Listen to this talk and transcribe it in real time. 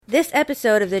This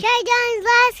episode of the Tridon's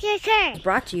Last Kicker is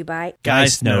brought to you by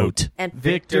Geist Note and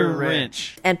Victor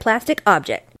Wrench and Plastic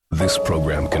Object. This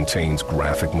program contains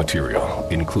graphic material,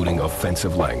 including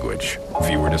offensive language.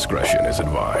 Viewer discretion is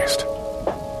advised.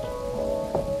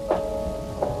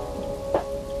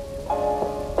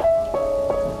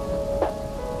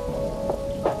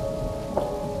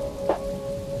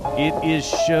 It is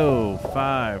show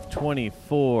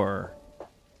 524,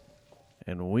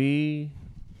 and we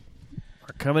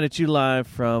are coming at you live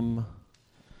from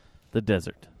the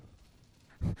desert.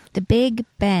 The Big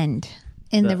Bend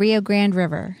in the Rio Grande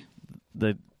River.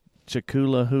 The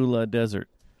Chicula Desert.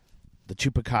 The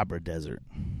Chupacabra Desert.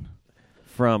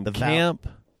 From the camp.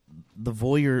 The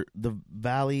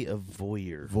Valley of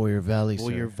Voyeur. Voyeur Valley,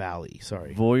 Voyeur Valley,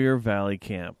 sorry. Voyeur Valley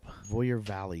Camp. Voyeur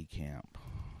Valley Camp.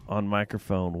 On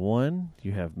microphone 1,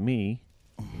 you have me.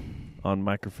 On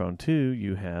microphone 2,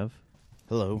 you have...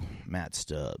 Hello, Matt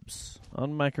Stubbs.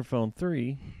 On microphone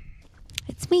 3...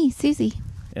 It's me, Susie.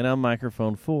 And on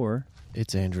microphone 4...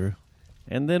 It's Andrew.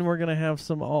 And then we're going to have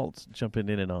some alts jumping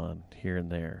in and on here and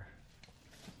there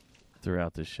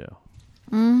throughout this show.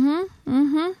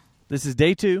 This is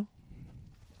day 2.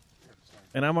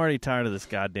 And I'm already tired of this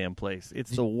goddamn place.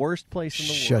 It's the worst place in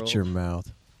the world. Shut your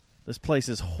mouth. This place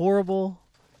is horrible.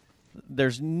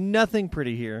 There's nothing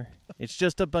pretty here. It's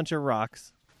just a bunch of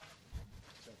rocks.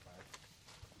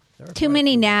 Too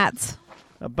many gnats.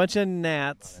 A bunch of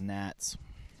gnats. Gnats.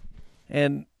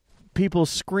 And people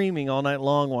screaming all night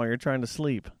long while you're trying to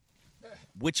sleep.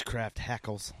 Witchcraft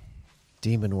hackles.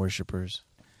 Demon worshippers.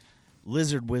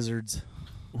 Lizard wizards.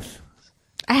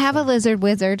 I have a lizard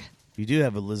wizard. You do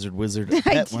have a lizard wizard. A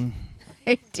pet one.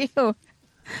 I do.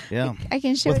 Yeah. I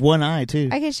can show With it. one eye, too.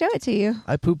 I can show it to you.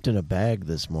 I pooped in a bag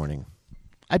this morning.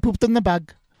 I pooped in the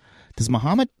bag. Does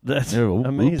Muhammad? That's Oh,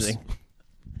 amazing.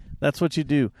 That's what you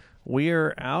do. We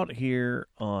are out here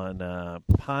on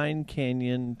Pine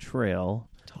Canyon Trail.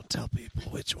 Don't tell people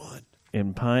which one.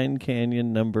 In Pine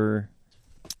Canyon number...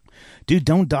 Dude,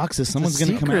 don't dox us. Someone's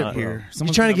going to come secret. out here. You're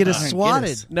Someone's trying to gonna get come us out and swatted.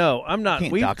 get us. No, I'm not.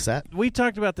 Can't dox that. We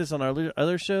talked about this on our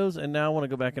other shows, and now I want to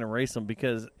go back and erase them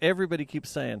because everybody keeps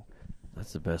saying,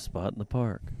 that's the best spot in the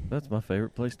park. That's my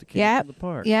favorite place to camp in the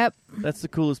park. Yep. That's the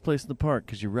coolest place in the park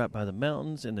because you're right by the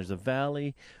mountains, and there's a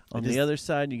valley. On the other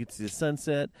side, you get to see the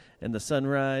sunset and the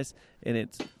sunrise, and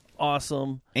it's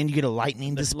awesome. And you get a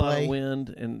lightning There's a lot display. of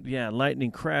wind, and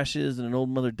lightning crashes, and an old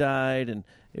mother died, and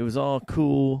it was all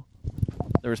cool.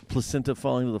 There was placenta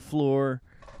falling to the floor.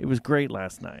 It was great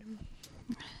last night.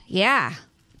 Yeah.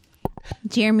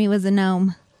 Jeremy was a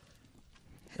gnome.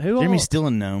 Jeremy's still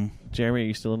a gnome. Jeremy, are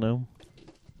you still a gnome?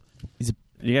 He's a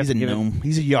give gnome.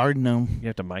 He's a yard gnome. You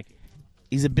have to mic.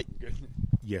 He's a big.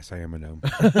 Yes, I am a gnome.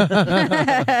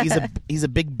 he's a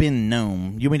Big Ben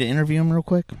gnome. You want me to interview him real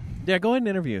quick? Yeah, go ahead and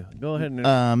interview. Go ahead and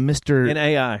interview. Mr. In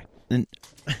AI.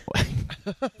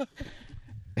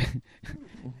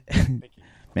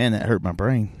 Man, that hurt my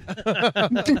brain.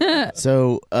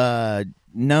 So,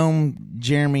 gnome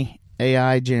Jeremy,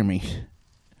 AI Jeremy.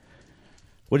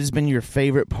 What has been your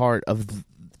favorite part of?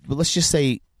 Let's just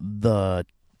say the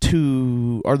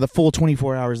full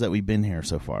 24 hours that we've been here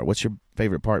so far. What's your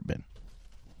favorite part been?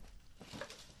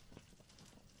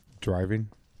 Driving.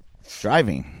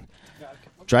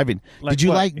 Like Did you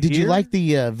what, like? Did here? you like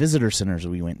the visitor centers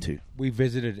we went to? We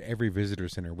visited every visitor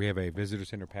center. We have a visitor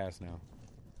center pass now.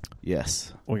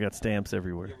 Yes. We got stamps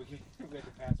everywhere. We have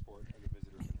the passport of the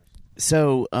visitor centers.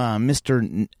 So,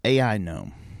 Mr. AI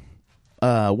Gnome,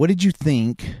 what did you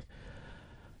think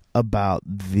about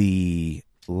the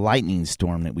lightning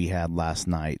storm that we had last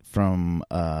night from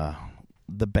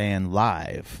the band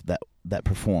Live that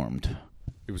performed?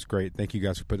 It was great. Thank you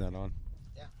guys for putting that on.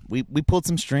 We pulled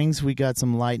some strings. We got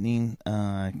some lightning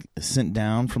sent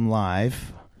down from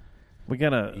Live. We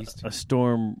got a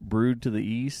storm brewed to the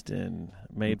east and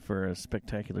made for a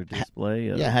spectacular display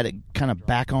of had it kind of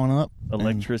back on up.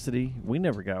 electricity. We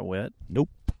never got wet. Nope.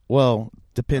 Well,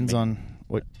 depends on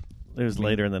what. It was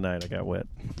later in the night I got wet.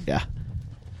 Yeah.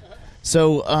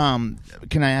 So,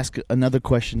 can I ask another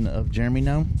question of Jeremy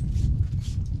now?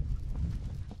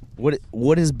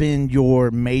 What has been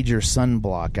your major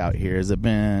sunblock out here? Has it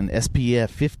been SPF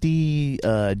 50,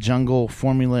 jungle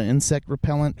formula insect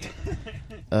repellent?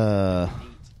 Yeah,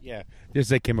 just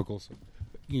say chemicals.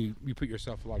 You put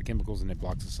yourself a lot of chemicals and it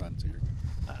blocks the sun. So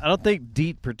I don't think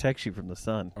DEET protects you from the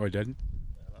sun. oh, it doesn't?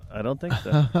 I don't think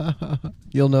so.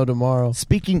 You'll know tomorrow.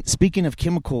 Speaking of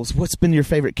chemicals, what's been your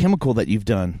favorite chemical that you've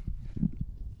done?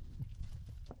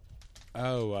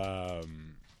 Oh,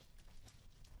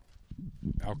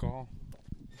 alcohol.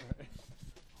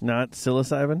 Not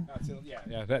psilocybin?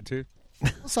 Yeah, that too.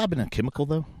 Psilocybin a chemical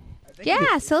though? Yeah,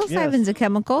 psilocybin's a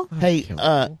chemical. Hey,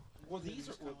 Well, these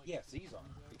are yes, these are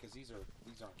because these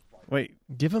aren't. Wait,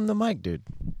 Give him the mic, dude.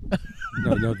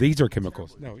 No, these are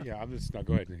chemicals. No, yeah, I'm just no.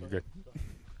 Go ahead. You're good.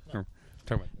 No,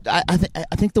 talk about.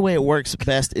 I think the way it works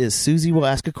best is Susie will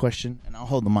ask a question and I'll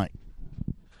hold the mic.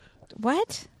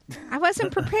 What? I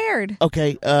wasn't prepared.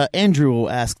 Okay, Andrew will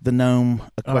ask the gnome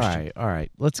a question. All right.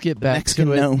 Let's get back Mexican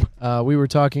to it. gnome. We were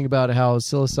talking about how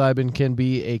psilocybin can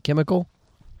be a chemical.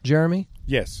 Jeremy,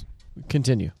 Yes.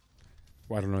 continue.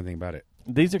 Well, I don't know anything about it.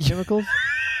 these are chemicals?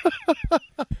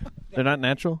 They're not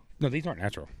natural? No, these aren't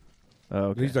natural. Oh,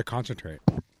 okay. These are concentrate.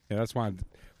 Yeah, that's why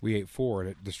we ate 4 and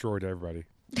it destroyed everybody.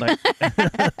 Like,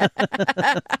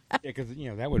 Yeah, because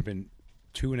that would have been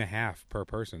 2.5 per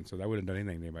person, so that wouldn't have done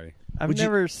anything to anybody. I've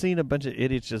never seen a bunch of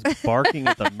idiots just barking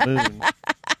at the moon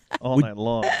all night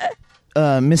long.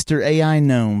 Mr. AI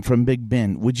Gnome from Big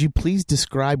Ben, would you please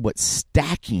describe what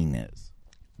stacking is?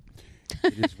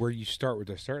 It is where you start with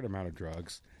a certain amount of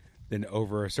drugs, then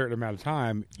over a certain amount of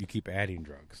time, you keep adding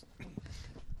drugs.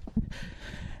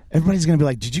 Everybody's going to be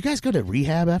like, did you guys go to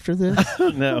rehab after this?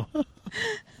 No.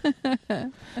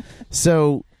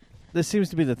 So, This seems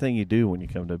to be the thing you do when you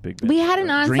come to a big We had an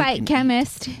Drink on-site and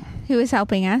chemist who was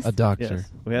helping us. A doctor.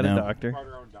 Yes. We had No. a doctor.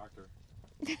 Our own doctor.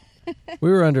 We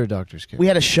were under a doctor's care. we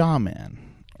had a Shaw man.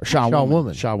 Or Shaw woman. Shaw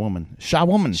woman. Shaw woman. Shaw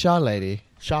woman. Shaw lady.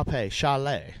 Shaw pay.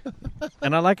 Chalet.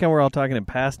 And I like how we're all talking in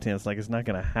past tense, like it's not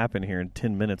going to happen here in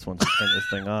 10 minutes once we turn this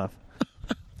thing off.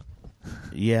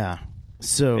 Yeah.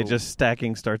 So, It just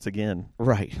stacking starts again.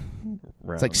 right.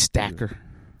 It's like Stacker.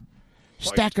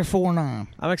 Stacker 4-9.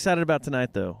 I'm excited about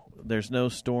tonight, though. There's no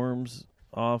storms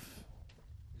off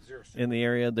in the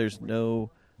area. There's no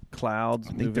clouds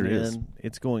think moving there is. in.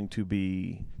 It's going to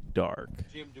be dark.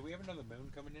 Jim, do we have another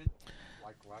moon coming in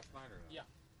like last night or no? Yeah.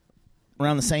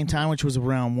 Around the same time, which was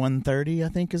around 1:30, I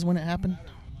think, is when it happened.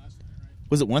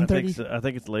 Was it I think 1:30? so. I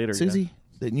think it's later. Susie?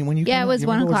 That when you Yeah, came it up, was you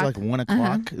 1 remember o'clock. It was like 1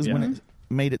 o'clock is when Yeah. it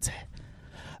made its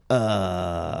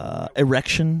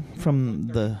erection from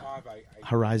the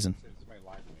horizon.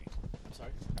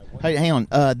 Hey, hang on.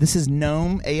 This is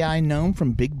Gnome, AI Gnome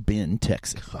from Big Bend,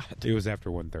 Texas. It was after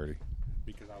 1:30.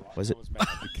 Because Was it?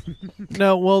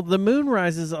 No, well, the moon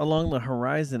rises along the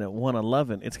horizon at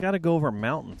 1:11. It's got to go over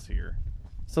mountains here.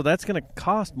 So that's going to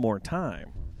cost more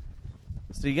time.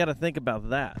 So you got to think about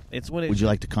that. It's when it Would you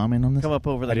like to comment on this? come up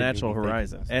over the I didn't natural even think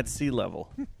horizon of that. at sea level.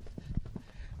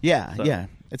 Yeah, So- yeah.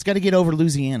 It's got to get over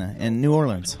Louisiana and New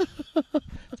Orleans.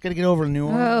 It's got to get over New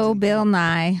Orleans. Oh, Bill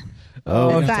Nye. Oh,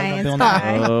 The talking about science Bill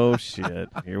guy. Nye. Oh, shit.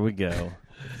 Here we go.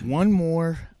 One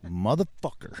more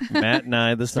motherfucker Matt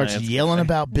Nye, the starts science yelling guy.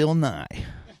 about Bill Nye.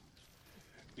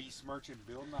 Besmirching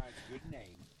Bill Nye's good name.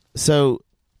 So,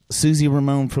 Susie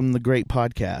Ramone from the great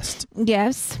podcast,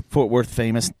 Yes. Fort Worth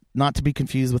Famous, not to be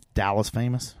confused with Dallas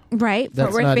Famous. Right. That's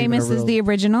Fort Worth not even Famous a is real- the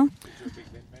original.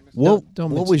 What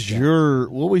Don't what mention was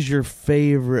that. what was your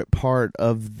favorite part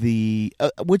of the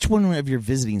which one of your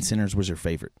visiting centers was your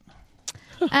favorite?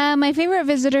 My favorite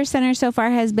visitor center so far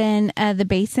has been the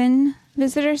Basin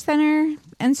Visitor Center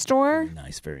and Store.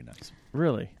 Nice, very nice.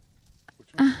 Really?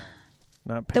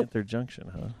 Not Panther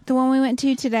Junction, huh? The one we went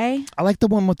to today. I like the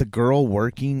one with the girl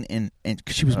working and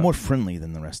 'cause she was more friendly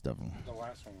than the rest of them. The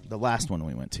last one The last one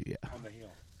we went to, yeah. on the hill.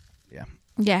 Yeah.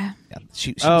 Yeah. Yeah.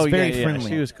 She was very yeah, friendly.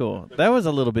 She was cool. That was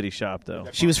a little bitty shop, though.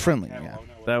 She was friendly, yeah.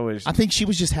 That was I think she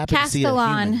was just happy to see a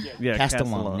Castellan. human. yeah,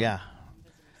 Castellan, yeah.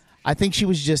 I think she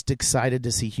was just excited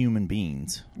to see human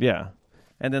beings. Yeah.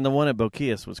 And then the one at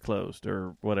Boquillas was closed,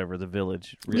 or whatever, the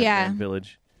village. Rio Yeah. Grande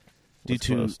Village. Due was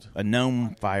to closed. a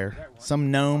gnome fire.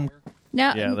 Some gnome.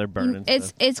 No. Yeah, they're burning It's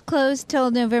stuff. it's closed till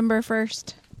November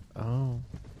 1st. Oh.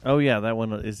 Oh, yeah, that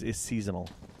one is seasonal.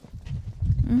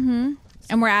 Mm-hmm.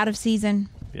 And we're out of season.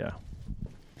 Yeah.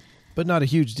 But not a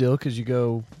huge deal because you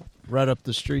go right up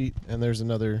the street and there's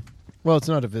another. Well, it's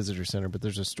not a visitor center, but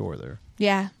there's a store there.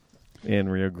 Yeah. In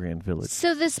Rio Grande Village.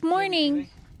 So this morning,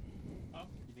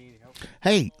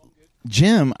 Hey,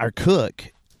 Jim, our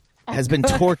cook, has been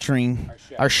torturing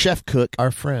our chef cook. Our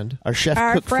friend. Our chef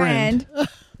our cook friend,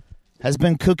 has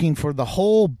been cooking for the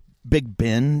whole Big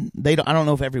Ben. I don't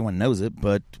know if everyone knows it,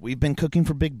 but we've been cooking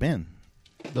for Big Ben.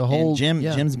 The whole And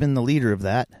yeah. Jim's been the leader of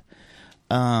that.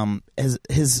 His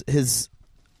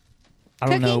I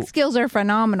don't cooking know. skills are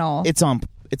phenomenal. It's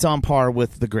on par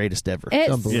with the greatest ever.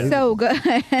 It's unbelievable. so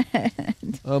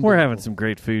good. We're having some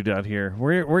great food out here.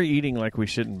 We're eating like we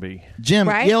shouldn't be. Jim,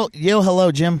 Right? yell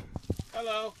hello, Jim.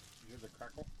 Hello. You hear the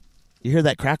crackle? You hear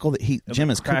that crackle that Jim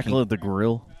is Crackle cooking? at the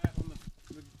grill.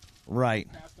 Right.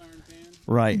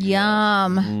 Right.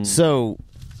 Yum. So,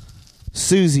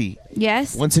 Susie,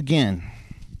 Yes. once again,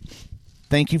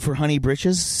 thank you for Honey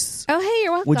Britches. Oh, hey,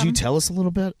 you're welcome. Would you tell us a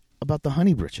little bit about the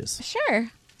honey britches? Sure.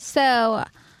 So,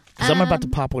 Because I'm about to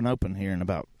pop one open here in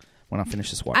about when I finish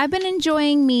this water. I've been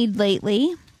enjoying mead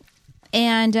lately,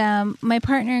 and my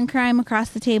partner in crime across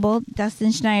the table,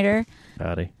 Dustin Schneider,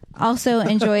 Howdy. also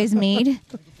enjoys mead.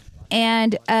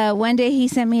 And one day he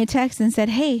sent me a text and said,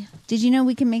 "Hey, did you know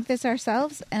we can make this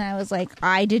ourselves?" And I was like,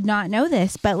 "I did not know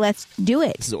this, but let's do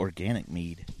it." This is organic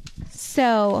mead.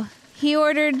 So he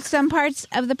ordered some parts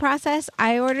of the process.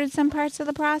 I ordered some parts of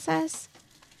the process.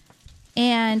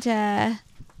 And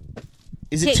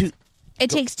Is it too? it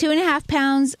takes 2.5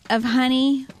 pounds of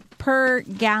honey per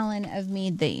gallon of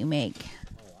mead that you make.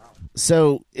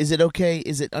 So is it okay?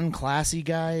 Is it unclassy,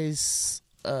 guys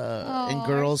and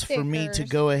girls, for me to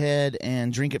go ahead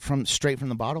and drink it straight from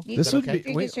the bottle? You This can would drink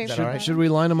be. it Wait, straight should, from the should we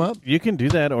line them up? You can do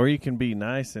that, or you can be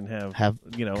nice and have Have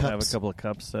have a cups. couple of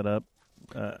cups set up.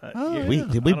 Oh, We- yeah.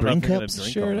 did we I don't know bring if you're gonna cups?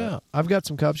 drink Share all it that. out. I've got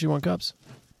some cups. You want cups?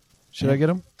 Should I get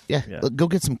them? Yeah, Yeah. go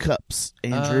get some cups,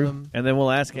 Andrew. And then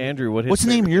we'll ask Andrew what his What's the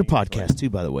name of your favorite thing is, podcast, too,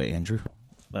 by the way, Andrew?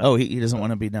 like, Oh, he doesn't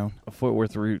want to be known. a Fort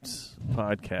Worth Roots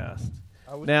podcast.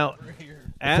 Now,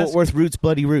 Fort Worth Roots,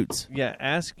 Bloody Roots. Yeah,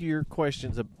 ask your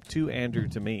questions to Andrew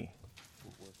to me.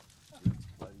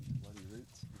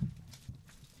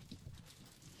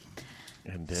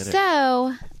 And did it.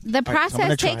 So the I'm process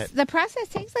gonna try takes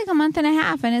it. like a month and a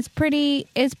half, and it's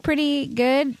pretty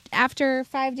good. After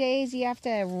 5 days, you have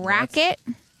to rack it.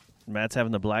 Matt's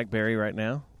having the blackberry right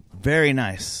now. Very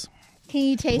nice. Can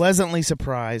you taste? Pleasantly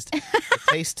surprised. The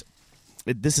taste.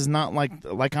 This is not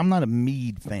like I'm not a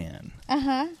mead fan.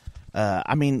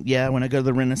 I mean, yeah, when I go to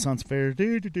the Renaissance Fair,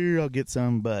 I'll get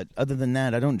some. But other than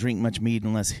that, I don't drink much mead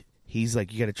unless he's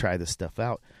like, you got to try this stuff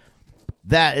out.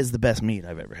 That is the best mead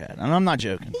I've ever had, and I'm not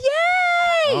joking.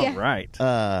 Yay! All right.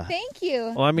 Thank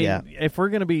you. Well, I mean, yeah. if we're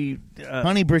going to be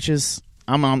Honey britches,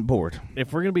 I'm on board.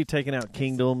 if we're going to be taking out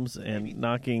kingdoms and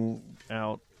knocking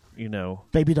out,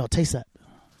 Baby doll, taste that.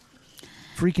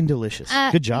 Freaking delicious.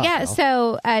 Good job. Yeah. pal.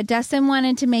 So Dustin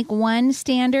wanted to make one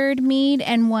standard mead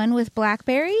and one with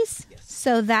blackberries.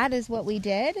 So that is what we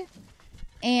did,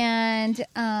 and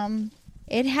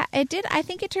it did. I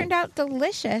think it turned out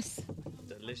delicious.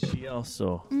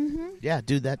 delicioso. Yeah,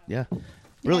 dude, that, yeah.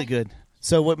 Really good.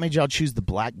 So what made y'all choose the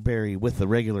blackberry with the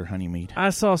regular honey mead?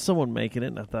 I saw someone making it,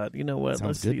 and I thought, you know what? Sounds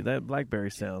Let's good. see. That blackberry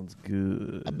sounds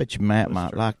good. I bet you Matt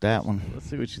might like that one. Let's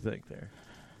see what you think there.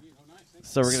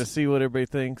 So we're going to see what everybody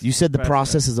thinks. You said the Fast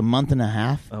process is a month and a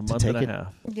half a to month take and it. a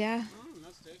half. Yeah.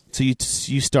 So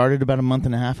you started about a month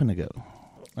and a half ago.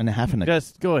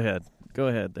 Guys, go ahead. Go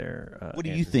ahead there. What do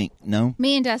you Andrew. think? No?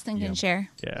 Me and Dustin can Yum. share.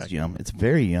 Yeah, It's yum. It's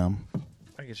very yum.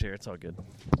 I can share. It's all good.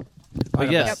 But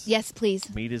But yes, Yes,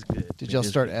 please. meat is good. Did Meat y'all is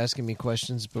start good. asking me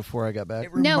questions before I got back?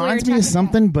 It No, we were reminds me talking of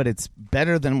something, but it's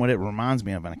better than what it reminds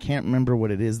me of, and I can't remember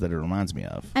what it is that it reminds me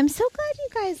of. I'm so glad you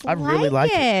guys I really like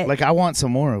it. it. Like, I want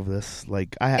some more of this.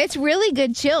 Like, It's really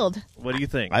good chilled. What do you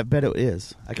think? I bet it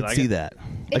is. I can Like see it? that.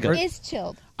 It Like is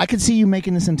chilled. I could see you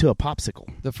making this into a popsicle.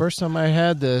 The first time I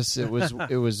had this, it was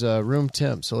room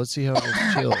temp. So let's see how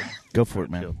it's chilled. Go for it,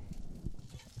 man.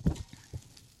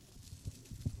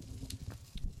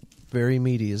 Very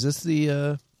meaty. Is this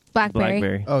the? Blackberry.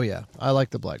 Blackberry. Oh yeah, I like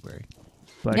the blackberry.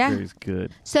 Blackberry's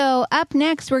good. So up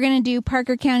next, we're going to do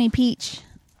Parker County Peach.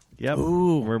 Yep.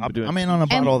 Ooh, We're doing. I'm in on a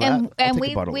bottle of that. I'll and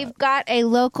take a bottle of we've that. got a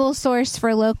local source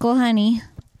for local honey.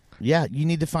 Yeah, you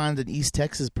need to find an East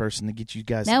Texas person to get you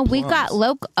guys. No, some we've got plums.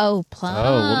 local. Oh, plums.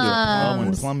 Oh, we'll do plum and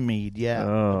plums. plum mead. Yeah,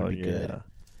 Oh that'd be yeah. good.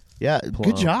 Yeah, Plum.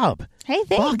 good job. Hey,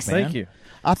 thanks. Fuck, man. Thank you.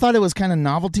 I thought it was kind of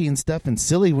novelty and stuff and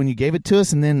silly when you gave it to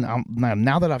us, and then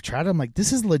now that I've tried it, I'm like,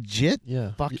 this is legit.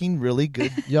 Yeah. Fucking really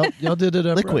good Y'all did it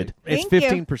up liquid. It's Thank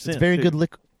you. 15%. It's very good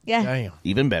liquid. Yeah. Damn.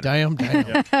 Even better. Damn.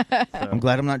 I'm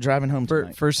glad I'm not driving home For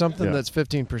tonight. for something Yeah. that's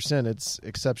 15%, it's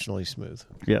exceptionally smooth.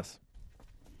 Yes.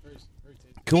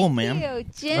 Cool, Thank man. you,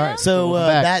 Jim. All right. So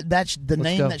Back. that's the Let's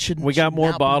name go. that shouldn't. We got should more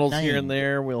not be bottles named. here and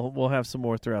there. We'll have some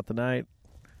more throughout the night.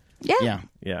 Yeah. Yeah,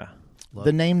 Yeah.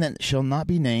 the name that shall not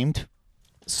be named,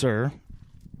 sir.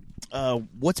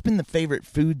 What's been the favorite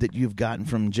food that you've gotten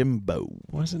from Jimbo?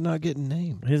 Why is it not getting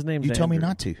named? His name's You told me Andrew.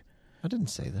 not to. I didn't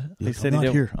say that. He Look, said I'm he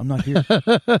not didn't- here. I'm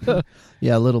not here.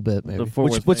 Yeah, a little bit maybe. The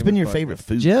Fort Worth What's been Famous your Podcast. favorite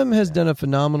food? Jim has done a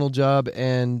phenomenal job,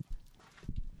 and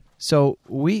so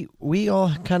we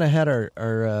all kind of had our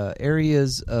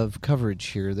areas of coverage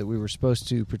here that we were supposed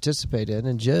to participate in,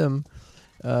 and Jim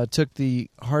took the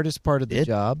hardest part of the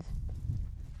job,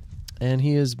 and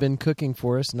he has been cooking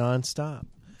for us nonstop.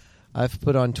 I've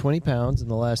put on 20 pounds in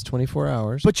the last 24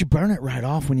 hours. But you burn it right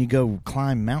off when you go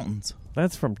climb mountains.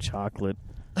 That's from chocolate.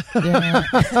 Yeah.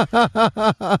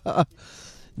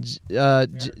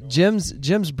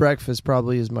 Jim's breakfast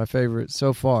probably is my favorite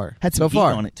so far. Had some so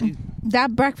far heat on it too.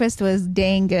 That breakfast was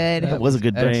dang good. That was a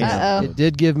good breakfast. Uh-oh. It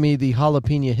did give me the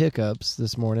jalapeno hiccups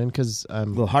this morning because A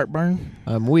little heartburn.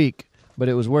 I'm weak, but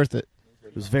it was worth it.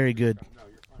 It was very good.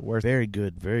 Very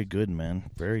good, man.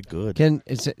 Very good.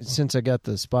 Since I got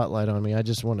the spotlight on me, I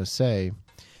just want to say,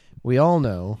 we all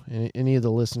know, any of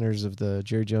the listeners of the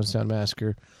Jerry Jonestown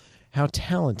Massacre, how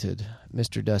talented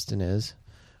Mr. Dustin is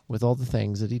with all the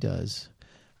things that he does.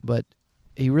 But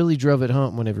he really drove it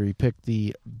home whenever he picked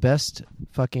the best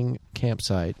fucking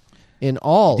campsite in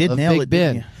all of Big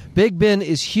Ben. Big Ben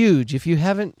is huge. If you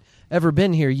haven't ever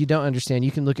been here, you don't understand.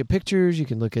 You can look at pictures, you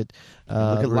can look at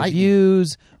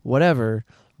reviews, whatever.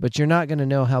 But you're not going to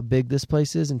know how big this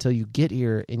place is until you get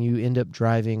here and you end up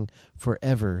driving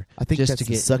forever. I think just that's to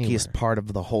the get suckiest anywhere. part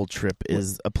of the whole trip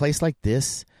is a place like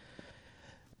this.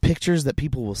 Pictures that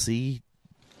people will see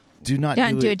do not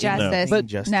Don't do it it justice.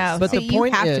 justice. No. But So the you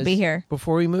point have is, to be here.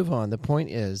 Before we move on, the point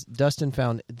is, Dustin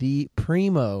found the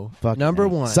primo Fucking number A.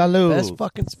 one Salud. best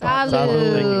fucking spot.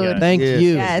 Salud. Thank Yes,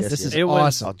 you. yes, This yes. is It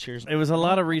was- awesome. Cheers. It was a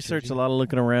lot of research, a lot of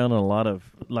looking around, and a lot of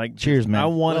like. Cheers, man. I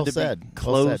wanted Well to said. be Well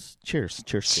close. said. Cheers.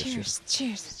 Cheers.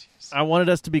 Cheers. I wanted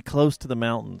us to be close to the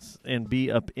mountains and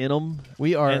be up in them.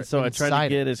 We are And so I tried to inside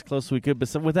get as close as we could,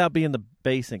 but without being the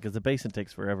basin, because the basin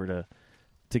takes forever to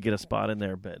get a spot in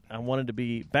there. But I wanted to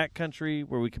be backcountry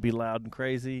where we could be loud and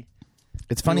crazy,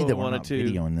 It's funny We that we're wanted not to-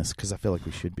 videoing this because I feel like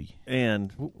we should be.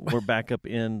 and we're back up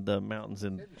in the mountains.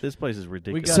 And this place is We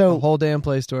ridiculous. got So- the whole damn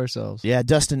place to ourselves. Yeah,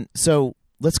 Dustin. So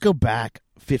let's go back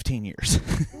 15 years.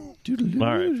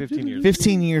 All right, 15 years.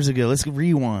 15 years ago. Let's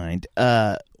rewind.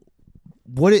 How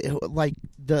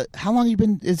long you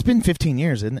been? It's been 15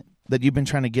 years, isn't it? That you've been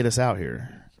trying to get us out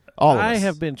here. All of I us.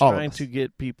 have been All of trying us. to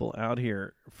get people out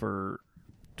here for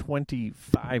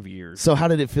 25 years. So how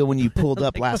did it feel when you pulled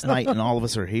up last night and all of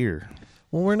us are here?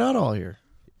 Well, we're not all here.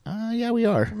 Yeah, we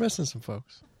are. We're missing some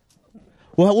folks.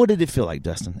 Well, what did it feel like,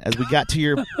 Dustin, as we got to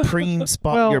your preem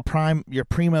spot, Well- your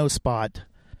primo spot?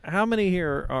 How many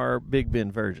here are Big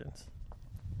Ben virgins?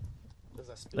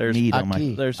 There's Need on my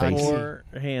Aki. there's I see. 4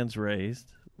 hands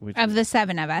raised. Which Of is- the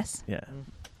 7 of us. Yeah.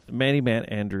 Manny,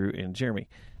 Matt, Andrew, and Jeremy.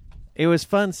 It was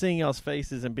fun seeing y'all's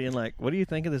faces and being like, what do you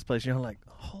think of this place? You're like,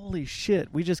 holy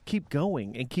shit, we just keep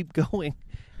going and keep going.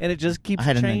 And it just keeps I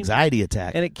had an changing. anxiety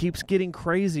attack. And it keeps getting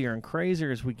crazier and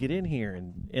crazier as we get in here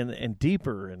and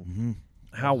deeper. And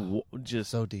how just,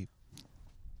 So deep.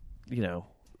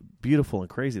 beautiful and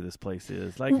crazy this place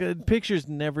is. Like, pictures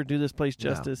never do this place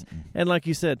justice. And like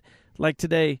you said, like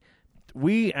today,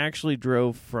 we actually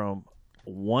drove from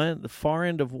the far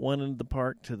end of one end of the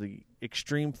park to the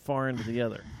extreme far end of the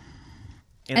other.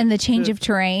 And the change of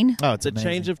terrain. Oh, it's the amazing.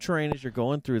 change of terrain as you're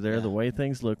going through there, the way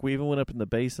things look. We even went up in the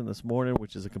basin this morning,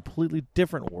 which is a completely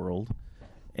different world.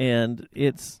 And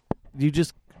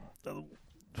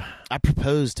I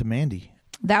proposed to Mandy.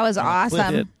 That was it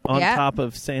awesome. on Yep. top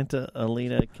of Santa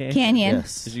Elena Canyon. Canyon.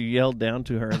 Yes. As you yelled down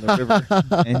to her in the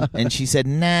river. and she said,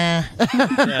 nah,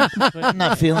 Yeah, I'm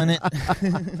not feeling it.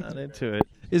 not into it.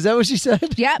 Is that what she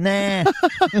said? Yep. Nah,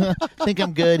 think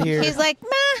I'm good here. She's like,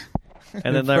 meh.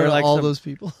 And then In there front were of like all some, those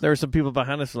people. there were some people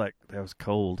behind us like, that was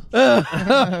cold.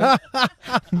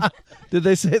 Did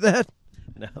they say that?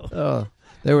 No. Oh,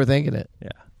 they were thinking it. Yeah.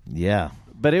 Yeah.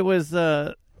 But it was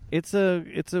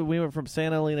we went from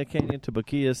Santa Elena Canyon to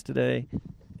Boquillas today.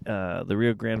 The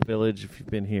Rio Grande Village, if you've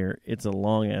been here, it's a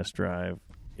long ass drive.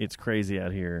 It's crazy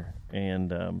out here.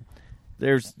 And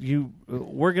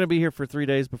we're going to be here for 3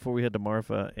 days before we head to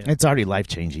Marfa. And, It's already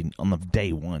life-changing on the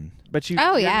day one. but you're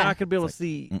Oh, not yeah. going to be able to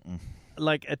see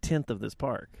like a tenth of this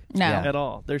park. No. Yeah. At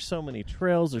all. There's so many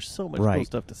trails. There's so much Right. cool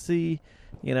stuff to see.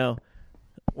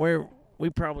 Where we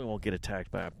probably won't get attacked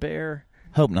by a bear.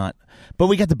 Hope not. But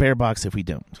we got the bear box if we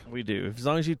don't. We do. As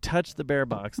long as you touch the bear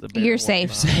box, the bear You're won't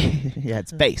safe. bother. Yeah,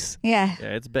 it's base. Yeah. Yeah,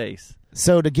 it's base.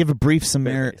 So to give a brief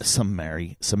Very base.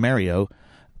 summary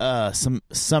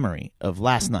of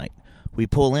last night, we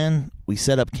pull in, we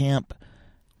set up camp,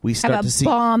 we start Have to a see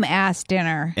bomb-ass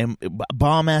dinner. and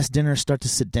bomb-ass dinner, start to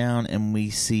sit down, and we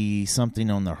see something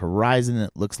on the horizon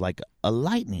that looks like a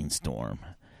lightning storm.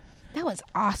 That was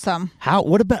awesome.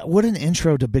 What an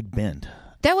intro to Big Bend.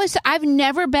 I've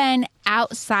never been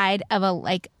outside of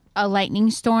a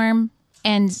lightning storm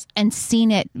and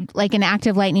seen it like an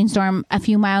active lightning storm a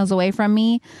few miles away from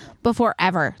me before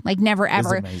ever. Like never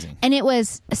ever. amazing. And it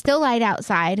was still light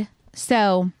outside.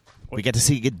 So We get to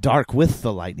see it get dark with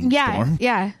the lightning yeah, storm.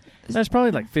 yeah. That's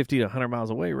probably like 50 to 100 miles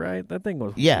away, right? That thing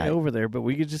was way over there, but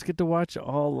we could just get to watch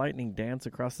all lightning dance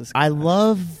across the sky. I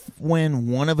love when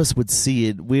one of us would see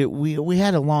it. We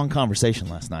had a long conversation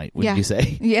last night, wouldn't you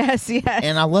say? Yes.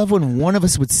 And I love when one of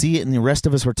us would see it and the rest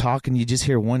of us were talking. You just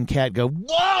hear one cat go,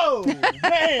 "Whoa,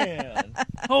 man!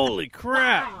 Holy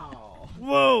crap! Wow.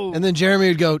 Whoa!" And then Jeremy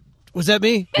would go, "Was that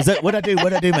me? Is that what I do?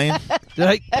 What I do, man?"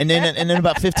 And then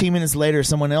about 15 minutes later,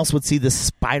 someone else would see the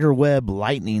spider web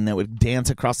lightning that would dance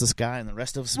across the sky, and the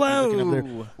rest of us would be looking up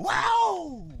there.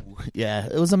 Wow! Yeah,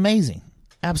 it was amazing.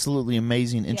 Absolutely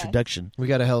amazing introduction. We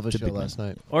got a hell of a show last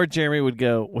night. Or Jeremy would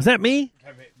go, "Was that me?"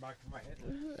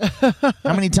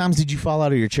 How many times did you fall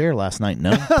out of your chair last night?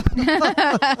 No.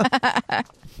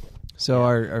 So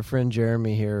our friend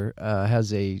Jeremy here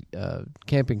has a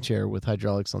camping chair with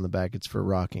hydraulics on the back. It's for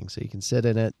rocking, so you can sit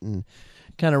in it and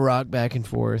kind of rock back and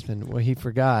forth. And he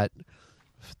forgot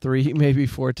 3, maybe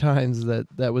 4 times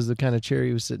that was the kind of chair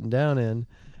he was sitting down in,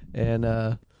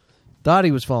 and thought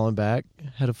he was falling back.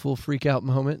 Had a full freak out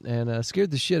moment and scared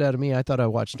the shit out of me. I thought I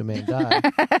watched a man die.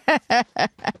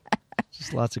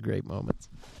 Just lots of great moments.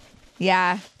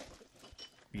 Yeah.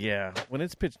 Yeah, when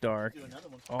it's pitch dark.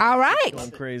 All right.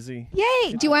 Going crazy.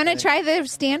 Yay. Do you want to try the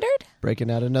standard? Breaking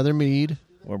out another mead.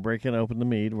 We're breaking open the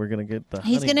mead. We're going to get the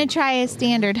He's honey going to mead. try a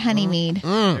standard honey mead.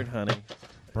 Standard honey.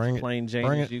 Bring it. Plain Jane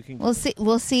Bring as it. you can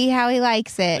We'll see how he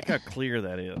likes it. Look how clear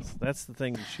that is. That's the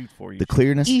thing you shoot for. The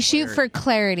clearness. You shoot for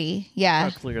clarity. Yeah.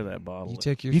 How clear that bottle You is.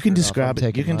 take your. You can shirt off, describe I'm it.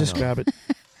 taking You can mine off. describe it.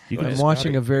 You can I'm describe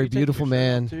watching it. a very You take beautiful your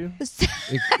shirt man off,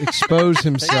 too? expose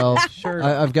himself. Shirt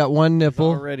I've got one nipple.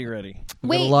 Already ready. I've got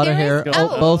Wait, a lot of there hair. is-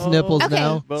 Oh, both nipples Okay.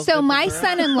 now. Both So my nipples are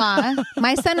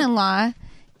out. son-in-law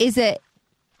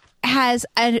has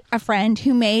a friend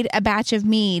who made a batch of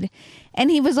mead, and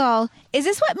he was all, "Is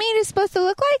this what mead is supposed to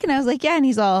look like?" And I was like, "Yeah." And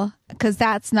he's all, "Because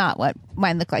that's not what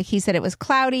mine looked like." He said it was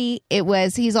cloudy.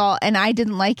 He's all, and I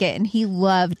didn't like it, and he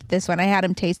loved this one. I had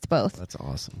him taste both. That's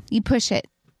awesome. You push it.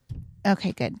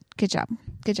 Okay, good job.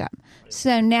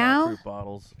 So now, Fruit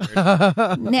bottles. I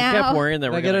kept now, worrying that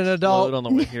Can I we're get going an to adult? explode on the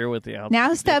way here with the alcohol.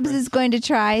 now Stubbs is going to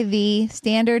try the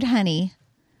standard honey.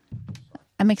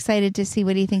 I'm excited to see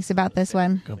what he thinks about this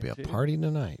one. Gonna be a party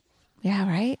tonight. Yeah,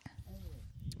 right?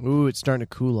 Ooh, it's starting to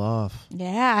cool off.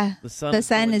 Yeah. The sun is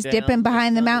going dipping down.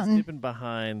 behind the sun is mountain. dipping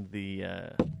behind the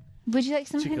Would you like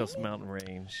some Chicos honey? mountain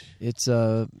range. It's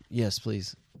yes,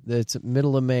 please. It's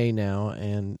middle of May now,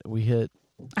 and we hit.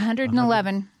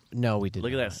 111. No, we didn't.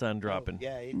 Look at that sun dropping.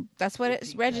 That's what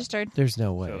it's registered. There's no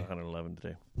So way. 111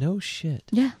 today. No shit.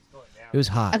 Yeah. It was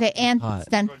hot. Okay, and Hot. it's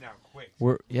done.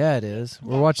 Yeah, it is.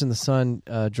 We're watching the sun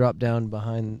drop down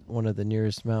behind one of the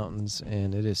nearest mountains,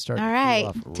 and it is starting. All to right.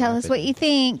 cool off Tell us what rapidly. you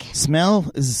think.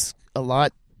 Smell is a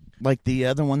lot like the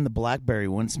other one, the blackberry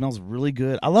one. Smells really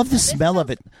good. I love the smell of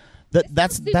it.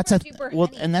 That's a super well,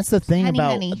 honey. and that's the thing Honey,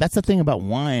 about honey. that's the thing about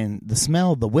wine. The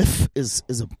smell, the whiff is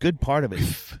a good part of it.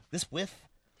 This whiff,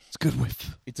 It's good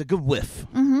whiff. it's a good whiff.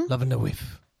 Loving the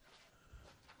whiff.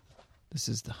 This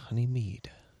is the honey mead.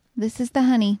 This is the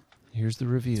honey. Here's the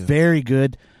review. Very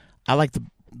good. I like the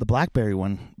blackberry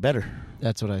one better.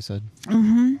 That's what I said.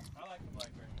 Mm-hmm.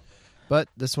 But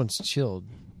this one's chilled.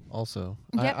 Also,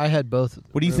 Yep. I had both.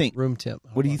 What do you room- think? Room temp.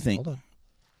 What do you Hold on, think? Hold on.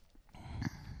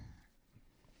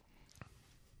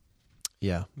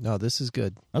 Yeah. No, this is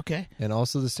good, Okay, and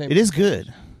also the same. it is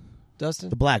good. Dustin.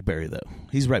 The blackberry though,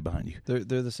 he's right behind you.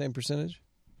 They're the same percentage.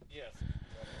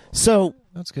 So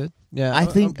That's good. Yeah, I I'm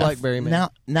think blackberry man.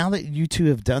 now that you two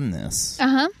have done this,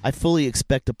 Uh-huh. I fully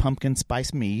expect a pumpkin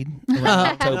spice mead.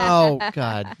 Oh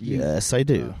God. Yes, I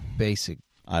do. Basic.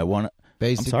 I want to.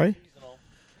 Basic. I'm sorry.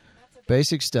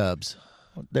 Basic Stubbs.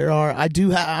 There are. I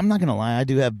do. I'm not gonna lie. I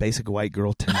do have basic white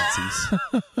girl tendencies,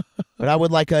 but I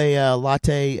would like a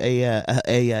latte,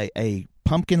 a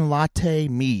pumpkin latte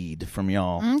mead from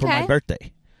y'all for my Okay.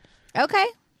 birthday. Okay.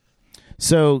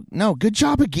 So no, good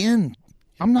job again.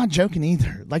 I'm not joking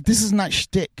either. Like this is not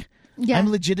shtick. Yeah. I'm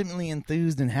legitimately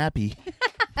enthused and happy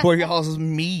for y'all's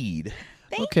mead.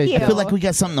 Thank Okay, you. I feel like we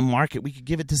got something to market. We could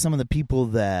give it to some of the people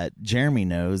that Jeremy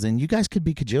knows, and you guys could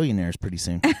be cajillionaires pretty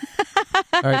soon.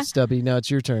 All right, Stubby. Now it's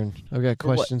your turn. I've got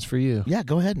questions for you. Yeah,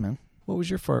 go ahead, man. What was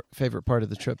your favorite part of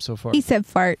the trip so far? He said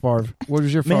fart. Farv. What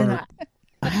was your Man, favorite?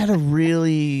 I had a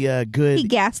really good. He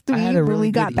gasped I me had when a really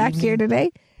we got good back here evening.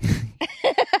 today.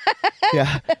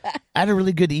 Yeah, I had a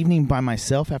really good evening by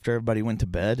myself after everybody went to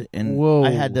bed, and Whoa.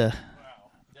 I had to.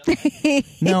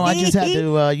 No, I just had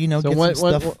to, So get once,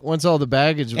 some stuff. once all the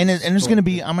baggage, And there's going to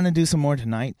be. I'm going to do some more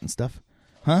tonight and stuff.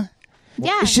 Huh?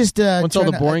 Yeah. It's just Once all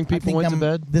trying the to- boring I people think went to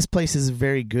bed? This place is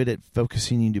very good at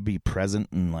focusing you to be present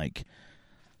and like,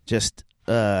 just.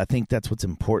 I think that's what's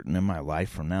important in my life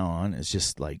from now on. Is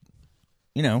just like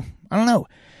I don't know.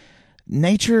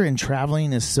 Nature and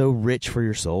traveling is so rich for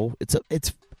your soul.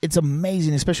 It's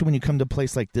amazing, especially when you come to a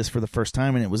place like this for the first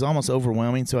time, and it was almost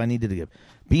overwhelming, so I needed to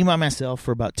be by myself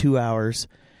for about 2 hours,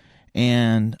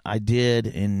 and I did,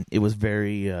 and it was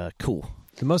very cool.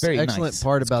 The most very excellent nice.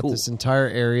 part It's about cool. this entire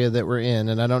area that we're in,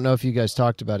 and I don't know if you guys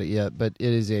talked about it yet, but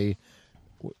it is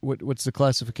what's the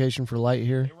classification for light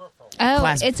here? Oh,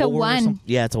 Class it's a 4 or 1. something.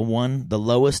 Yeah, it's a 1, the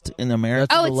lowest in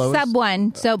America. Oh, the it's lowest? sub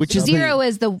 1. So Which is 0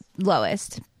 is the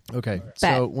lowest. Okay,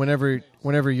 so Bet.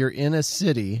 whenever you're in a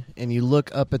city and you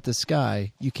look up at the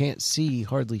sky, you can't see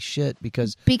hardly shit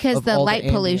because of the all light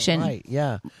ambient pollution. light.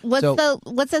 Yeah. What's So-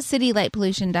 the city light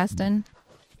pollution, Dustin?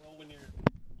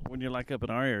 When you're like up in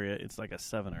our area, it's like a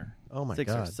 7 or Oh my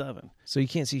 6 God. or 7. So you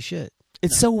can't see shit.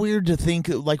 It's so weird to think,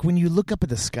 like, when you look up at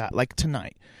the sky, like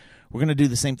tonight, we're going to do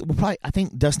the same thing. We'll probably, I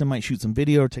think Dustin might shoot some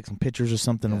video or take some pictures or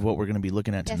something of what we're going to be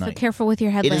looking at Yeah, tonight. so careful with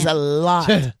your It headlamp. is a lot.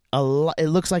 It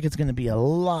looks like it's going to be a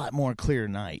lot more clear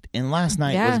night. And last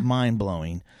night Yeah. was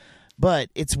mind-blowing. But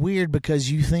it's weird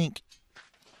because you think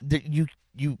that you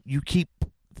keep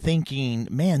thinking,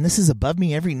 man, this is above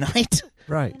me every night.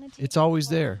 Right. It's always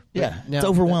there. Yeah, Now, it's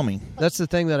overwhelming. That's the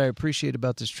thing that I appreciate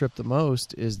about this trip the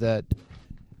most is that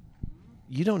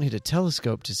you don't need a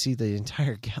telescope to see the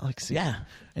entire galaxy. Yeah,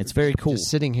 it's very cool. Just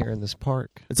sitting here in this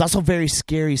park. It's also very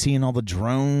scary seeing all the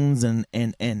drones and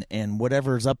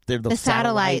whatever's up there. The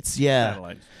satellites. Yeah.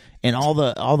 Satellites. And all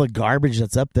the garbage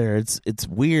that's up there. It's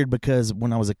weird because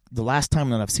when I was the last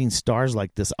time that I've seen stars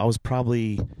like this, I was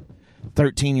probably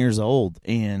 13 years old,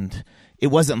 and it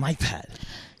wasn't like that.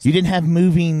 You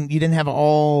didn't have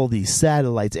all these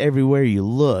satellites everywhere you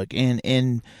look,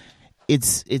 and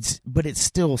but it's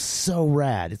still so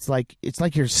rad. It's like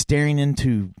you're staring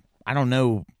into, I don't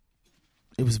know.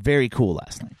 It was very cool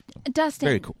last night. Dustin.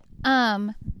 Very cool.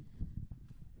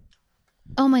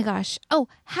 Oh my gosh. Oh,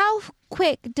 how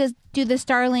quick do the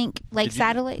Starlink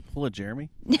satellite? Pull a Jeremy?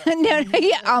 no,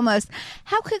 yeah, almost.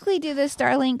 How quickly do the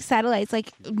Starlink satellites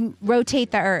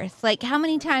rotate the Earth? Like, how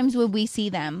many times would we see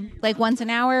them? Like once an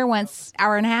hour, once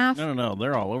hour and a half? No.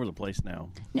 They're all over the place now.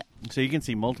 No. So you can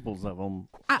see multiples of them.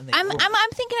 I'm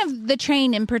thinking of the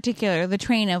train in particular. The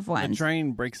train of The ones.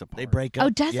 train breaks apart. They break up. Oh,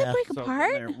 does yeah. it break So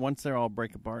apart? once they're all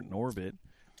break apart in orbit,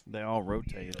 they all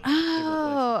rotate.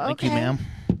 Oh, okay. Thank you, ma'am.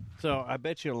 So I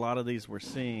bet you a lot of these we're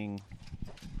seeing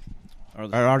are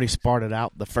I already sparted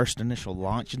out the first initial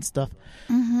launch and stuff.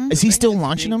 Mm-hmm. Is he still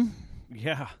launching them?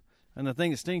 Yeah, and the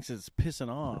thing that stinks is it's pissing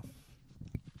off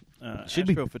Should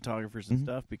be- astrophotographers and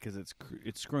stuff because it's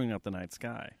screwing up the night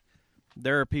sky.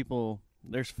 There are people.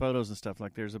 There's photos and stuff.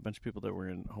 Like there's a bunch of people that were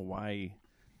in Hawaii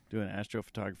doing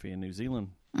astrophotography in New Zealand,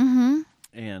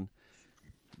 and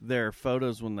their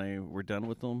photos when they were done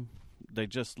with them, they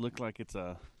just look like it's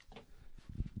a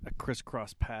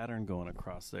crisscross pattern going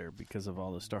across there because of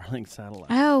all the Starlink satellites.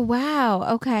 Oh,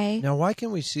 wow. Okay. Now, why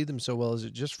can we see them so well? Is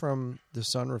it just from the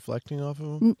sun reflecting off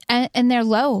of them? And they're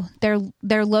low. They're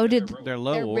loaded. They're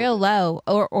low. They're orbit. real low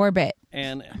orbit.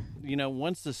 And,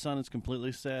 once the sun is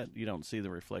completely set, you don't see the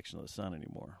reflection of the sun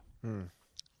anymore.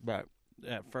 But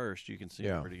at first, you can see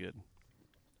it pretty good.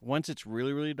 Once it's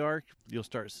really, really dark, you'll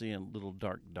start seeing little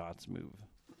dark dots move.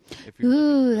 If you're looking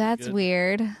Ooh, really that's good.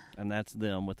 weird. And that's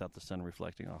them without the sun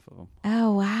reflecting off of them.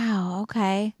 Oh, wow.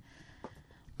 Okay.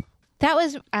 That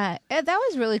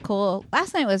was really cool.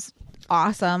 Last night was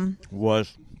awesome.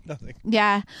 Was.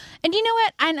 Yeah. And you know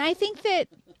what? And I think that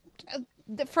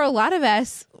for a lot of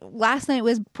us, last night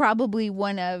was probably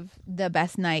one of the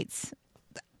best nights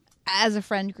as a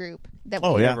friend group that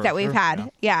we've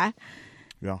had. Yeah.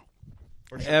 Yeah.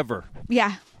 Ever.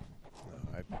 Yeah.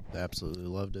 I absolutely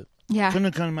loved it. Yeah. Couldn't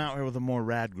have come out here with a more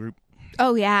rad group.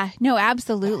 Oh yeah, no,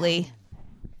 absolutely.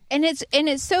 And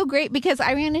it's so great because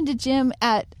I ran into Jim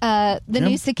at the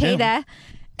new Cicada,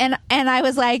 and I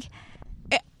was like,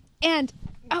 and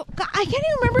oh God, I can't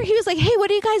even remember. He was like, "Hey,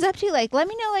 what are you guys up to? Like, let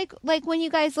me know like when you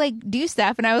guys do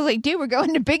stuff." And I was like, "Dude, we're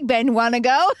going to Big Bend. Want to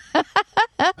go?"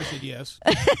 I said yes.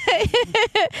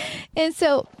 And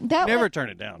so that Never turn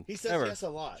it down. He says Ever. yes a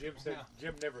lot.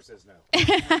 Jim never says no.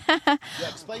 Yeah,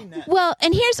 explain that. well,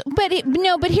 and here's but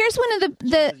here's one of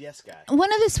the yes guy.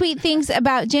 one of the sweet things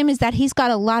about Jim is that he's got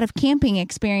a lot of camping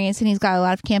experience and he's got a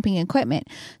lot of camping equipment.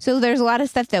 So there's a lot of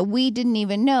stuff that we didn't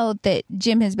even know that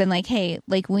Jim has been like, hey,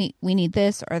 like we need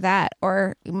this or that,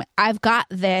 or I've got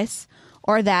this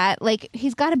or that. Like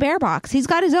he's got a bear box. He's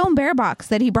got his own bear box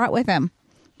that he brought with him.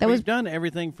 We've done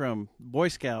everything from Boy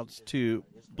Scouts to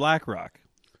Black Rock,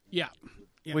 Yeah.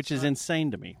 which is insane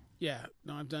to me. Yeah.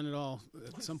 No, I've done it all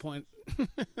at some point.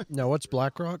 Now, what's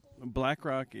Black Rock? Black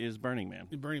Rock is Burning Man.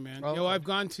 Burning Man. Oh, I've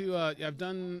gone to. I've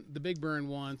done the big burn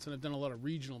once, and I've done a lot of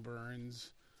regional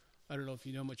burns. I don't know if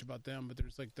you know much about them, but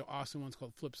there's like the Austin one's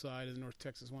called Flipside, and the North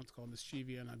Texas one's called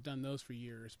Mischievia, and I've done those for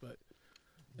years. But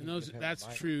and that's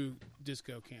true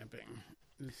disco camping.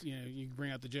 It's, you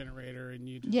bring out the generator and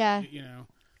you just,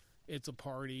 it's a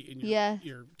party in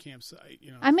your campsite.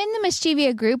 I'm in the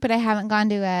Mischievia group, but I haven't gone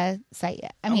to a site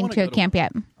yet. To a camp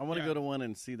yet. I want to go to one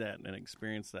and see that and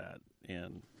experience that.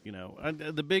 And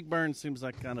the Big Burn seems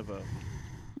like kind of a.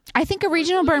 I think a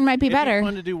regional burn might be better. It'd be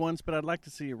fun to do once, but I'd like to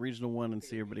see a regional one and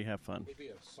see everybody have fun. Maybe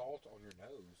a salt on your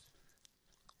nose.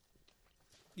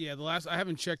 Yeah, I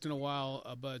haven't checked in a while,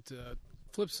 but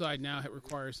Flipside now it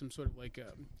requires some sort of like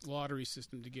a lottery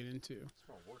system to get into.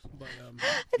 But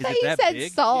I thought you said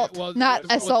big? Salt, not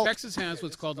assault. Texas has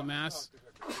what's called a mass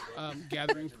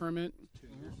gathering permit,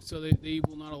 so they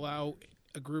will not allow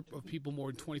a group of people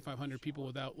more than 2,500 people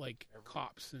without like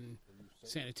cops and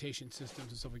sanitation systems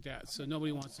and stuff like that. So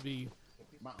nobody wants to be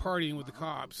partying with the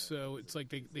cops, so it's like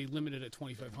they limited it at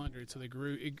 2,500. So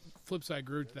Flipside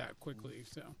grew to that quickly.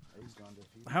 So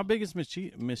how big is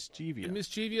Mischievia?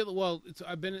 Mischievia, well,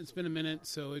 it's been a minute,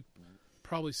 so it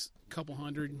probably a couple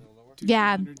hundred.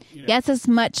 Yeah, it's a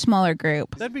much smaller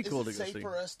group. That'd be cool to go see. Is it safe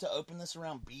for us to open this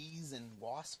around bees and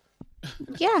wasps?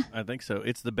 Yeah, I think so.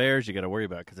 It's the bears you got to worry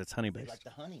about because it's honey based. They like the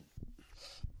honey.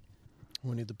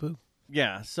 Winnie the Pooh.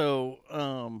 Yeah. So,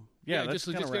 just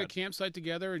get a campsite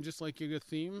together and just like you get a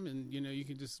theme, and you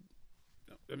can just.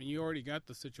 I mean, you already got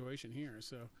the situation here,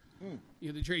 so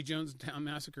the J. Jonestown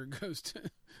Massacre goes to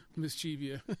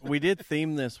Mischievia. We did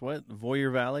theme this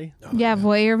Voyeur Valley. Oh, yeah,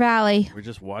 Voyeur Valley. We're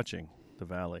just watching the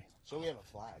valley. So we have a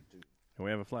flag too. And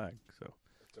we have a flag. So.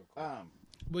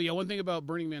 But yeah, one thing about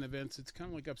Burning Man events, it's kind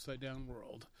of like upside down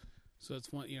world. So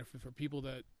it's one, for people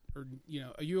that are,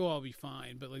 you all be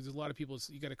fine, but like there's a lot of people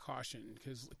you got to caution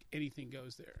because like, anything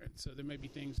goes there, and so there may be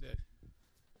things that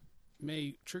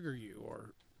may trigger you,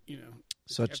 or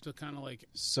such you have to kind of like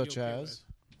such as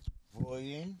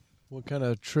voying. What kind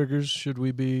of triggers should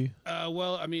we be?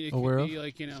 Well, I mean, it aware could be of?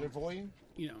 Like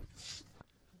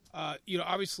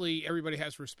obviously everybody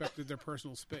has to respect their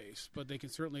personal space, but they can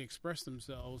certainly express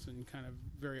themselves in kind of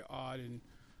very odd and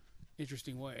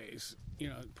interesting ways,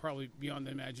 probably beyond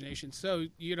the imagination. So,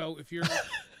 if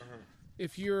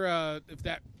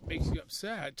that makes you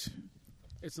upset,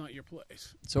 it's not your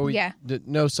place. So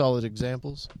no solid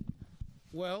examples.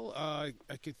 Well, I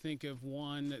could think of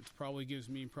one that probably gives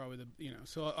me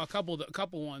so a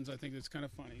couple ones I think that's kind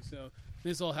of funny. So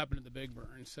this all happened at the Big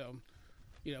Burn. So,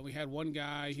 we had one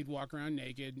guy, he'd walk around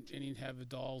naked and he'd have a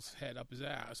doll's head up his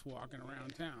ass walking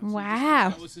around town. So wow.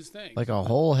 That was his thing. Like a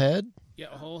whole head? Yeah,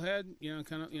 a whole head,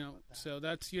 kind of, so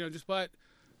that's, but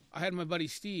I had my buddy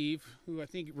Steve, who I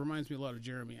think reminds me a lot of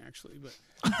Jeremy, actually,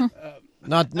 but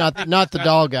not the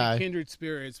doll guy. Kindred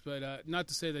spirits, but not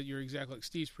to say that you're exactly like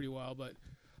Steve's pretty wild, but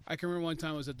I can remember one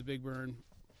time I was at the Big Burn,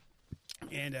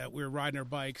 and we were riding our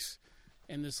bikes,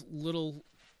 and this little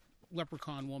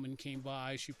leprechaun woman came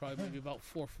by. She probably maybe about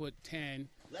 4'10".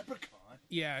 Leprechaun?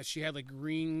 Yeah, she had like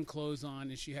green clothes on,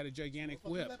 and she had a gigantic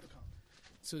whip.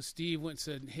 So Steve went and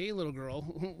said, "Hey, little girl,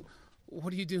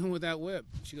 what are you doing with that whip?"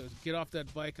 She goes, "Get off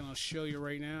that bike and I'll show you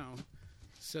right now."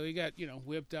 So he got,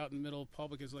 whipped out in the middle of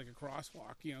public as like a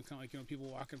crosswalk, kind of like, people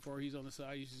walking forward. He's on the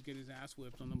side. He's just get his ass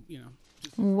whipped on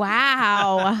the,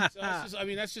 Wow. So that's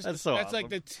awesome. like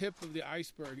the tip of the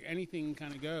iceberg. Anything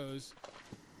kind of goes,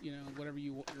 whatever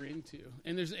you're into.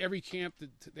 And there's every camp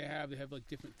that they have like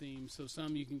different themes. So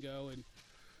some you can go and,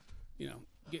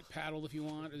 get paddled if you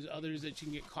want. There's others that you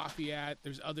can get coffee at.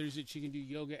 There's others that you can do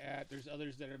yoga at. There's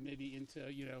others that are maybe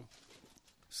into,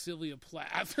 Sylvia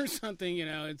Plath or something,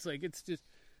 It's like, it's just,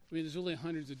 there's really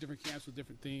hundreds of different camps with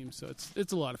different themes. So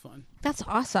it's a lot of fun. That's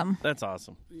awesome. That's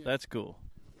awesome. Yeah. That's cool.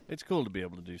 It's cool to be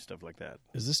able to do stuff like that.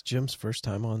 Is this Jim's first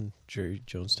time on Jerry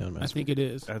Jonestown Massacre? I think it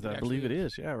is. I believe it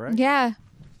is. Yeah, right? Yeah.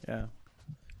 Yeah.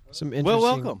 Some interesting,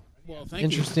 welcome. Well, thank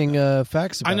interesting you.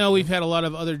 Facts about I know we've had a lot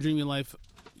of other Dreamy Life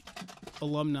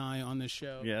alumni on this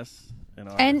show. Yes.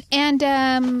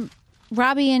 And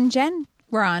Robbie and Jen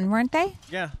were on, weren't they?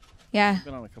 Yeah. Yeah.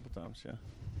 Been on a couple times, yeah.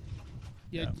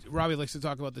 Yeah, Robbie likes to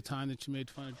talk about the time that you made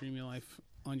fun of Dreamy Life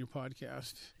on your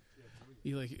podcast.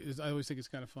 I always think it's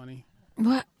kind of funny.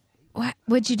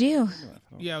 What'd you do?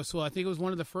 Yeah, so I think it was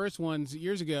one of the first ones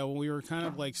years ago when we were kind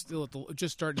of like still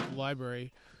just starting at the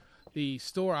library. The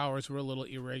store hours were a little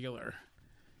irregular,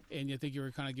 and I think you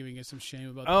were kind of giving us some shame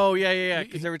about that. Oh, yeah,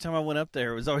 because every time I went up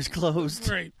there, it was always closed.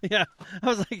 Right. Yeah. I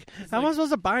was like, how am I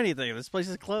supposed to buy anything if this place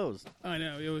is closed? I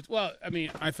know. It was,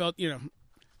 I felt,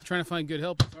 trying to find good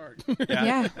help is hard.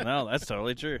 Yeah. No, that's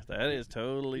totally true. That is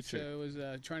totally true. So it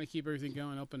was trying to keep everything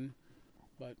going open,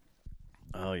 but...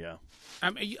 Oh, yeah. I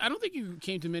don't think you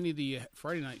came to many of the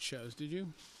Friday night shows, did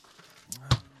you?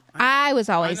 I was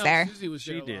always I know there. Susie was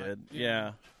there She a lot. did.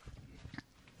 Yeah.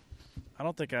 I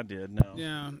don't think I did. No.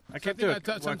 Yeah. I kept think doing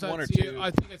like sometimes one or see you- two.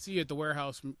 I think I'd see you at the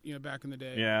warehouse, back in the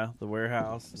day. Yeah, the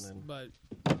warehouse, and then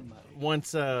But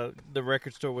once the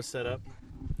record store was set up,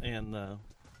 and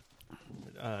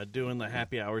doing the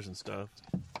happy hours and stuff,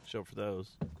 show up for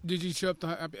those. did you show up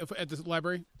at the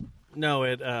library?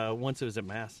 No, once it was at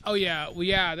Mass. Oh yeah, well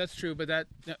yeah, that's true. But that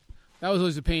was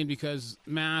always a pain because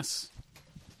Mass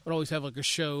would always have like a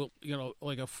show,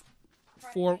 like a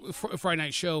Friday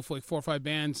night show for like 4 or 5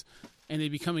 bands, and they'd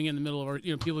be coming in the middle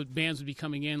of bands would be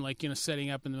coming in like setting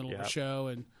up in the middle of a show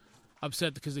and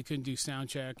upset because they couldn't do sound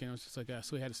check, and it was just like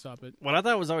so we had to stop it. What I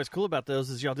thought was always cool about those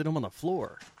is y'all did them on the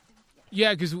floor.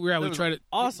 Yeah, because we tried to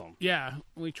awesome. Yeah,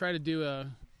 we tried to do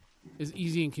as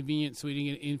easy and convenient so we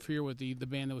didn't interfere with the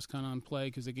band that was kind of on play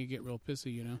because they could get real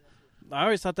pissy, I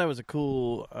always thought that was a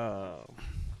cool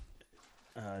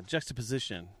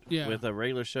juxtaposition with a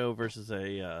regular show versus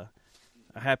a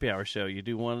happy hour show. You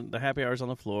do the happy hours on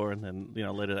the floor, and then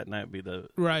later that night be the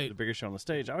bigger show on the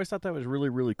stage. I always thought that was really,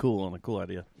 really cool and a cool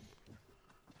idea.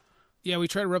 Yeah, we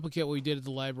tried to replicate what we did at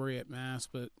the library at Mass,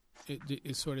 but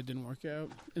it sort of didn't work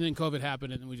out. And then COVID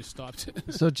happened, and then we just stopped.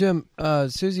 So, Jim,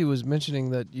 Susie was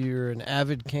mentioning that you're an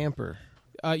avid camper.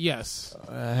 Yes.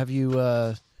 Have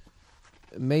you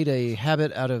made a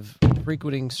habit out of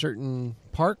frequenting certain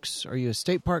parks? Are you a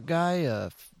state park guy,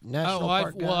 a national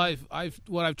park guy? Well,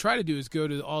 what I've tried to do is go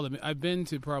to all the. I've been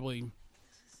to probably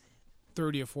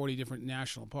 30 or 40 different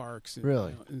national parks. And,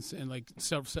 really? And like,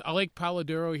 I like Palo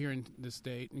Duro here in the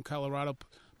state, and Colorado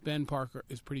Bend Park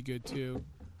is pretty good too.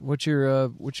 What's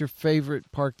your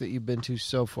favorite park that you've been to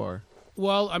so far?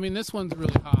 Well, I mean, this one's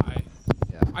really high.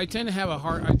 Yeah. I tend to have a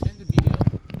heart. I tend to be.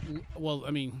 Well,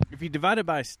 I mean, if you divide it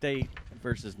by state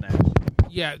versus national,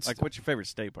 yeah, it's like what's your favorite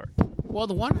state park? Well,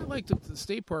 the one I liked at the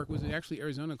state park was actually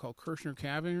Arizona called Kirshner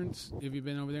Caverns. Have you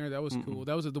been over there? That was cool.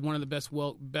 That was one of the best.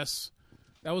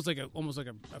 That was like almost like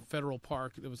a federal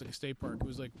park. It was like a state park. It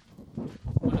was like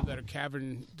one of the better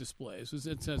cavern displays.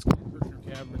 It says Kirshner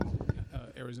Caverns,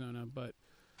 Arizona. But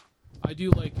I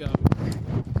do like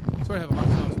sort of have a hot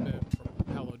sauce bit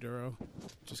from Palo Duro,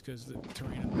 just because the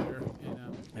terrain up there. And,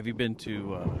 have you been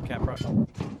to Cap Rock?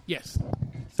 Yes.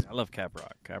 I love Cap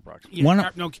Rock. Cap Rock's yeah,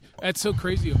 no, that's so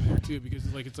crazy over there too because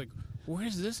it's like where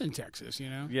is this in Texas?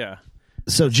 Yeah.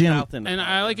 So Jim, and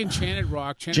I like Enchanted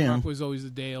Rock. Rock was always the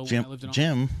Dale. When I lived in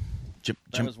Jim,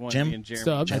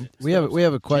 Stubbs. We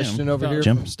have a question over here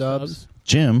from Stubbs.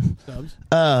 Jim,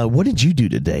 what did you do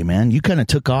today, man? You kind of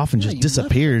took off and just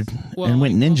disappeared and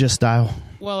went ninja style.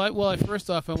 Well, first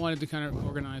off, I wanted to kind of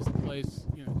organize the place,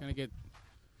 kind of get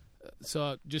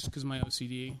just because of my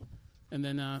OCD, and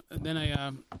then I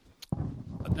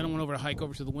went over to hike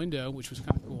over to the window, which was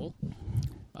kind of cool.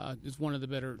 It's one of the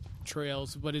better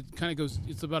trails, but it kind of goes.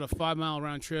 It's about a 5-mile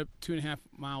round trip, 2.5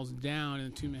 miles down,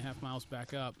 and 2.5 miles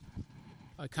back up.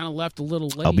 I kind of left a little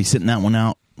late. I'll be sitting that one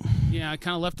out. Yeah, I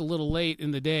kind of left a little late in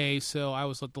the day, so I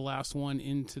was like the last one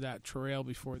into that trail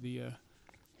before the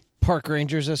park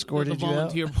rangers escorted the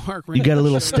volunteer you out. Park you got a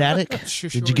little static?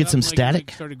 Did you get some static?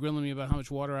 They started grilling me about how much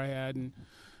water I had and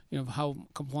how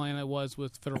compliant I was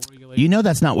with federal regulations.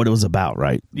 That's not what it was about,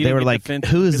 right? They were like,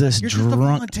 "Who is this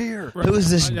drunk? Who is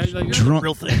this drunk?"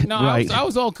 Real thing. No, right. I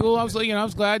was all cool. I was like, I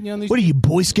was glad. These what are you,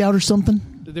 Boy Scout or something?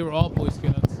 They were all Boy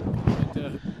Scouts,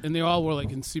 and they all were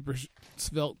like in super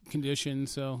svelte condition.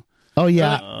 So. Oh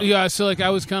yeah. Yeah. So like,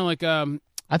 I was kind of like.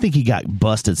 I think he got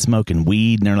busted smoking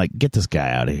weed, and they're like, "Get this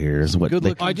guy out of here!" Is what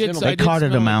they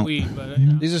carted him out. Weed, but,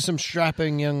 These are some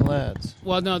strapping young lads.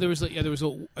 Well, no, there was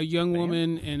a young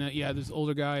woman and this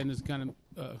older guy and this kind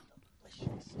of.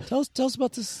 Tell us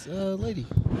about this lady.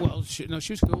 Well, she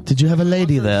was cool. Did you have a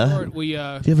lady there? Short, Do you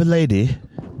have a lady?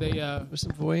 They with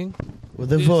some voying.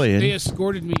 With a voying. They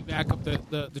escorted me back up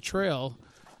the trail.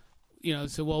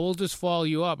 Said, well, we'll just follow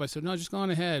you up. I said, no, just go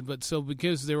on ahead. But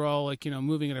because they were all like,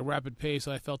 moving at a rapid pace,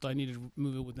 I felt I needed to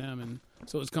move it with them. And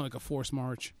so it was kind of like a forced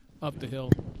march up the hill.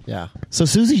 Yeah. So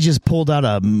Susie just pulled out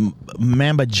a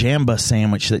Mamba Jamba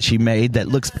sandwich that she made that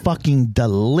looks fucking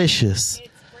delicious. It's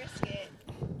brisket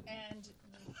and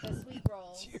the sweet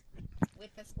roll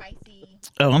with the spicy.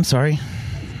 Oh, I'm sorry.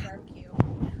 Barbecue.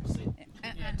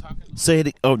 Say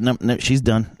it. Oh, no, she's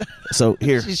done. So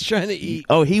here. She's trying to eat.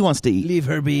 Oh, he wants to eat. Leave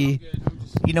her be.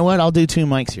 You know what? I'll do 2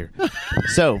 mics here.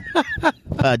 So,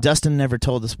 Dustin never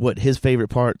told us what his favorite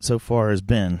part so far has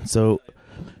been. So,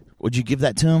 would you give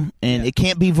that to him? And it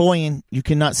can't be voying. You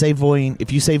cannot say voying.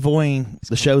 If you say voying,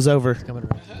 the show's over. Coming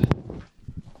around.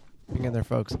 Hang in there,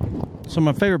 folks. So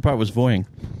my favorite part was voying.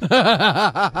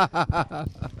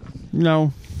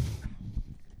 No.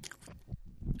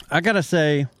 I got to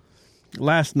say,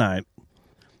 last night,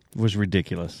 was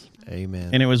ridiculous. Amen.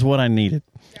 And it was what I needed.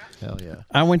 Hell yeah.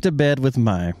 I went to bed with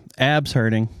my abs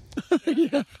hurting.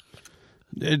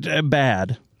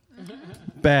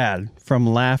 Bad from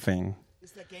laughing.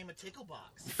 It's that game of tickle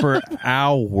box. For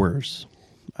hours.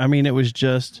 I mean, it was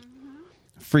just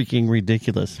freaking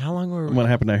ridiculous. How long were we? What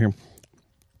happened out here?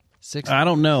 6 I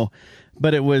don't know,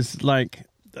 but it was like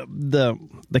the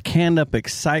canned up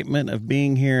excitement of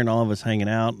being here and all of us hanging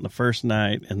out the first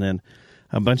night, and then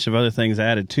a bunch of other things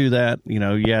added to that. You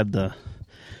know, you had the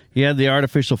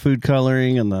artificial food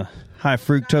coloring and the high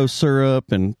fructose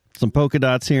syrup and some polka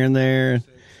dots here and there.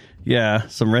 Yeah,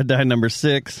 some red dye number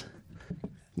 6,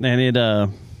 and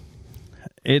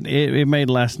it made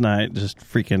last night just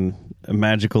freaking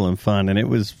magical and fun, and it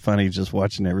was funny just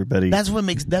watching everybody. That's what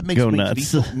makes go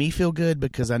nuts. me feel good,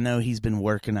 because I know he's been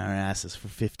working our asses for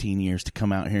 15 years to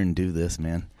come out here and do this,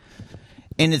 man.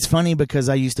 And it's funny because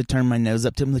I used to turn my nose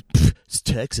up to him like, it's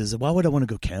Texas. Why would I want to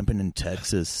go camping in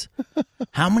Texas?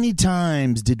 How many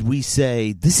times did we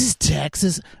say, this is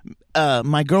Texas?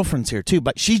 My girlfriend's here too,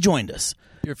 but she joined us.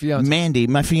 Your fiance. Mandy,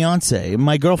 my fiance,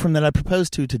 my girlfriend that I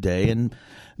proposed to today and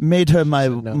made her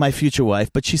my future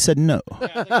wife, but she said no.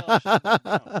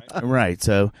 Right,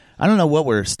 so I don't know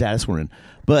what status we're in,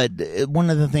 but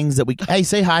one of the things that hey,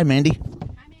 say hi, Mandy.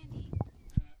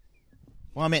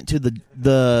 Well, I meant to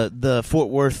the Fort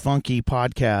Worth Funky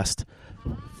podcast,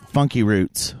 Funky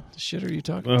Roots. What the shit are you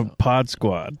talking about? Pod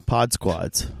Squad. Pod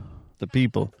Squads. The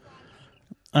people.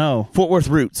 Oh. Fort Worth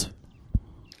Roots.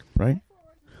 Right?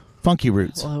 Funky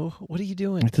Roots. Hello, what are you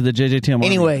doing? To the JJTM.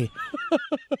 Anyway,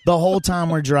 the whole time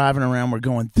we're driving around, we're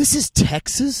going, this is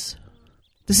Texas?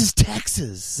 This is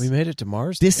Texas. We made it to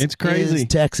Mars? It's crazy. Is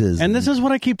Texas. And this is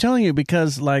what I keep telling you,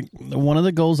 because like one of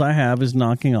the goals I have is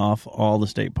knocking off all the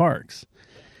state parks.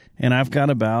 And I've got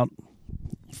about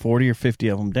 40 or 50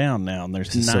 of them down now. And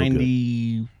there's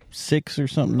 96 or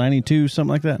something, 92, something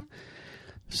like that.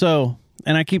 So,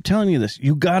 and I keep telling you this,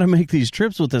 you got to make these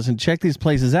trips with us and check these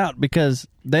places out, because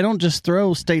they don't just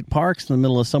throw state parks in the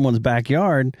middle of someone's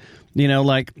backyard. You know,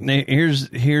 like,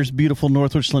 here's beautiful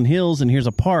North Richland Hills, and here's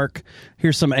a park.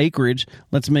 Here's some acreage.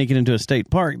 Let's make it into a state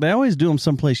park. They always do them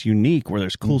someplace unique where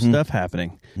there's cool stuff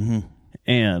happening. Mm-hmm.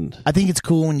 And I think it's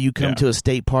cool when you come to a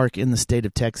state park in the state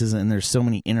of Texas and there's so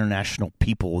many international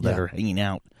people that are hanging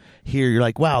out here. You're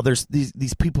like, wow, there's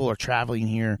these people are traveling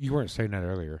here. You weren't saying that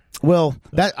earlier. Well,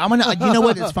 you know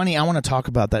what? It's funny. I want to talk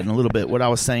about that in a little bit. What I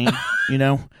was saying, you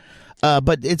know,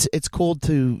 but it's cool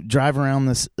to drive around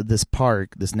this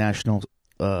park, this national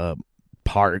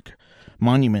park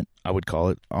monument, I would call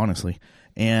it, honestly.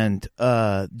 And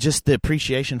just the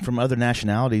appreciation from other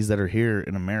nationalities that are here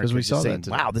in America. Because we saw saying, that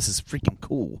today. wow, this is freaking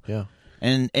cool. Yeah.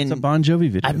 And it's a Bon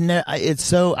Jovi video.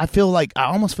 I feel like I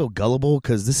almost feel gullible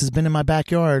because this has been in my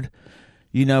backyard.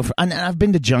 You know, and I've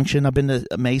been to Junction, I've been to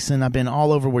Mason, I've been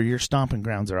all over where your stomping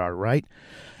grounds are, right?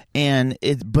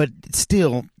 But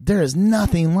still, there is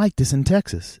nothing like this in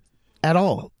Texas at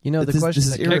all. You know, the question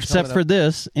that kept except for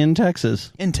this in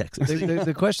Texas. In Texas.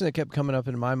 The question that kept coming up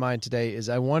in my mind today is,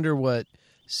 I wonder what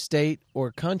state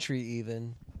or country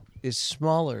even is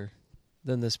smaller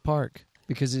than this park,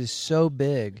 because it is so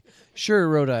big. Sure,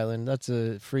 Rhode Island, that's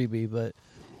a freebie, but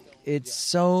it's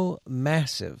so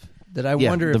massive that I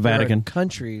wonder if there are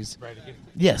countries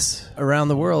around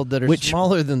the world that are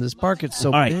smaller than this park. It's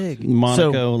so big.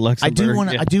 Monaco, Luxembourg.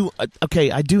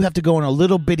 I do have to go on a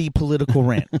little bitty political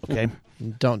rant, okay?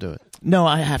 Don't do it. No,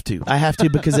 I have to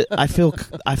because I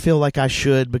feel like I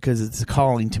should, because it's a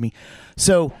calling to me.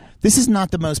 So this is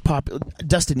not the most popular.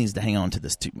 Dustin needs to hang on to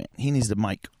this too, man. He needs the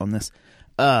mic on this.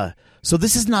 So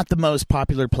this is not the most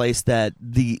popular place that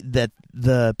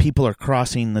the people are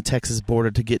crossing the Texas border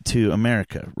to get to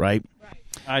America, right?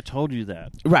 I told you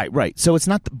that. Right. So it's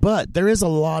not, but there is a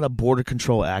lot of border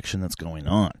control action that's going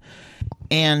on.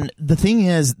 And the thing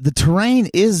is, the terrain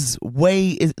is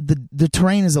the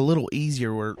terrain is a little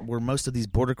easier where most of these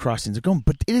border crossings are going,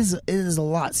 but it is a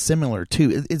lot similar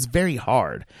too. It's very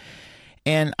hard.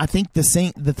 And I think the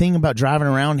thing about driving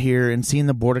around here and seeing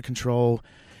the border control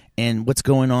and what's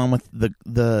going on with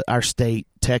our state,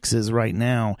 Texas, right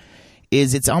now,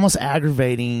 is it's almost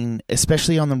aggravating,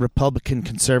 especially on the Republican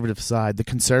conservative side, the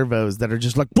conservos that are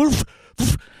just like, poof,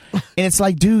 poof. And it's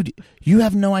like, dude, you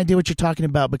have no idea what you're talking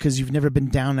about because you've never been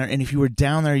down there. And if you were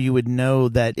down there, you would know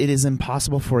that it is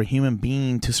impossible for a human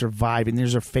being to survive. And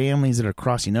there's families that are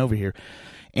crossing over here.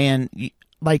 And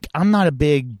like, I'm not a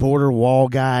big border wall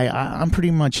guy. I'm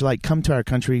pretty much like, come to our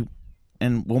country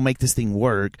and we'll make this thing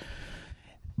work.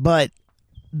 But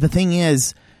the thing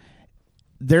is,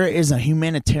 there is a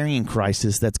humanitarian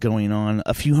crisis that's going on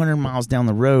a few hundred miles down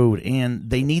the road, and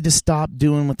they need to stop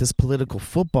doing with this political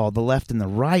football, the left and the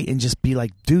right, and just be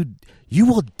like, dude, you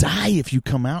will die if you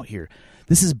come out here.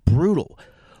 This is brutal.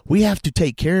 We have to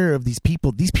take care of these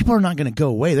people. These people are not going to go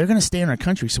away. They're going to stay in our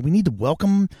country, so we need to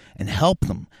welcome them and help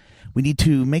them. We need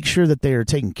to make sure that they are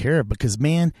taken care of because,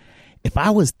 man, if I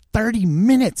was 30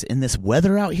 minutes in this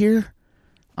weather out here,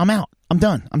 I'm out. I'm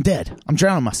done. I'm dead. I'm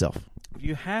drowning myself.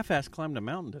 You half-ass climbed a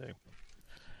mountain today.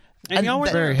 And y'all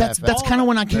were that's kind of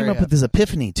when I came up with this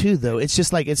epiphany, too, though. It's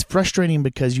just like it's frustrating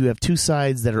because you have two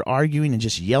sides that are arguing and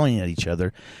just yelling at each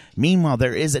other. Meanwhile,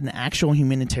 there is an actual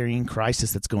humanitarian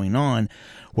crisis that's going on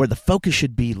where the focus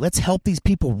should be, let's help these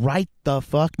people right the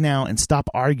fuck now and stop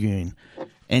arguing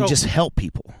and just help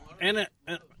people. And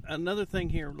another thing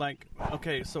here, like,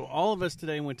 okay, so all of us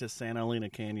today went to Santa Elena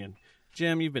Canyon.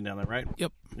 Jim, you've been down there, right?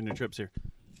 Yep. In your trips here.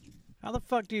 How the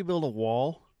fuck do you build a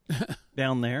wall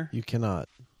down there? You cannot.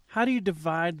 How do you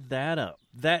divide that up?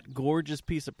 That gorgeous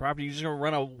piece of property, you're just going to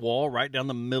run a wall right down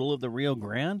the middle of the Rio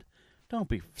Grande? Don't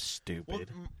be stupid.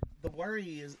 Well, the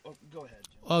worry is... Oh, go ahead,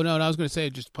 Jim. Oh, no, I was going to say,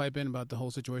 just pipe in about the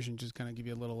whole situation, just kind of give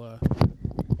you a little...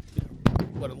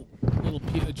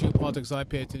 geopolitics I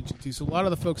pay attention to. So a lot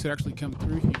of the folks that actually come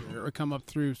through here, or come up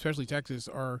through, especially Texas,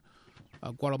 are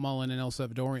Guatemalan and El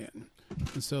Salvadorian.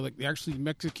 And so, like, actually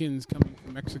Mexicans coming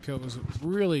from Mexico is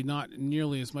really not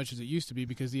nearly as much as it used to be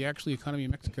because the actually economy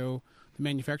of Mexico, the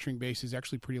manufacturing base is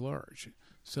actually pretty large.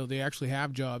 So they actually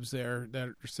have jobs there that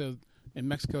are and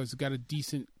Mexico has got a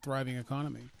decent, thriving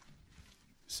economy.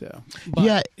 So, but,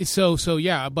 yeah.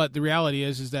 But the reality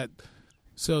is that.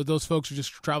 So those folks are just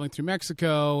traveling through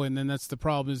Mexico, and then that's the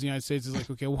problem. Is the United States is like,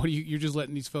 okay, what you're just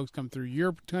letting these folks come through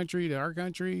your country to our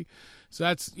country. So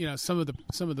that's some of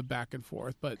the back and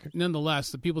forth. But nonetheless,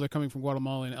 the people that are coming from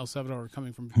Guatemala and El Salvador are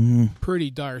coming from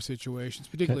pretty dire situations,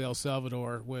 particularly El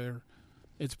Salvador, where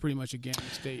it's pretty much a gang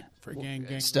state for gang.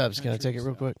 Stubbs, can I take it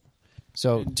real quick?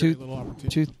 So two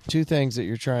things that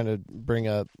you're trying to bring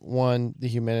up. One, the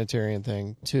humanitarian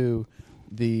thing. Two,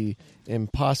 the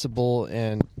impossible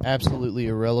and absolutely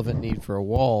irrelevant need for a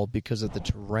wall because of the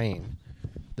terrain.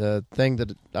 The thing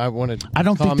that I wanted. I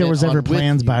don't think there was ever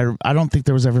plans by. I don't think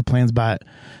there was ever plans by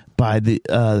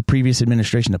the previous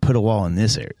administration to put a wall in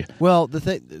this area. Well, the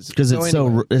thing because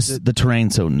the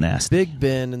terrain's so nasty. Big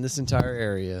Bend in this entire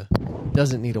area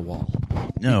doesn't need a wall.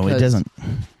 No, it doesn't.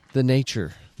 The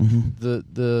nature,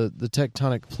 the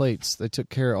tectonic plates, they took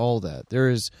care of all that. There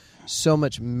is so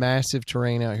much massive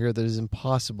terrain out here that is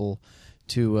impossible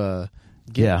to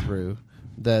get through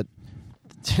that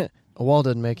a wall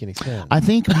doesn't make any sense. I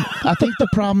think the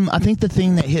problem. I think the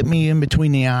thing that hit me in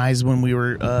between the eyes when we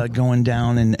were going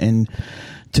down and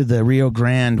to the Rio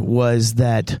Grande was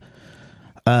that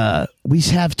we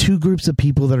have two groups of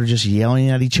people that are just yelling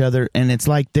at each other, and it's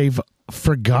like they've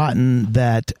forgotten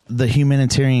that the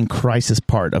humanitarian crisis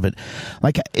part of it.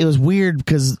 Like, it was weird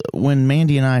because when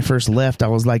Mandy and I first left, I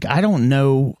was like, I don't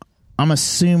know. I'm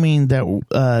assuming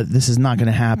that this is not going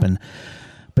to happen.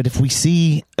 But if we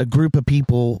see a group of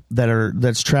people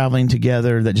that's traveling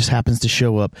together that just happens to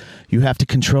show up, you have to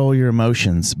control your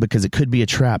emotions because it could be a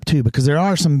trap too. Because there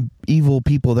are some evil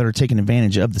people that are taking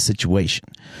advantage of the situation.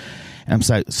 And I'm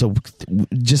sorry, so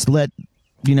just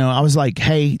I was like,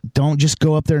 hey, don't just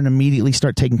go up there and immediately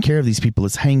start taking care of these people.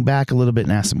 Let's hang back a little bit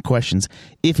and ask some questions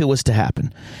if it was to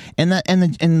happen. And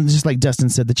just like Dustin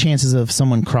said, the chances of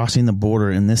someone crossing the border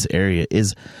in this area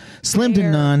is slim to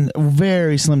none,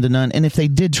 very slim to none. And if they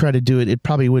did try to do it, it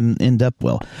probably wouldn't end up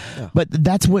well. Yeah. But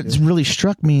that's what really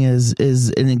struck me is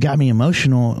and it got me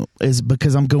emotional is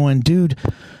because I'm going, dude,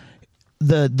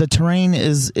 the terrain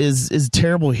is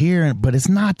terrible here, but it's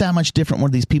not that much different where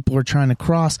these people are trying to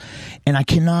cross. And I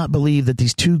cannot believe that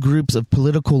these two groups of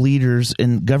political leaders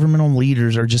and governmental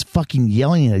leaders are just fucking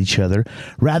yelling at each other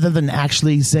rather than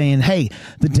actually saying, hey,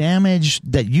 the damage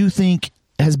that you think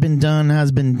has been done,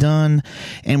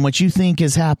 and what you think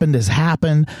has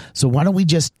happened. So why don't we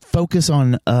just focus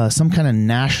on some kind of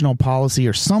national policy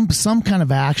or some kind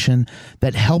of action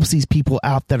that helps these people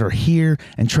out that are here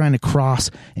and trying to cross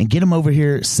and get them over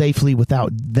here safely without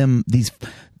them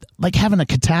like having a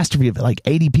catastrophe of like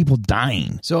 80 people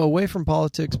dying. So away from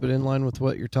politics, but in line with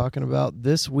what you're talking about,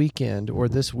 this weekend or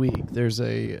this week, there's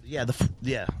a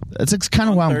That's kind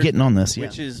of why I'm getting on this.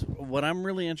 Which is what I'm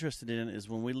really interested in is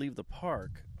when we leave the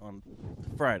park on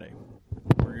Friday,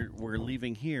 we're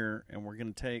leaving here and we're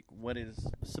going to take what is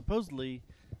supposedly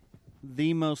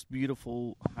the most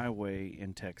beautiful highway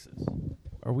in Texas.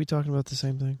 Are we talking about the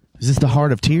same thing? Is this the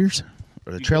Heart of Tears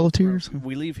or the Trail of Tears?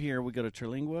 We leave here, we go to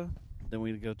Terlingua. Then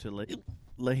we go to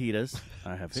Lajitas.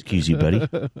 I have Excuse you, buddy.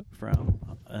 from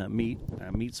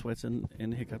meat sweats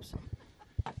and hiccups.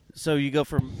 So you go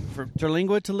from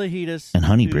Terlingua to Lajitas And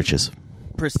honey to britches.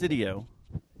 Presidio.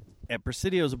 At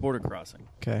Presidio is a border crossing.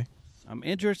 Okay. I'm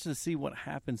interested to see what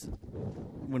happens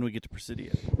when we get to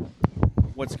Presidio.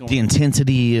 What's going The on?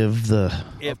 intensity of the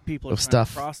If people are of trying stuff.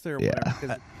 to cross there or Yeah. whatever.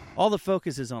 Because all the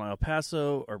focus is on El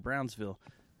Paso or Brownsville.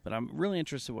 But I'm really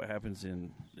interested in what happens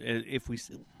if we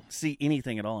see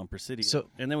anything at all in Presidio. So-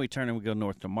 and then we turn and we go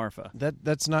north to Marfa.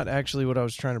 That's not actually what I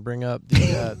was trying to bring up.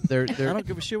 I don't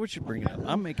give a shit what you're bringing up.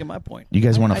 I'm making my point. You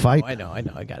guys want to fight? I know. I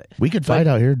got it. We could fight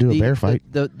out here, do a bear fight.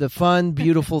 The fun,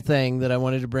 beautiful thing that I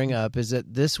wanted to bring up is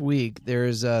that this week there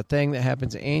is a thing that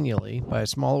happens annually by a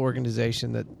small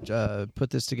organization that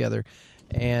put this together,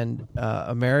 and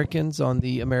Americans on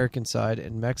the American side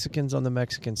and Mexicans on the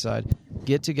Mexican side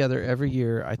get together every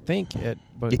year. I think at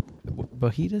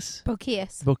Boquias.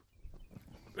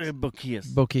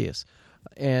 Boquias,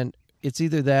 and it's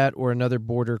either that or another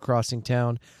border crossing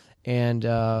town. And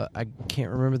I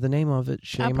can't remember the name of it.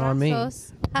 Shame on me.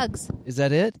 Hugs. Is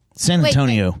that it? San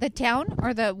Antonio. Wait, the town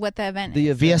or what the event The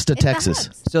is? event. Fiesta, It's the Texas.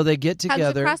 Hugs. So they get Hugs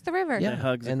together. across the river. Yeah,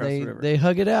 Hugs and across the river. they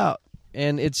hug it out,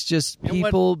 and it's just And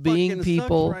people what being fucking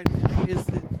people. sucks right now is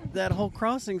that whole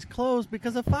crossing's closed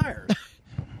because of fires.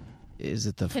 Is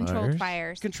it the Controlled fires?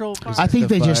 fires. Controlled fires. I think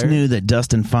The they just fire. knew that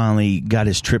Dustin finally got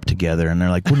his trip together, and they're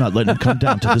like, we're not letting him come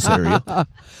down to this area.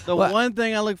 The one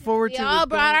thing I look forward We to. all is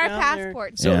brought going our down there.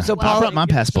 passports. Yeah. So I brought my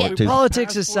passport, too.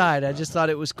 Politics aside, I just thought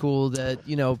it was cool that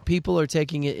people are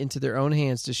taking it into their own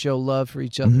hands to show love for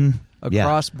each other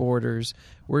across borders.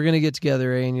 We're going to get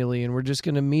together annually, and we're just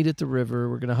going to meet at the river.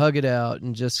 We're going to hug it out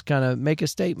and just kind of make a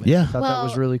statement. Yeah. I thought that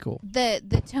was really cool. The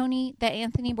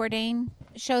Anthony Bourdain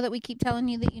show that we keep telling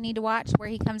you that you need to watch, where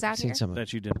he comes out I've seen here. some of it.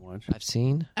 That you didn't watch. I've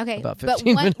seen Okay, about but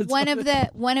 15 minutes.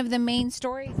 one of the main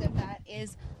stories of that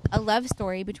is a love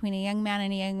story between a young man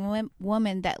and a young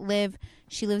woman that live.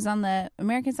 She lives on the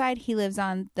American side. He lives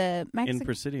on the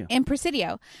Mexican. In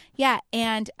Presidio, yeah.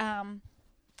 And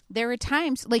there are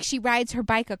times like she rides her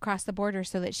bike across the border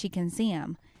so that she can see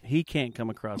him. He can't come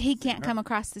across. He can't come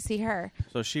across to see her.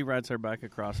 So she rides her bike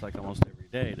across like almost every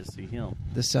day to see him.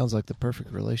 This sounds like the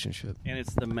perfect relationship. And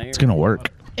it's the mayor. It's going to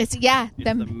work. It's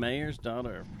the mayor's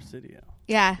daughter of Presidio.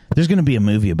 Yeah. There's going to be a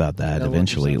movie about that That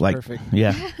eventually. sounds Like, perfect.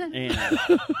 yeah.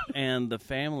 And the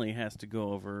family has to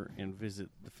go over and visit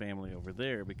the family over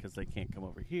there because they can't come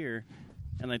over here.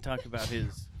 And they talk about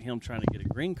him trying to get a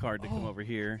green card to come over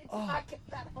here.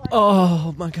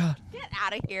 Oh my God! Get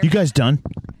out of here. You guys done?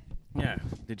 Yeah.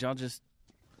 Did y'all just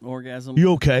orgasm?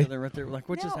 You okay? They're right there. Like,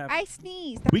 what No, just happened? I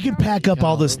sneezed. We can pack up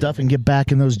all this stuff and get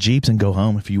back in those Jeeps and go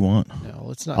home if you want. No,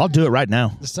 let's not. I'll do it right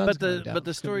now. The sun's going down. But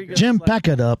the story goes Jim, like, pack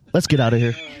it up. Let's get out of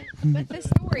here. But the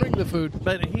story. Bring the food.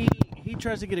 But he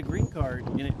tries to get a green card,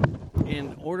 and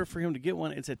in order for him to get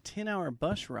one, it's a 10-hour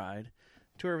bus ride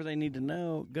to wherever they need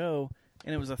to go.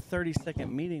 And it was a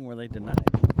 30-second meeting where they denied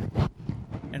him.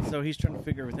 And so he's trying to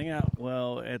figure everything out.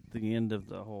 Well, at the end of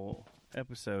the whole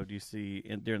episode, you see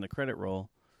during the credit roll,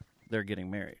 they're getting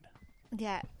married.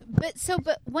 Yeah, but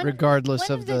one Regardless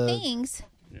of of the the- things.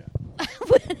 Yeah.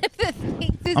 One of the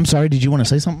things is, I'm sorry, did you want to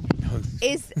say something?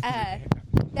 is that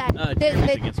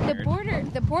Jeremy gets the married.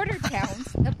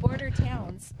 border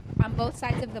towns on both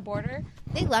sides of the border,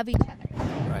 they love each other.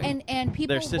 Right. And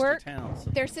people They're sister work. towns.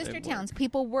 They're sister towns.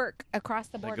 People work across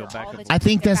the border go back all and the forth. time. I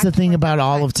think They're that's the back and thing forth about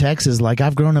all of Texas. Like,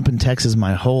 I've grown up in Texas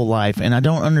my whole life, and I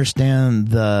don't understand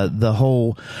the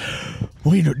whole.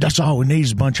 That's all we need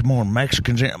is a bunch of more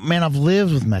Mexicans. Man, I've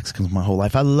lived with Mexicans my whole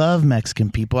life. I love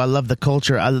Mexican people. I love the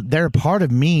culture. They're a part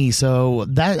of me, so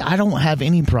that I don't have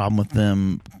any problem with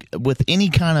them. With any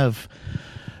kind of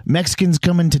Mexicans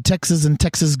coming to Texas and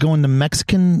Texas going to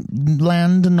Mexican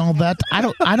land and all that, I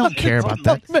don't care about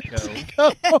that.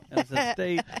 As a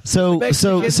state, So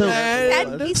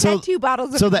He said 2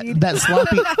 bottles of So weed. that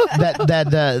sloppy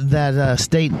that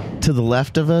state to the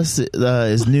left of us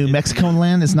is New Mexico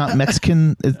land. It's not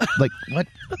Mexican. It's like what?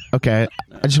 Okay,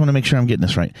 I just want to make sure I'm getting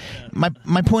this right.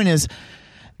 My point is,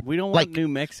 we don't want new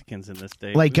Mexicans in this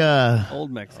state. like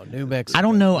old Mexicans. New Mexico. I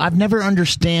don't know. I've never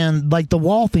understand like the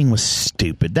wall thing was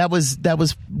stupid. That was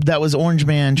Orange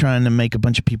Man trying to make a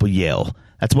bunch of people yell.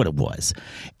 That's what it was.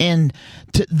 And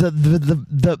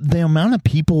the amount of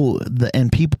people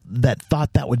that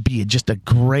thought that would be just a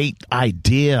great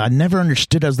idea, I never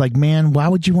understood. I was like, man, why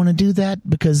would you want to do that?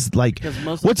 Because like,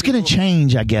 most of what's the going to people-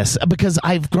 change? I guess because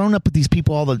I've grown up with these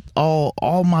people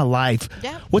all my life.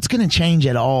 Yeah. What's going to change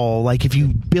at all? Like if you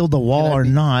build a wall or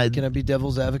not? Can I be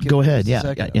devil's advocate? Go for ahead. just a Yeah,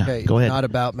 second? yeah. Okay, Go ahead. It's not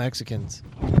about Mexicans.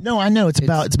 No, I know it's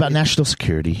about national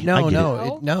security. I No, get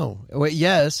no, it. no. Wait,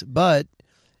 yes, but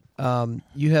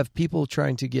you have people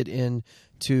trying to get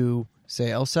into,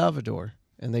 say, El Salvador,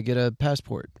 and they get a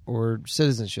passport or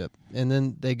citizenship, and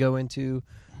then they go into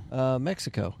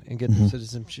Mexico and get the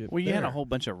citizenship. Well, you there. had a whole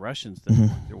bunch of Russians that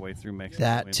worked their way through Mexico.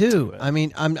 That into too. it. I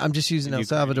mean, I'm just using El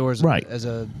Salvador as Right. as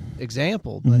a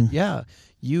example, but yeah,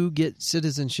 you get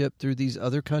citizenship through these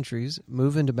other countries,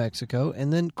 move into Mexico,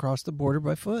 and then cross the border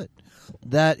by foot.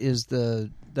 That is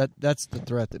that's the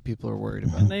threat that people are worried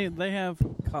about. And they have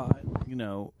caught,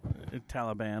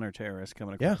 Taliban or terrorists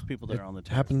coming across people that it are on the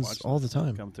terrorist happens watch all the list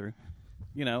time. come through.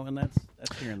 And that's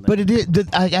here and there. But it is.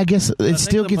 I guess But I it think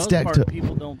still the gets most back part, to.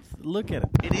 people don't look at it.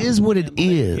 It is what it And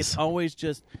is. It's always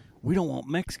just we don't want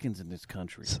Mexicans in this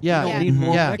country. Yeah, we don't need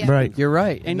more yeah, Mexicans. Right. You're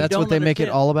right, And and you that's what don't they make it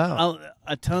understand. all about.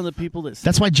 A ton of the people that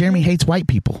That's why Jeremy hates white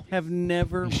people. have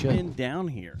never You should. been down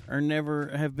here or never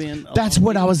have been. That's along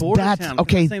what I the was. border That's town. 'Cause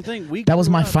okay. the same thing. We That was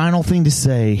grew my up- final thing to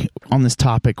say on this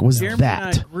topic. Was Jeremy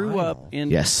that and I grew up in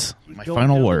yes? My going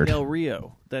final down to word. Del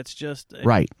Rio. That's just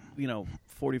Right.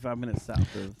 45 minutes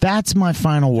south of. That's my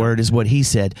final word. Is what he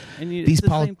said. And you, These it's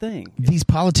the same thing. These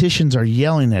politicians are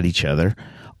yelling at each other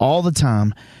all the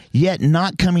time, yet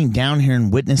not coming down here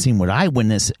and witnessing what I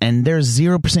witnessed. And there's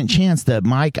 0% chance that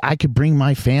I could bring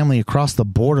my family across the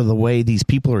border the way these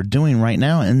people are doing right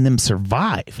now and them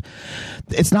survive.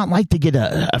 It's not like to get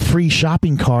a free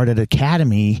shopping cart at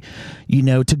Academy,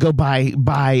 to go buy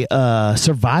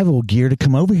survival gear to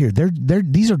come over here.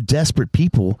 These are desperate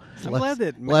people. I'm glad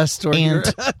that Last story. And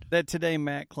that today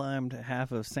Matt climbed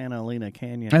half of Santa Elena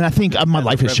Canyon. and I think my As a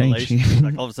life has changed. revelation.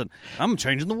 Like all of a sudden, I'm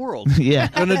changing the world. Yeah.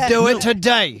 Gonna do it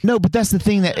today. No, but that's the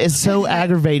thing that is so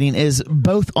aggravating is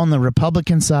both on the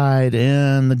Republican side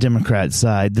and the Democrat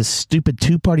side, the stupid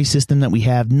two-party system that we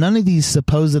have. None of these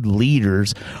supposed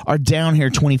leaders are down here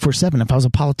 24/7. If I was a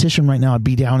politician right now, I'd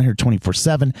be down here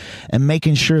 24/7 and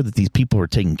making sure that these people are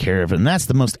taken care of. And that's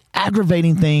the most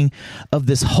aggravating thing of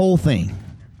this whole thing.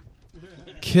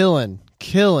 Killing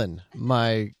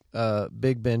my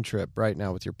Big Ben trip right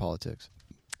now with your politics.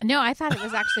 No, I thought it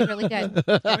was actually really good.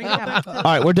 All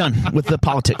right, we're done with the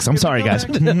politics. I'm sorry, guys.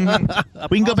 We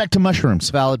can go back to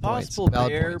mushrooms. Valid points. Possible Valid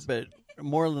bear, points. but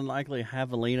more than likely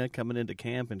Javelina coming into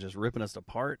camp and just ripping us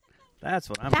apart. That's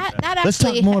what I'm. That Let's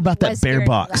actually talk more about that was bear scary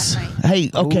box. last night. Hey,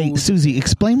 okay, Ooh. Susie,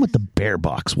 explain what the bear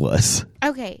box was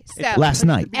Okay, so last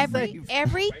night.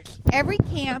 every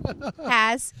camp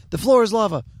has The floor is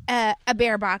lava. a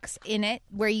bear box in it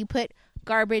where you put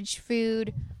garbage,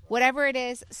 food, whatever it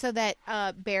is, so that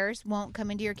bears won't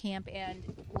come into your camp and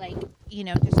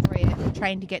destroy it,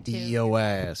 trying to get to. Yo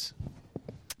ass.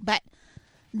 But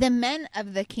the men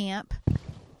of the camp,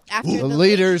 after The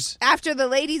leaders. after the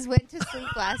ladies went to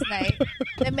sleep last night,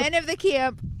 the men of the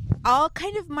camp all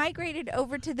kind of migrated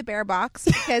over to the bear box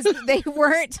because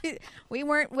we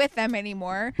weren't with them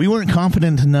anymore. We weren't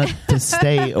confident enough to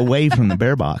stay away from the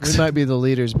bear box. We might be the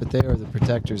leaders, but they are the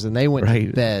protectors, and they went to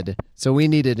Right. bed. So we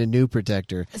needed a new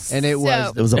protector, and it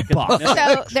was It was a box.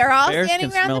 So they're all Bears standing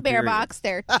can around smell the bear period. box.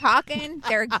 They're talking,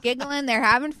 they're giggling, they're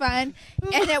having fun.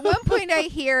 And at one point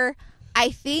I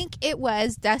think it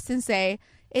was Dustin say,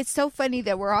 "It's so funny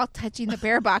that we're all touching the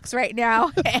bear box right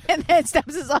now." And then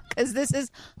Stubbs is all, because this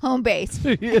is home base.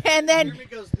 And then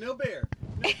goes, no bear.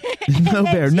 No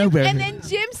bear, no bear. And then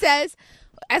Jim says,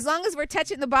 as long as we're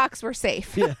touching the box, we're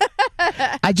safe.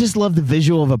 I just love the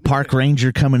visual of a park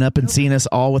ranger coming up and seeing us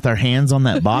all with our hands on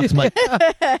that box. I'm like,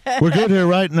 we're good here,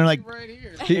 right? And they're like,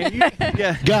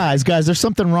 Yeah. guys, there's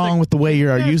something wrong with the way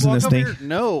you're using this thing.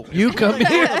 No, You come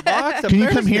here. Can you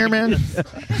come here, man?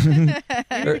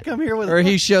 Come here with. Or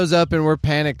he shows up and we're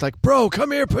panicked, like, bro,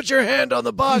 come here, put your hand on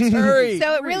the box, hurry.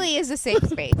 So it really is a safe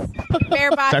space.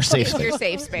 Bear box Our safe is space. your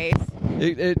safe space.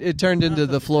 It turned into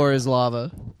the floor is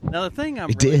lava. Now the thing I'm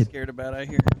It really did. scared about out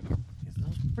here is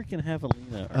those freaking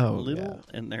Javelina are Oh, little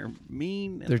yeah. and they're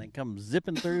mean and They're- they come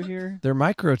zipping through here. They're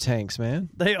micro tanks, man.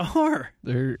 They are.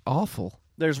 They're awful.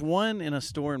 There's one in a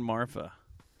store in Marfa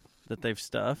that they've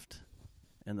stuffed,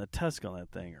 and the tusks on that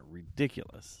thing are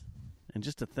ridiculous. And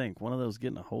just to think, one of those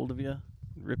getting a hold of you,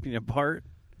 ripping you apart.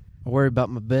 I worry about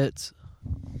my bits.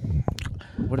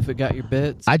 What if it got your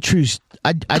bits? I'd choose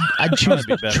Probably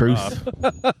be better truth.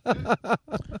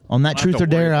 On that I'll have truth to or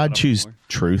dare, worry I'd about it choose more.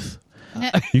 truth.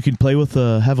 You can play with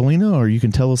Javelina, or you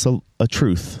can tell us a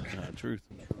truth. Truth.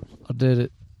 I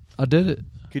did it.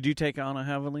 Could you take on a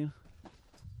Javelina?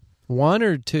 One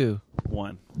or two?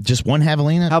 One. Just one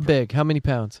Javelina? How big? How many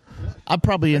pounds? I'm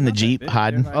probably in the Jeep big.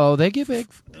 hiding. They're Oh, they get big.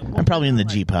 I'm probably in the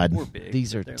Jeep hiding. We're big,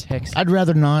 These are but they're- Texas. I'd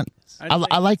rather not.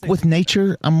 I like with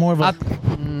nature. I'm more of a.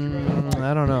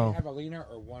 I don't know. Javelina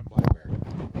or one black bear?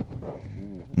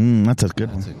 That's a good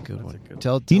That's one. a good one. good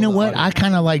Tell You know the what? I audience.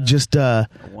 kind of like just.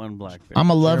 One black bear. I'm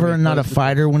a lover, Jeremy not a posted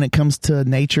fighter. When it comes to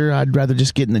nature, I'd rather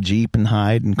just get in the Jeep and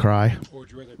hide and cry.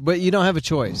 But you don't have a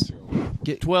choice.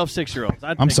 12 6-year-olds.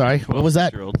 I'm sorry, what was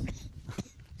that?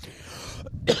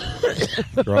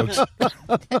 Drugs.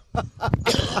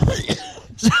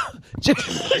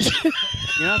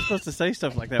 You're not supposed to say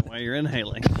stuff like that while you're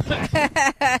inhaling.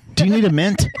 Do you need a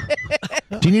mint?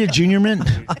 Do you need a junior mint?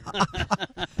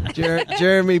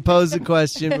 Jeremy posed the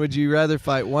question: would you rather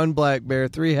fight 1 black bear,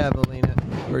 3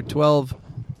 javelina, or 12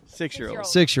 6-year-olds.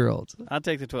 6-year-olds? I'll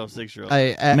take the 12 6-year-olds.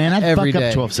 Man, I'd every fuck up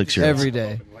day. 12 6-year-olds. Every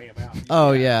day.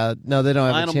 Oh yeah, no, they don't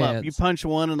have Line a them chance. up. You punch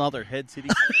one and all their heads hit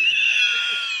each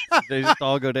other. They just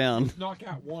all go down. Knock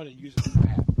out one and use it as a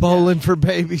bat. Bowling for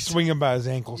babies. Swing him by his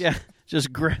ankles. Yeah,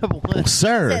 just grab one.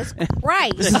 Sir, Jesus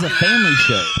Christ. this is a family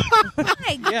show.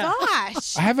 My Yeah.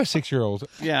 gosh. I have a 6-year-old.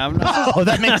 Yeah, I'm not. Oh,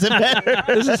 that makes it better.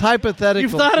 This is hypothetical.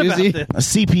 You've thought about Susie. this.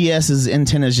 CPS's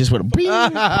antennas just went. Bing.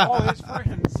 All his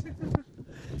friends.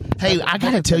 Hey, I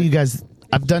gotta tell you guys,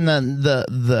 I've done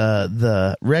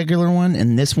the regular one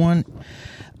and this one,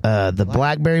 the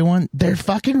blackberry one. They're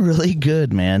fucking really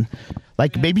good, man.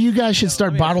 Like maybe you guys should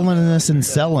start bottling this and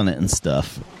selling it and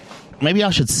stuff. Maybe I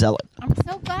should sell it. I'm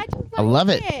so glad you I love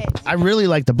it. I really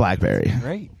like the blackberry.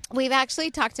 Great. We've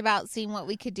actually talked about seeing what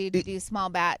we could do to do small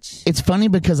batch. It's funny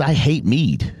because I hate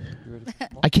mead.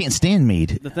 I can't stand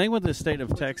mead. The thing with the state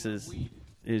of Texas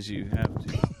is you have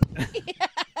to.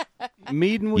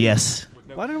 Mead and weed. Yes,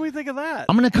 Why didn't we think of that?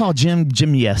 I'm gonna call Jim.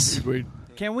 Yes,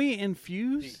 Can we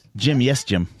infuse Jim. Yes,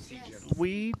 Jim.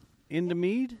 weed into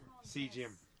mead? See,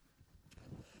 Jim.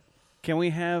 Can we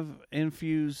have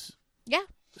infuse Yeah.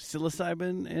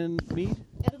 psilocybin in mead?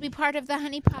 It'll be part of the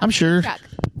honey pot I'm sure. food truck.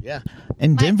 Yeah,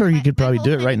 in Denver, you could probably my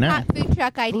do whole it right honey now. pot food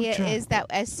truck idea is that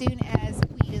as soon as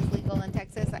weed is legal in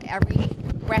Texas, every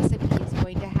recipe is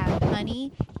going to have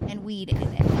honey and weed in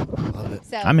it. Love it.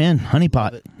 So I'm in honey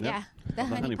pot. yeah, the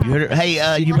honey honey pot. You heard it.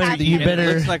 Hey, you We'll better. have You it. It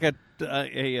better. looks like a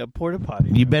porta potty.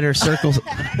 You better circle.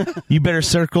 You better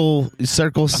circle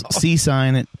C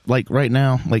sign it like right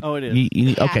now. Like Oh, it is.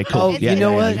 Yeah. Okay, cool. Oh, yeah, you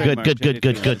know yeah, what? yeah.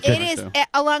 Good. It is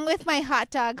along with my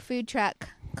hot dog food truck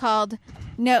called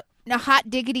no Hot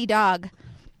Diggity Dog,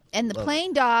 and the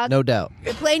plain dog. No doubt.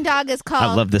 The plain dog is called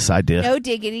I love this idea. No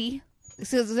Diggity,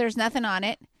 so there's nothing on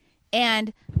it,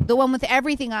 and the one with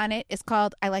everything on it is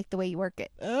called I Like the Way You Work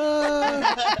It. What's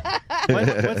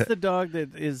the dog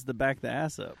that is the back the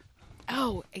ass up?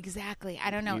 Oh, exactly.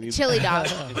 I don't know. You need- Chili dog.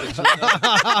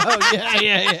 Oh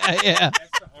yeah.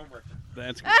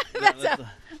 That's The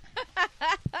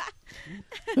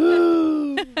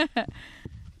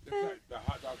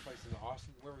hot dog place in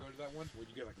Austin. Where we go to that one? Where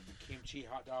you get like the kimchi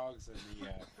hot dogs and the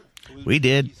blue We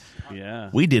did. cheese hot yeah.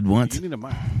 We did once. You need a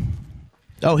mic.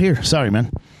 Oh, here. Sorry,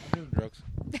 man. dogs.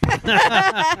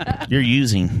 Drugs. You're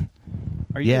using.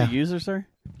 Are you Yeah. a user, sir?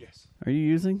 Yes. Are you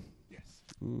using? Yes.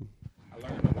 I learned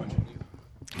about watching you.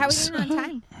 How are we doing on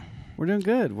time? We're doing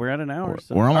good. We're at an hour.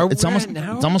 So We're almost. Are It's we almost. at an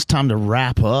hour? It's almost time to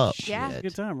wrap up. Yeah. it's a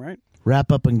good time, right?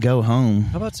 Wrap up and go home.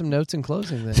 How about some notes in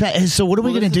closing then? So what are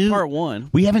we Well, gonna this is do? Part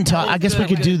one. We haven't talked. I guess we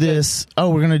could do this.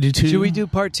 Oh, we're gonna do 2 Should we do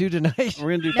part 2 tonight?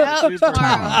 We're gonna do No, part two for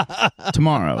tomorrow.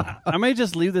 tomorrow. I may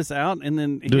just leave this out and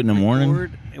then Do it in the hit morning?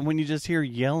 record, and when you just hear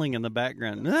yelling in the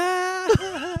background,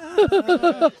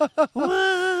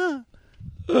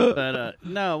 but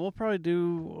no, we'll probably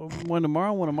do one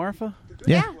tomorrow, one of Marfa,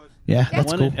 Yeah, that's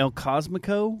one cool. at El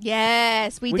Cosmico.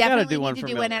 Yes, we gotta definitely do one need to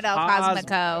from do one at El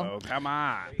Cosmico. Come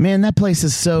on. Man, that place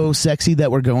is so sexy that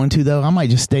we're going to though. I might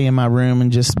just stay in my room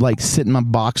and just like sit in my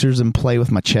boxers and play with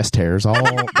my chest hairs all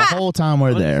the whole time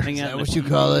we're there. Hang out in What the- you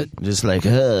call it? Just like,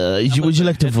 would you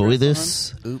like to void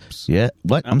this? Oops. Yeah.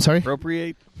 What? I'm sorry.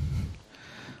 Appropriate.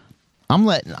 I'm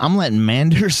letting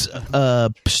Manders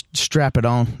strap it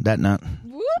on that night.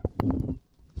 Whoop.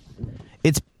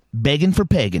 It's begging for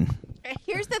pegging.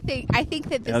 Here's the thing. I think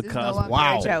that this El is no Cosmico. longer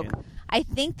Wow. a joke. I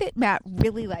think that Matt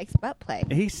really likes butt play.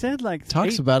 He said like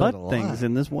Talks 8 about it butt a lot. things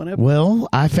in this one episode. Well,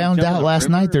 I found Jump in out the last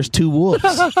river. night there's 2 wolves.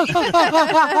 One in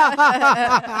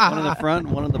the front,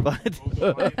 one in the butt.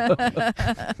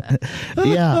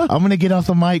 Yeah, I'm gonna get off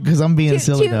the mic because I'm being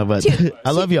silly now, but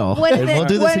I love y'all. One in And the- we'll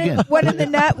do this again. One in the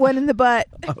nut, one in the butt.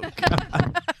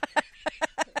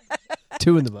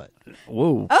 2 in the butt.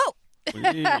 Whoa. Oh,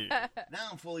 Now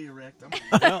I'm fully erect.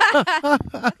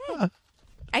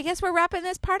 I guess we're wrapping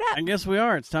this part up. I guess we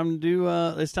are. It's time to do.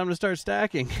 It's time to start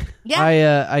stacking. Yeah.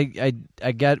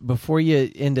 I got before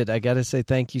you end it. I got to say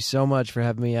thank you so much for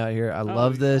having me out here. I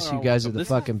love this. You guys are the This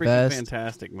is fucking freaking best.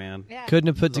 Fantastic, man. Yeah. Couldn't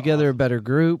have put together a better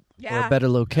group or Yeah. a better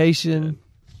location.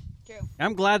 True.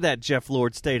 I'm glad that Jeff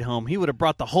Lord stayed home. He would have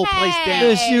brought the whole place down.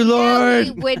 Miss you, Lord.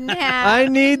 No, we wouldn't have. I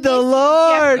need the Miss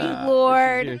Lord. Jeffrey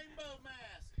Lord.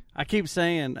 I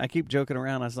keep joking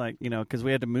around. I was like, because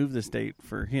we had to move this date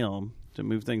for him to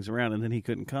move things around, and then he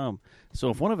couldn't come. So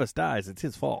if one of us dies, it's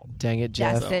his fault. Dang it,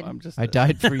 Jeff. Justin. So I'm just I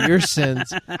died for your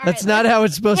sins. right, That's not how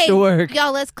it's supposed Hey, to work.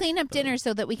 y'all, let's clean up dinner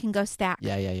so that we can go stack.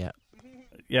 Yeah.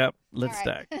 Yep. Let's All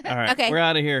right. stack. All right. Okay. We're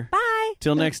out of here. Bye.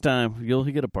 Till next time. You'll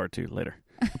get a part 2 later.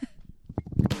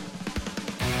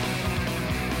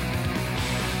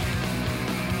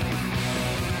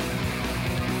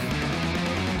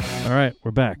 All right,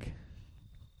 we're back.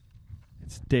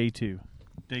 It's day 2.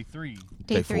 Day 3.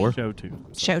 Day 3. Show 2.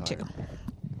 Show 2.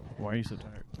 Why are you so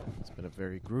tired? It's been a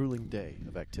very grueling day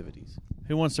of activities.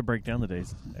 Who wants to break down the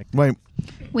days? Wait,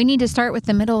 We need to start with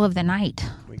the middle of the night.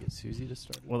 Can we get Susie to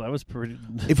start? Well, that was pretty.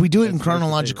 if we do it in That's first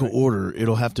chronological day, right? order,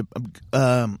 it'll have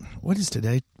to. What is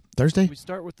today? Thursday? We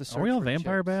start with the Are we search all for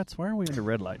vampire chips. bats? Why aren't we under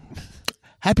red light?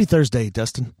 Happy Thursday,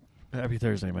 Dustin. Happy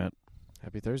Thursday, Matt.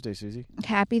 Happy Thursday, Susie.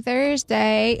 Happy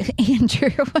Thursday,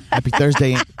 Andrew. Happy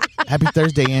Thursday. Happy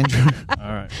Thursday, Andrew.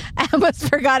 All right. I almost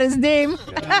forgot his name.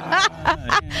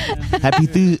 Happy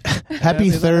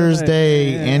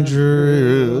Thursday,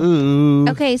 Andrew.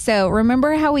 Okay, so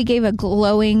remember how we gave a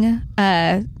glowing,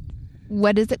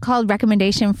 what is it called,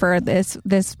 recommendation for this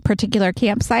particular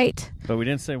campsite? But we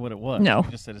didn't say what it was. No. We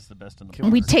just said it's the best in the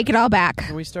world. We take it all back.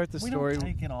 Can we start the We story? don't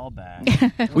take it all back.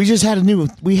 We just had a new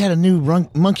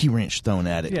monkey wrench thrown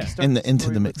at it Yeah. Start into story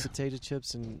the with mix. Potato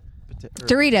chips and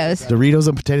Doritos. Doritos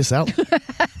and potato salad.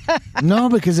 No,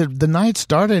 because the night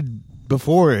started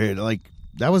before it. Like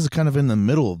that was kind of in the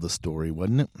middle of the story,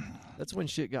 wasn't it? That's when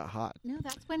shit got hot. No,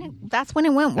 that's when it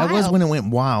went wild. That was when it went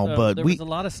wild. But there was a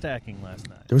lot of stacking last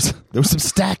night. there was some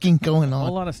stacking going A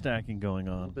on. lot of stacking going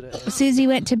on. But Susie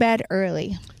went to bed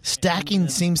early. Stacking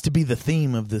seems to be the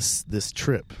theme of this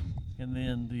trip. And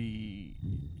then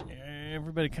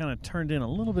everybody kind of turned in a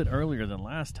little bit earlier than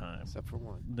last time. except for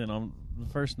one. Than on the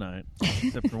first night,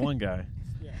 except for one guy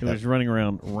who was running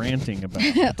around ranting about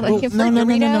Looking for No.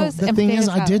 Doritos The and thing is,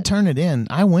 potato I did salad. turn it in.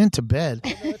 I went to bed.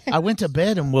 I went to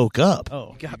bed and woke up.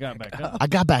 Oh, you got back up. I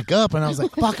got back up and I was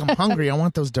like, "Fuck, I'm hungry. I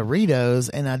want those Doritos."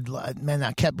 And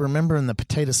I kept remembering the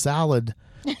potato salad.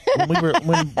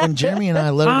 When Jeremy and I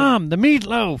loaded. Mom, the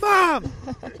meatloaf. Mom!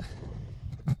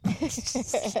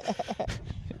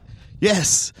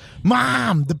 Yes,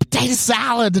 Mom, the potato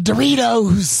salad, the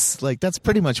Doritos. Like that's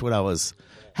pretty much what was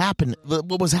happening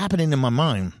in my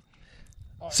mind.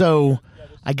 So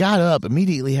I got up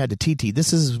immediately, had to TT.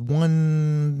 This is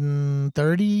 1:30ish,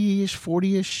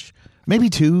 40ish, maybe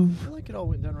 2. I feel like it all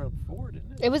went down around 4,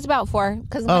 didn't it? It was about 4.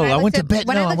 Cause Oh, when I went to looked bed.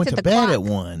 when No, I looked went at to the bed clock- at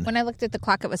 1. When I looked at the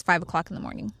clock, it was 5 o'clock in the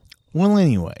morning. Well,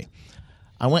 anyway,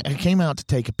 I came out to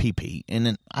take a pee, and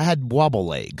then I had wobble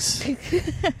legs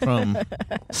from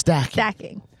stacking.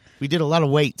 Stacking. We did a lot of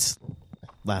weights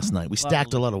last night. We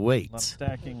stacked a lot of A lot of weights.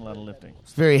 stacking, a lot of lifting.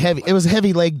 It's very heavy. It was a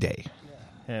heavy leg day.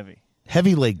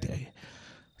 Heavy. Leg day.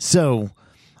 So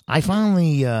I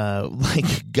finally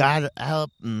got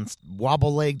up and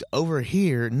wobble legged over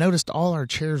here. Noticed all our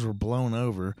chairs were blown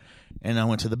over, and I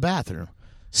went to the bathroom.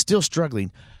 Still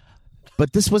struggling,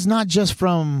 but this was not just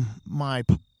from my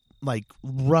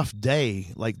rough day,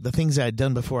 like the things I had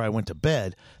done before I went to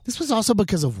bed. This was also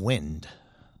because of wind.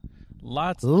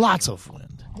 Lots of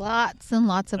wind. Lots and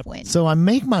lots of wind. So I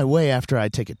make my way after I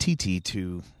take a TT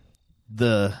to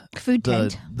the Food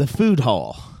tent. the food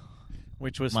hall.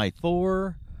 which was My-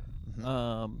 4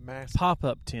 Massive.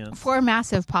 pop-up tents. 4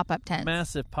 massive pop-up tents.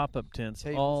 Massive pop-up tents,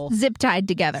 Tables. all Zip tied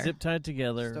together. zip tied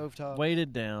together, Stovetop.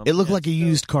 weighted down. It looked Yeah, like a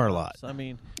used car lot. stovetops. I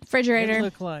mean, Refrigerator. it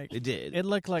looked like It did. It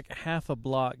looked like half a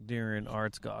block during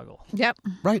Art's Goggle. Yep.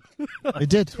 Right. It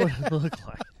did. That's what it looked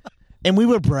like. And we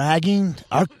were bragging.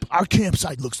 Our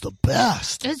campsite looks the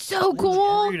best. It's so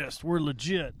cool. Greatest. We're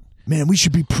legit. Man, we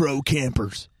should be pro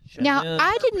campers. Now, Yeah.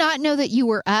 I did not know that you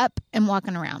were up and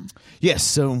walking around. Yes,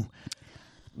 so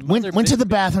went Mother to the bitch.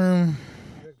 bathroom,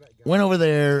 went over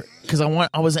there because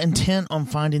I was intent on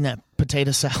finding that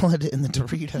potato salad and the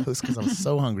Doritos because I was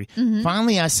so hungry.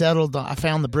 Finally, I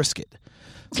found the brisket.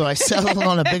 So I settled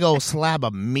on a big old slab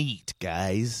of meat,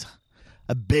 guys.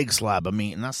 A big slab of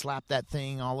meat. And I slapped that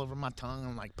thing all over my tongue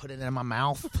and put it in my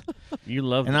mouth. You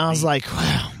love And the I was meat. like,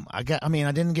 wow, I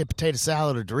didn't get potato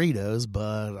salad or Doritos,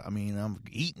 but I'm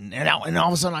eating. And all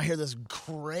of a sudden I hear this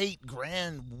great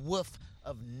grand woof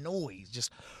of noise.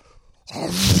 Just.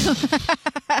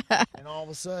 And all of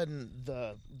a sudden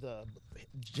the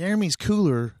Jeremy's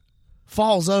cooler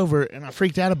falls over and I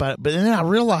freaked out about it. But then I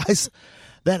realized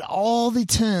that all the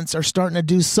tents are starting to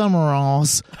do summer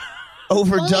alls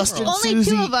over Dustin, only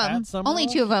Susie. two of them. Only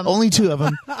two of them. Only two of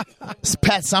them.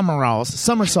 Pat Summeralls.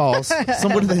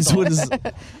 What is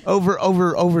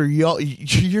over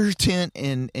your tent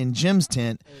and Jim's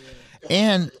tent,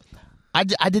 and I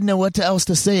didn't know what else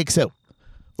to say except,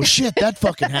 well, shit, that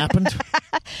fucking happened.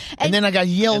 And then I got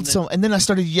yelled and then I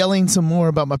started yelling some more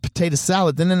about my potato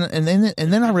salad. Then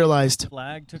I realized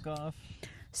flag took off.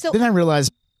 So then I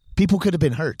realized people could have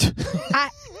been hurt.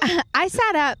 I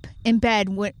sat up in bed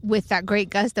with that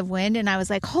great gust of wind, and I was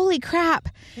like, holy crap.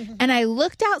 And I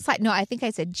looked outside. No, I think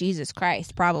I said Jesus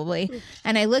Christ, probably.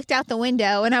 And I looked out the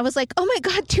window, and I was like, oh, my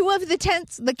God, 2 of the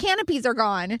tents, the canopies are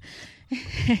gone.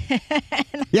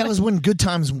 Yeah, it was when good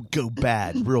times go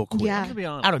bad real quick. Yeah. To be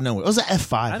honest, I don't know. It was an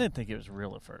F5. I didn't think it was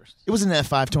real at first. It was an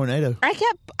F5 tornado. I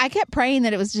kept praying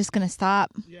that it was just going to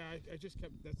stop. Yeah, I just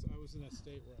kept. I was in that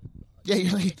state where. Yeah,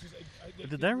 you're like,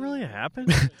 Did that really happen?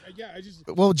 Yeah, I just.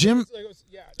 well, Jim.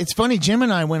 Yeah. It's funny. Jim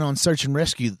and I went on search and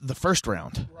rescue the first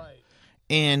round. Right.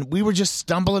 And we were just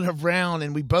stumbling around,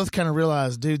 and we both kind of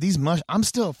realized, dude, I'm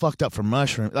still fucked up for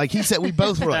mushrooms. Like he said, we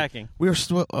both were like, we're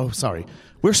still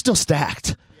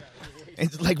stacked.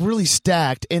 And like really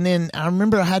stacked. And then I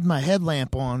remember I had my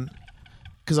headlamp on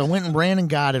because I went and ran and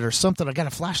got it or something. I got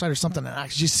a flashlight or something, and I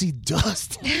could just see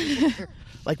dust.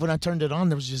 Like when I turned it on,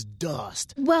 there was just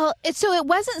dust. Well, so it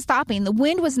wasn't stopping. The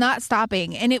wind was not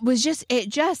stopping, and it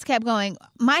just kept going.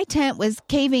 My tent was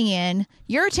caving in.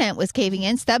 Your tent was caving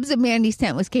in. Stubbs and Mandy's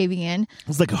tent was caving in. It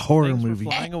was like a horror movie.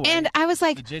 And I was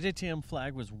like, the JJTM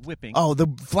flag was whipping. Oh, the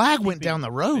flag went down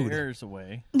the road. Bears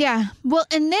away. yeah. Well,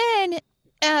 and then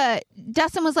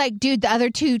Dustin was like, dude, the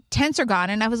other 2 tents are gone.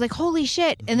 And I was like, holy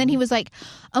shit. And then he was like,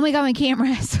 oh my God, my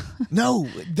cameras. No,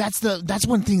 that's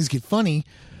when things get funny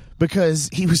because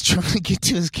he was trying to get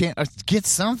to his get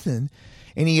something,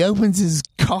 and he opens his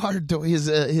car door, his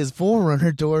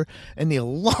 4Runner door, and the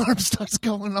alarm starts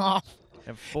going off.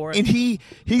 And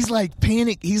he's like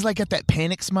panic. He's like got that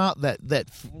panic smile, that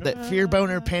fear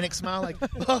boner panic smile. Like,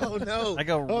 oh no! I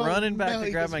go running back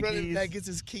to grab my keys. Back, gets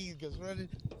his keys, goes running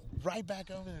right back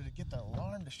over there to get the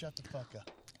alarm to shut the fuck up.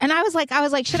 And I was like,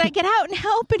 should I get out and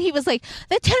help? And he was like,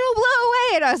 the tent will blow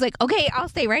away. And I was like, okay, I'll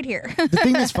stay right here. The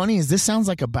thing that's funny is this sounds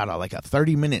like about a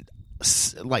 30-minute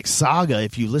like saga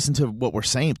if you listen to what we're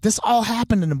saying. This all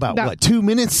happened in about what, 2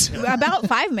 minutes? About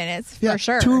 5 minutes for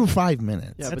sure. 2 to 5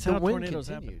 minutes. Yeah, That's but how the wind tornadoes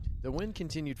continued. The wind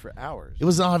continued for hours. It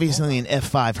was obviously an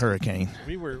F5 hurricane.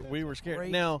 We were scared.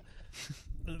 Now,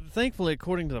 thankfully,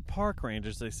 according to the park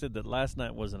rangers, they said that last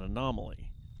night was an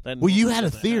anomaly. Well, you had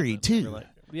a theory too.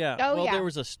 Yeah. Oh, well, yeah. there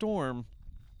was a storm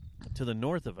to the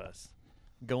north of us,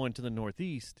 going to the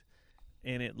northeast,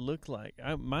 and it looked like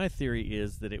my theory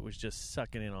is that it was just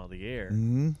sucking in all the air.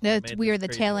 Mm-hmm. We were the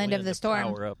tail end of the storm.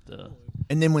 Power up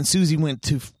and then when Susie went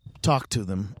to talk to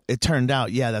them, it turned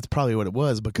out, that's probably what it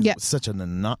was because it was such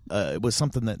it was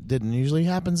something that didn't usually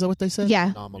happen. Is that what they said?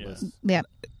 Yeah. Anomalous. Yeah.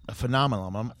 A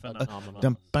phenomenon.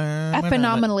 A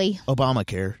phenomenally.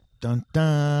 Obamacare. Dun,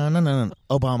 dun, dun, dun, dun.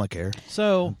 Obamacare.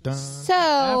 So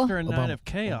after a night of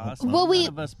chaos, none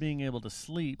of us being able to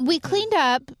sleep, we cleaned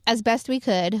up as best we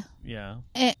could. Yeah,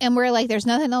 and we're like, there's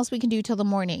nothing else we can do till the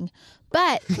morning.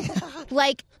 But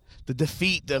like the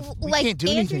defeat, we like can't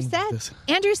do anything.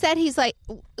 Andrew said he's like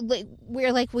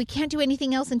we're like we can't do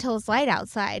anything else until it's light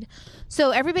outside.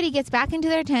 So everybody gets back into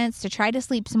their tents to try to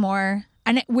sleep some more.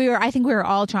 And I think we were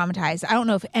all traumatized. I don't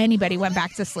know if anybody went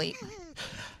back to sleep.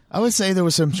 I would say there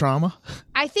was some trauma.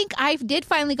 I think I did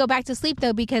finally go back to sleep,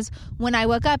 though, because when I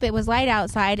woke up, it was light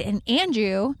outside, and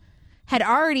Andrew had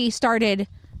already started.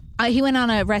 He went on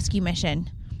a rescue mission,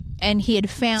 and he had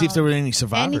found see if there were any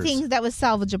survivors. Anything that was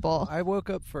salvageable. I woke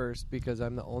up first because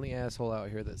I'm the only asshole out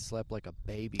here that slept like a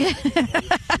baby.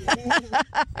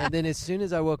 And then as soon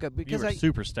as I woke up, because you were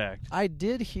super stacked. I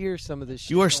did hear some of this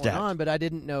shit you were going stacked. on, but I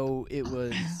didn't know it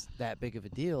was that big of a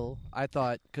deal. I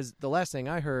thought, because the last thing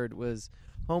I heard was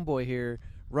homeboy here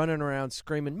running around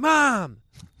screaming, "Mom,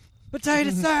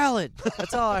 potato salad!"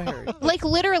 That's all I heard. Like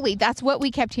literally, that's what we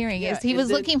kept hearing. Is he was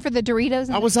looking for the Doritos.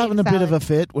 And I was having a bit of a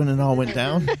fit when it all went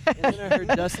down. And then I heard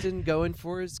Dustin going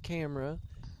for his camera,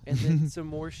 and then some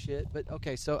more shit. But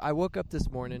okay, so I woke up this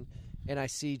morning and I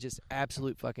see just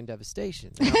absolute fucking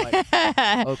devastation. And I'm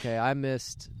like, okay, I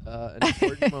missed an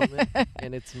important moment,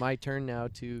 and it's my turn now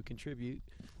to contribute.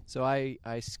 So I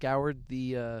scoured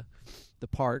the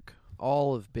park,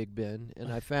 all of Big Bend,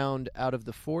 and I found out of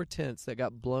the 4 tents that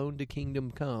got blown to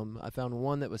Kingdom Come, I found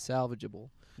one that was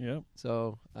salvageable. Yep.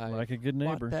 So I like a good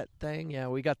neighbor. bought that thing. Yeah,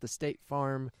 we got the State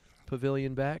Farm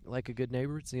pavilion back like a good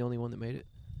neighbor. It's the only one that made it.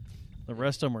 The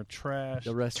rest of them were trash.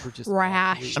 The rest were just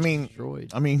trash. destroyed.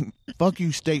 I mean, fuck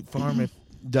you, State Farm.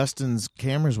 Dustin's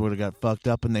cameras would have got fucked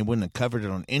up and they wouldn't have covered it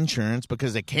on insurance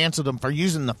because they canceled them for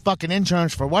using the fucking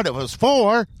insurance for what it was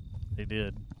for. They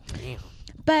did.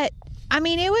 But I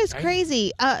mean, it was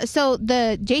crazy. So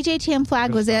the JJTM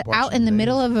flag was stop out in the watching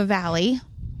middle of a valley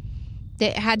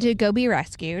that had to go be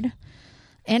rescued.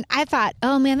 And I thought,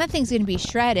 oh man, that thing's going to be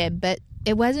shredded, but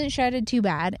it wasn't shredded too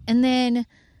bad. And then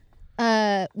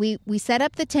we set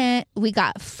up the tent. We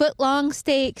got foot-long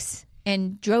stakes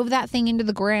and drove that thing into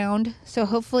the ground. So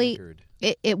hopefully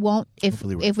it won't. If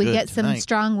we get some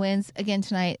strong winds again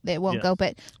tonight, it won't go.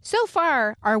 But so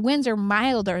far, our winds are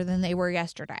milder than they were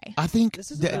yesterday. I think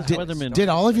did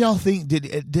all of y'all think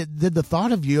did the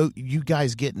thought of you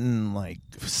guys getting like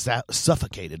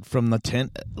suffocated from the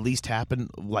tent at least happen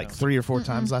like 3 or 4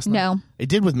 times last night? No, it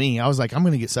did with me. I was like, I'm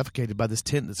going to get suffocated by this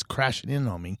tent that's crashing in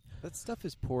on me. That stuff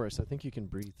is porous. I think you can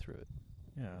breathe through it.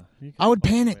 Yeah, I would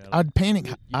panic. I'd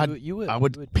panic. I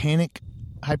would would panic,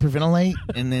 hyperventilate,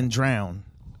 and then drown.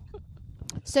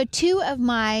 So two of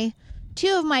my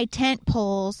tent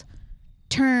poles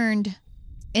turned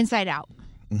inside out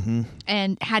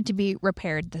and had to be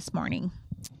repaired this morning.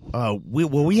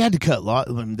 We had to cut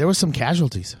there was some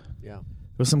casualties. Yeah, there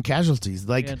was some casualties.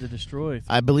 Like we had to destroy.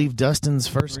 I believe Dustin's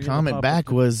first comment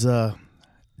back was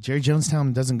Jerry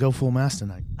Jonestown doesn't go full mast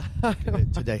tonight.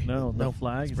 Today, no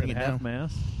flag. It's at half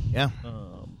mast. Yeah,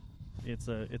 it's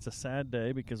a sad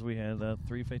day because we had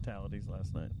 3 fatalities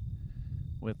last night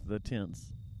with the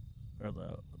tents or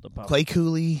the pop. Clay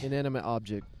Cooley, inanimate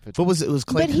object. What was it? It was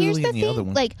Clay But Cooley here's the and the thing: other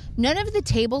one. like none of the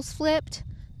tables flipped.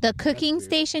 The cooking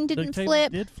station didn't the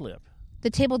flip. Did flip? The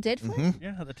table did flip.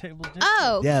 Yeah, the table did.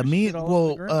 Oh, yeah,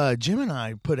 Well, Jim and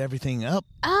I put everything up.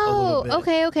 Oh,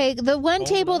 okay. The one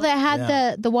table that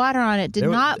had the water on it did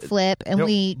not flip, and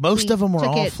most of them were took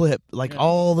all it. flipped. Like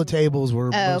all the tables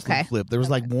were mostly okay. flipped. There was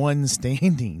like one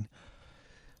standing.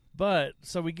 But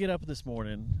so we get up this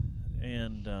morning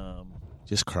and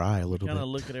just cry a little bit. Kind of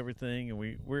look at everything,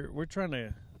 and we're trying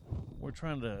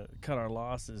to cut our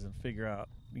losses and figure out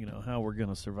how we're going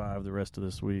to survive the rest of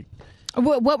this week.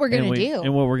 What we're going to do.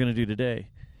 And what we're going to do today.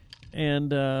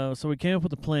 And so we came up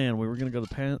with a plan. We were going to go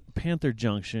to Panther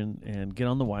Junction and get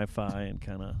on the Wi-Fi and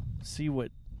kind of see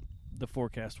what the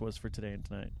forecast was for today and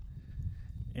tonight.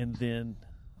 And then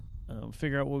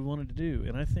figure out what we wanted to do.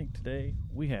 And I think today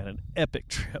we had an epic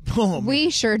trip.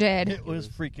 We sure did. It was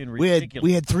freaking ridiculous.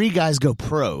 We had 3 guys go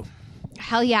pro.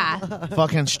 Hell yeah.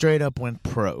 Fucking straight up went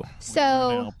pro. So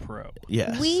now pro.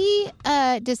 Yes. We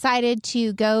decided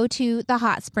to go to the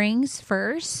hot springs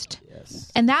first.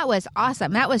 Yes. And that was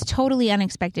awesome. That was totally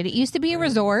unexpected. It used to be a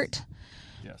resort.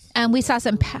 Yes. And we saw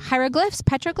some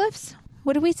petroglyphs.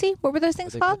 What did we see? What were those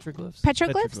things called?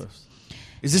 Petroglyphs.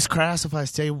 Is this crass if I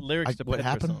say what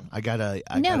happened? Song. I got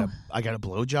a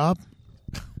blow job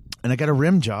and I got a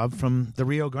rim job from the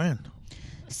Rio Grande.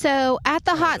 So at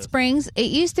the hot springs, it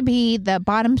used to be the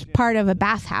bottom part of a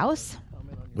bathhouse.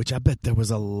 Which I bet there was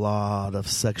a lot of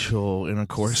sexual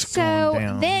intercourse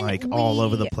going down, like all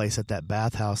over the place at that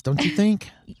bathhouse. Don't you think?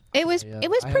 It was I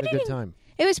pretty had a good time.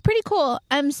 It was pretty cool.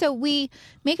 So we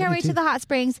make our way to the hot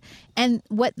springs, and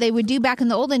what they would do back in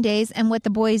the olden days, and what the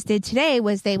boys did today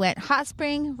was they went hot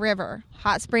spring, river,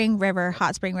 hot spring, river,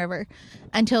 hot spring, river,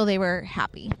 until they were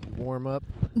happy. Warm up.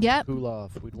 Yep. Cool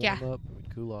off. We'd warm up.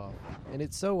 We'd cool off. And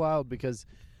it's so wild because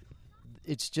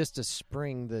it's just a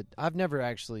spring that I've never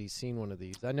actually seen one of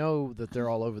these. I know that they're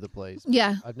all over the place.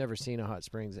 Yeah. I've never seen a hot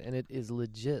springs, and it is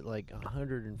legit like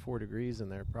 104 degrees in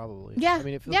there probably. Yeah. I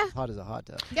mean, it feels as hot as a hot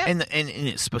tub. Yep. And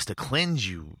it's supposed to cleanse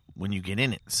you when you get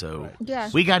in it. So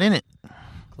we got in it.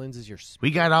 Cleanses your spirit.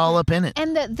 We got all up in it.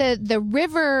 And the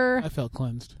river, I felt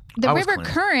cleansed. the river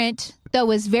current though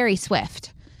was very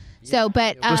swift. So,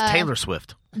 but it was Taylor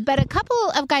Swift. But a couple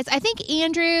of guys, I think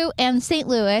Andrew and St.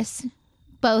 Louis,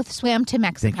 both swam to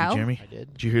Mexico. Thank you, Jeremy. I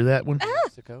did. Did you hear that one?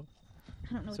 Mexico.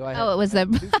 I don't know. So It was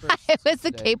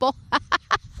the cable.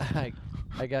 I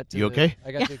got to. You okay?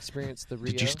 I got to experience the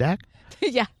Rio. Did you stack?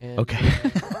 Yeah. And, Okay.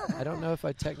 I don't know if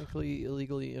I technically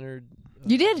illegally entered.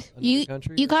 You did. Another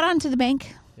country. You got onto the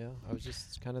bank. Yeah, I was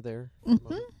just kind of there.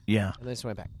 Mm-hmm. Yeah. And then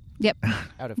swam back. Yep.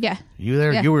 Out of Yeah. You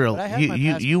there? Yeah. You were. But I had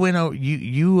my You went out.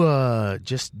 You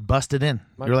just busted in.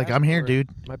 My You're like, I'm here, passport-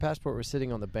 dude. My passport was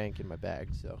sitting on the bank in my bag,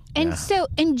 so. And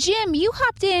Jim, you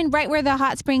hopped in right where the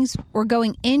hot springs were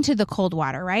going into the cold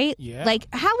water, right? Yeah. Like,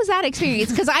 how was that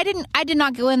experience? Because I did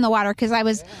not go in the water because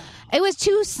it was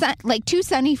too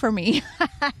sunny for me.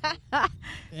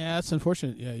 Yeah, that's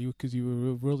unfortunate. Yeah, because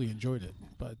you really enjoyed it.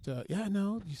 But the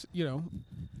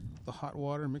hot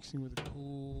water mixing with the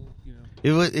cool,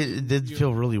 It did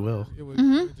feel really well. It was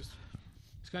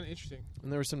it's kind of interesting.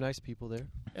 And there were some nice people there.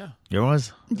 Yeah. There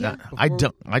was. Yeah. I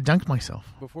dunked myself.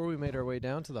 Before we made our way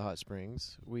down to the hot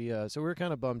springs, we were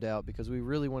kind of bummed out because we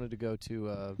really wanted to go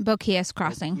to Boquillas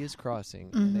Crossing. Boquillas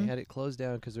Crossing, Mm-hmm. and they had it closed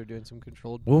down because they're doing some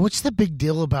controlled. Well, what's the big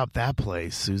deal about that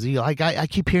place, Susie? Like I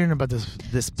keep hearing about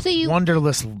this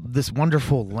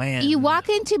wonderful land. You walk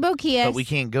into Boquillas, but we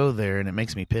can't go there, and it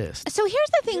makes me pissed. So here's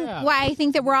the thing: why I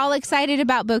think that we're all excited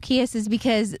about Boquillas is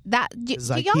because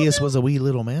Zacchaeus was a wee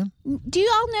little man. Do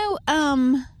you all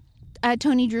know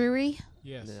Tony Drury?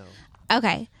 Yes. No.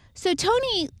 Okay. So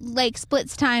Tony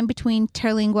splits time between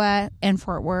Terlingua and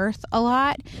Fort Worth a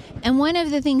lot, and one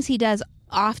of the things he does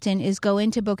often is go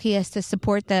into Boquillas to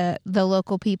support the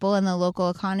local people and the local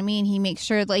economy, and he makes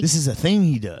sure this is a thing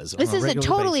he does. This is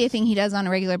totally a thing he does on a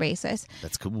regular basis.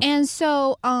 That's cool. And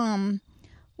so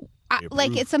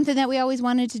it's something that we always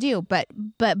wanted to do, but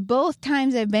both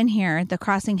times I've been here, the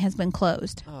crossing has been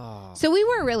closed. Oh. So we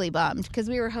were really bummed because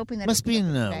we were hoping that must be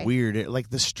in a weird,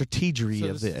 the strategery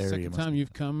of the area. Second time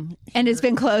you've come, and it's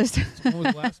been closed. When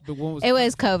was last? But when was it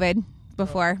was COVID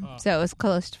before, so it was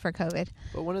closed for COVID.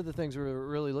 But one of the things we're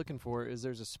really looking for is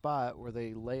there's a spot where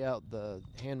they lay out the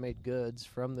handmade goods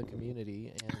from the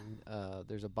community, and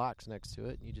there's a box next to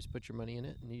it. And you just put your money in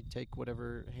it, and you take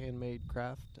whatever handmade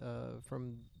craft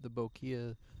from the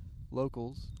Boquilla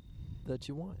locals that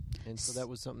you want. And so that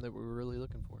was something that we were really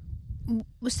looking for.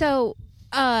 So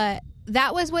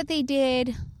that was what they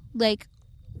did,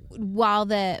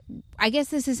 while I guess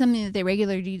this is something that they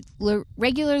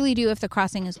regularly do if the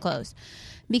crossing is closed.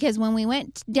 Because when we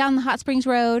went down the Hot Springs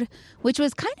Road, which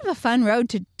was kind of a fun road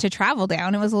to travel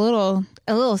down, it was a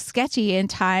little sketchy in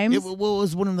times. It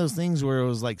was one of those things where it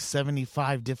was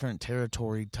 75 different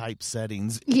territory type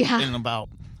settings. Yeah. In about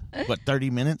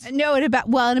 30 minutes? No, in about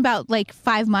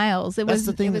 5 miles. That's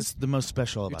the thing that's the most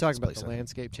special about You're talking this about place, the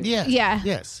landscape change. Yeah. Yeah.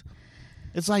 Yes.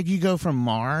 It's like you go from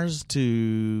Mars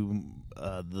to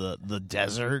the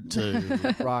desert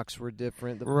to rocks were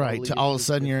different. Right. To all of a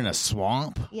sudden you're in a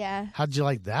swamp. Yeah. How'd you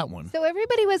like that one? So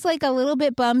everybody was a little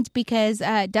bit bummed because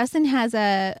Dustin has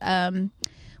a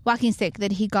walking stick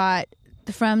that he got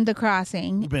from the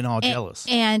crossing. We've been all jealous.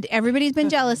 And everybody's been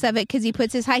jealous of it because he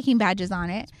puts his hiking badges on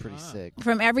it. It's pretty sick.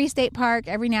 From every state park,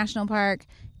 every national park.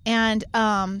 And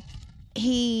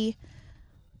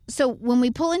so when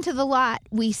we pull into the lot,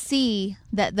 we see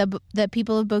that the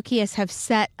people of Boquillas have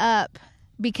set up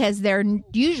because their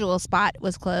usual spot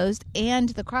was closed and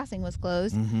the crossing was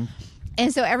closed. Mm-hmm.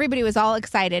 And so everybody was all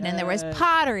excited, and there was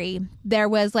pottery. There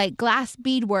was glass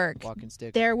beadwork. Walking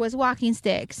sticks. There was walking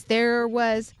sticks. There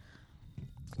was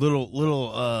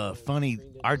little funny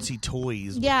artsy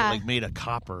toys. Yeah. Made of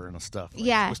copper and stuff.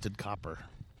 Twisted copper.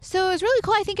 So it was really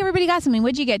cool. I think everybody got something.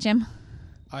 What'd you get, Jim?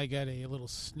 I got a little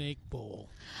snake bowl.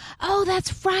 Oh,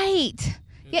 that's right.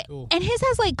 Yeah, cool. And his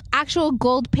has actual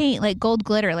gold paint, gold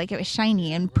glitter, it was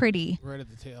shiny and pretty. Right at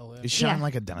the tail. It shined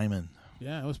like a diamond.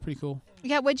 Yeah, it was pretty cool.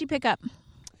 Yeah, what'd you pick up,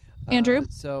 Andrew?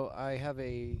 So I have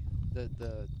the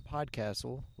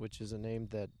Podcastle, which is a name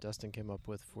that Dustin came up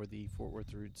with for the Fort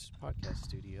Worth Roots podcast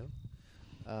studio.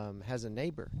 Has a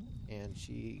neighbor, and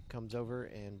she comes over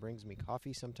and brings me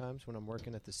coffee sometimes when I'm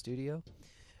working at the studio.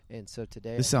 And so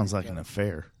today, this sounds like an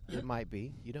affair. It might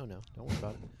be. You don't know. Don't worry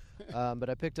about it. But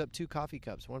I picked up 2 coffee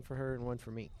cups, one for her and one for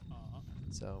me.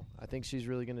 So I think she's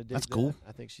really going to dig That's that. cool.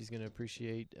 I think she's going to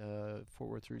appreciate Fort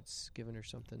Worth Roots giving her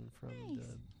something from the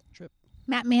trip.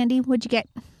 Matt, Mandy, what'd you get?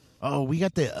 Oh, we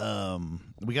got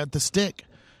the stick.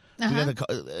 Uh-huh. We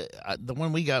got the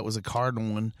one we got was a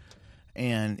cardinal one,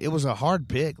 and it was a hard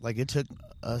pick. It took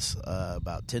us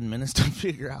about 10 minutes to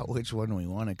figure out which one we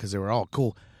wanted because they were all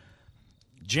cool.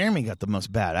 Jeremy got the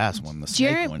most badass one, the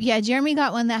snake one. Yeah, Jeremy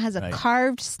got one that has a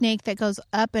carved snake that goes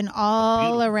up and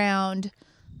all around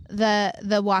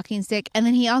the walking stick, and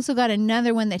then he also got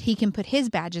another one that he can put his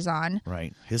badges on.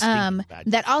 Right, his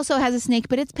badges. That also has a snake,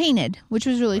 but it's painted, which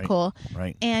was really cool.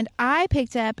 Right. And I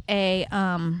picked up a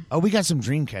we got some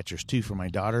dream catchers too for my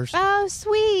daughters. Oh,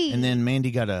 sweet! And then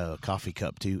Mandy got a coffee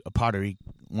cup too, a pottery,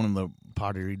 one of the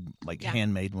pottery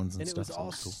handmade ones and it stuff. was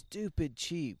all cool. stupid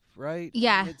cheap, right?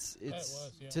 Yeah. It's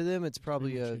to them it's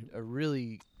probably a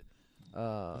really.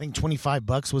 I think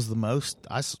 $25 was the most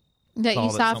that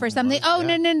you saw for something. Oh,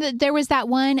 no. There was that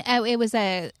one. It was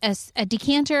a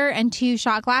decanter and 2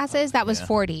 shot glasses. That was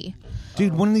 $40.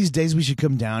 Dude, one of these days we should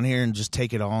come down here and just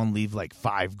take it all and leave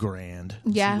 $5,000.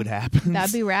 Yeah. See what happens.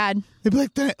 That'd be rad. They'd be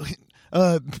like,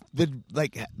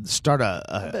 Start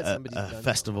I bet somebody's a done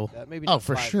festival. That. Maybe Oh, not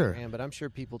for 5 sure. grand, but I'm sure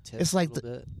people tip It's like a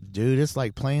little bit. dude, it's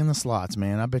like playing the slots,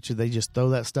 man. I bet you they just throw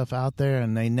that stuff out there,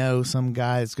 and they know some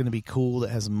guy that's going to be cool that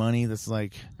has money that's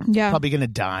like probably going to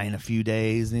die in a few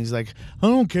days, and he's like, I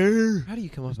don't care. How do you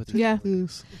come up with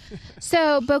this?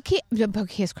 So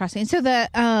Boquillas Crossing. So the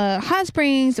hot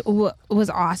springs was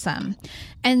awesome,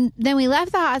 and then we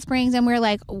left the hot springs, and we were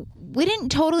like, we didn't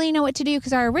totally know what to do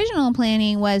because our original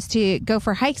planning was to go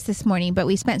for hikes this morning, but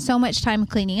we spent so much time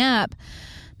cleaning up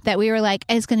that we were like,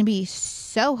 it's going to be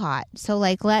so hot, so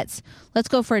like let's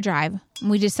go for a drive. And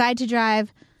we decided to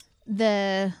drive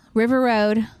the river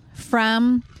road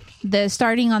from the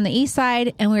starting on the east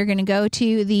side, and we were going to go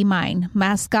to the mine,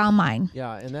 Mescal Mine.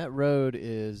 Yeah, and that road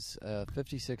is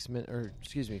 56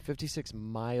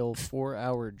 mile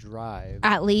 4-hour drive.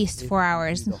 At least 4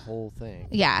 hours. The whole thing.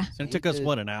 Yeah. And it took us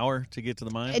an hour to get to the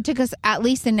mine. It took us at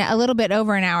least a little bit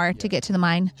over an hour to get to the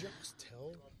mine. Did you just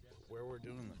tell where we're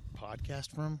doing the podcast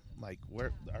from? Like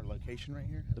where our location right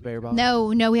here? The Bear Box?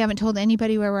 No, we haven't told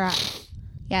anybody where we're at.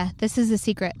 Yeah, this is a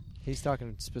secret. He's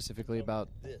talking specifically about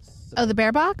this. The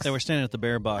Bear Box? They were standing at the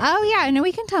Bear Box. Oh yeah, I know.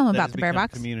 We can tell them That about has the Bear become a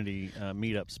Box. community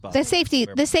meetup spot. The safe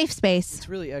space. It's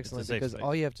really excellent It's a safe because space.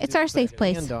 all you have to It's do our is safe put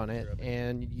place. your hand on it,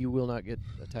 and you will not get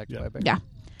attacked by a bear. Yeah.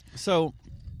 So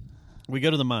we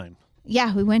go to the mine.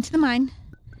 Yeah, we went to the mine.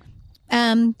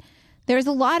 There was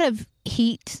a lot of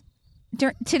heat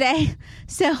today,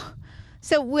 so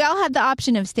we all had the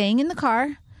option of staying in the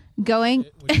car, going.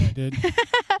 Which I did.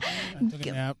 I took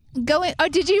a nap. Going. Oh,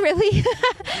 did you really? You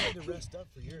need to rest up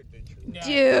for your adventure.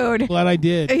 Dude. Glad I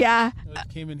did. Yeah. It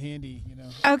came in handy, you know.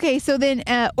 Okay, so then,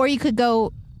 or you could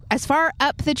go as far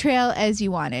up the trail as you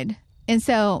wanted. And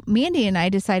so Mandy and I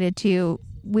decided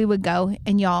we would go,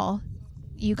 and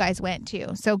you guys went too.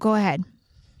 So go ahead.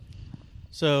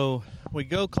 So we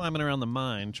go climbing around the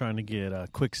mine trying to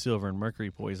get quicksilver and mercury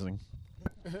poisoning.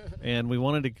 And we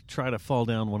wanted to try to fall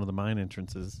down one of the mine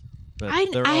entrances. But I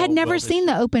they're had all never welded. seen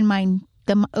the open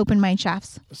mine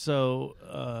shafts. So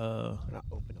Not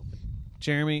open.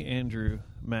 Jeremy, Andrew,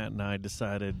 Matt, and I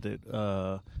decided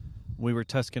that we were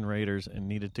Tuscan Raiders and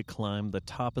needed to climb the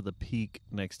top of the peak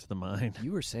next to the mine.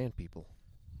 You were sand people.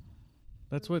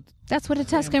 That's what a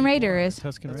Tuscan Raider is.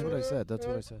 Tuscan That's Raider. what I said. That's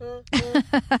what I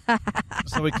said.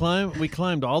 So we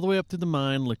climbed all the way up to the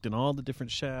mine, looked in all the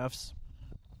different shafts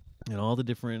and all the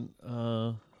different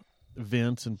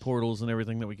vents and portals and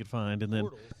everything that we could find, and then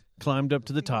climbed up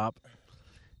to the top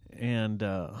and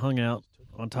hung out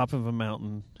on top of a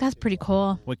mountain. That's pretty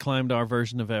cool. We climbed our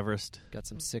version of Everest. Got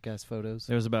some sick ass photos.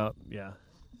 There was about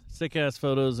sick ass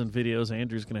photos and videos.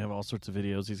 Andrew's gonna have all sorts of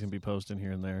videos he's gonna be posting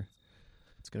here and there.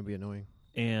 It's gonna be annoying.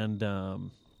 And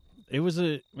it was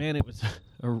a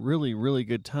really, really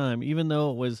good time, even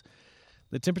though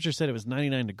the temperature said it was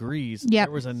 99 degrees. Yep.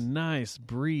 There was a nice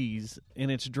breeze,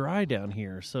 and it's dry down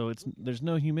here, so there's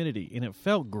no humidity, and it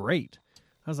felt great.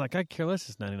 I was like, I care less,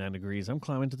 it's 99 degrees. I'm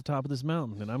climbing to the top of this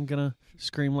mountain, and I'm going to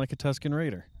scream like a Tuscan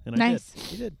Raider. And Nice. I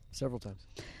did. You did several times.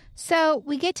 So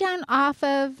we get down off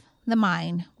of the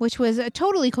mine, which was a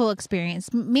totally cool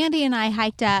experience. Mandy and I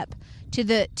hiked up to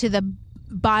the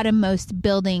bottommost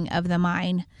building of the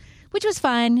mine, which was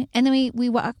fun. And then we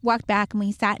walked back and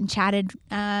we sat and chatted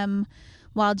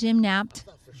while Jim napped.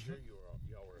 For sure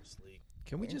y'all were asleep.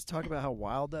 Can we just talk about how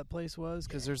wild that place was?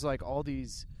 Because there's like all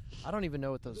these. I don't even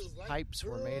know what those pipes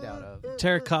were made out of.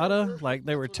 Terracotta? Like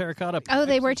they were terracotta. Oh,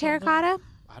 they pipes were or something? terracotta?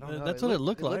 I don't know. That's what it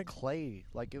looked like. Clay.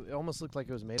 Like it almost looked like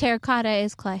it was made. Terracotta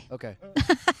is clay. Okay.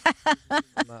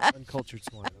 I'm not uncultured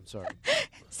swine. I'm sorry.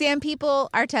 Sand people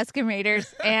are Tuscan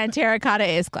Raiders, and terracotta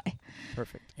is clay.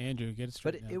 Perfect. Andrew, get it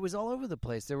straight. But it was all over the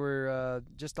place. There were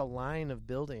just a line of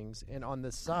buildings, and on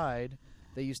the side,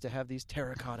 they used to have these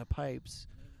terracotta pipes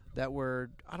that were,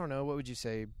 I don't know, what would you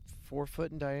say, 4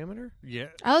 foot in diameter? Yeah.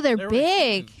 Oh, they're They were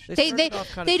big. huge. They started off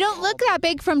kinda They don't small, look that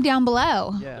big from down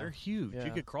below. Yeah. They're huge. Yeah.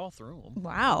 You could crawl through them.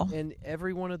 Wow. And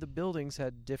every one of the buildings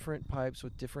had different pipes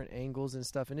with different angles and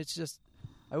stuff. And it's just,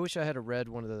 I wish I had read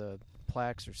one of the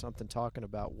plaques or something talking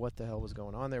about what the hell was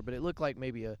going on there. But it looked like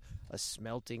maybe a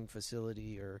smelting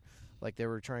facility, or like they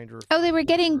were trying to. Oh, they were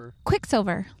getting recover-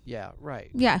 quicksilver. Yeah, right.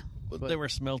 Yeah. But they were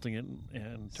smelting it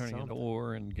and turning it into Something.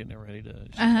 ore and getting it ready to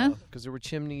Uh-huh. Because there were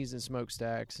chimneys and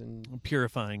smokestacks, and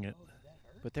purifying it.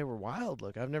 but they were wild.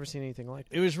 Look, I've never seen anything like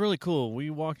that. It was really cool. We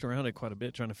walked around it quite a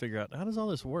bit trying to figure out how does all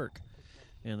this work,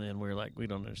 and then we were like, we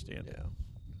don't understand it. Yeah.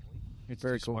 It's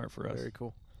Very too cool. smart for us. Very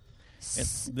cool. And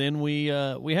then we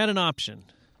had an option.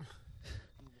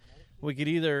 We could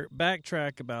either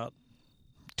backtrack about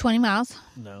 20 miles.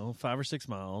 5 or 6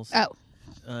 miles. Oh.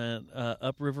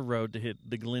 Up River Road to hit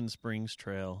the Glen Springs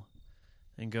Trail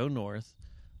and go north,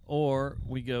 Or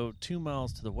we go 2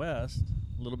 miles to the west,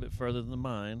 a little bit further than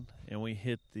mine, and we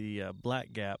hit the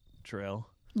Black Gap Trail.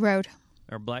 Road.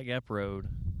 Or Black Gap Road,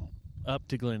 up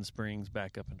to Glen Springs,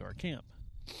 back up into our camp.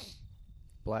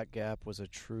 Black Gap was a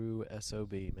true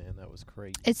SOB, man. That was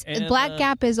crazy. And, Black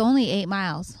Gap is only 8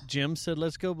 miles. Jim said,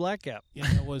 "Let's go Black Gap."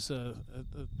 Yeah, that was an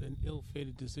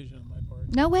ill-fated decision on my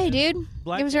part. No way, dude.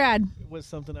 It was rad. It was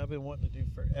something I've been wanting to do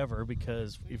forever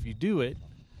because if you do it,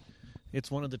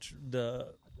 it's one of the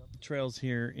trails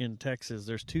here in Texas.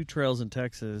 There's 2 trails in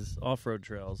Texas, off-road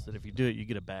trails, that if you do it, you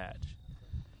get a badge.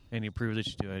 And you prove that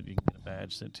you do it, you can get a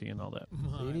badge sent to you and all that.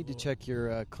 You need to check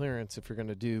your clearance if you're going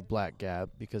to do Black Gap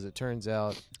because it turns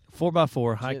out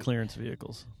 4x4 high clearance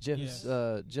vehicles.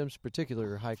 Jim's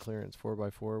particular high clearance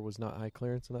 4x4 was not high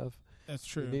clearance enough. That's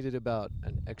true. It needed about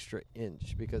an extra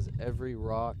inch because every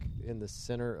rock in the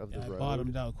center of the road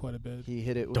bottomed out quite a bit. He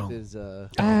hit it with his oh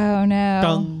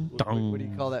no. What do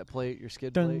you call that plate? Your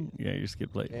skid plate? Yeah, your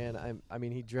skid plate. And I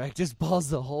mean he dragged his balls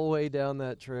the whole way down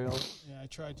that trail. Yeah, I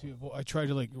tried to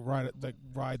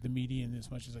ride the median as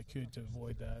much as I could to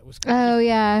avoid that. It was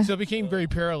yeah. So it became very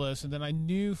perilous, and then I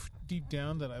knew deep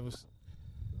down that I was,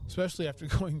 especially after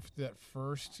going through that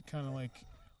first kind of like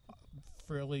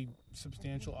fairly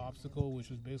substantial obstacle, which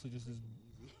was basically just this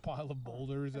pile of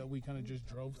boulders that we kind of just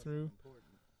drove through.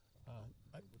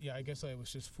 I guess I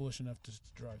was just foolish enough to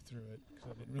drive through it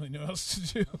because I didn't really know what else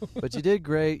to do. But you did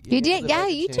great. You did, yeah.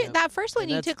 You took that first one.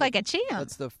 You took like a champ.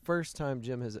 That's the first time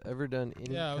Jim has ever done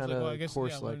any kind of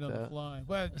course like that.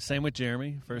 But same with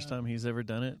Jeremy. First time he's ever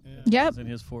done it. Yeah. Was in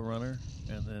his 4Runner,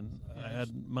 and then I had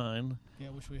mine. Yeah,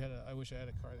 I wish I had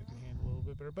a car that could handle a little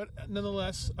bit better. But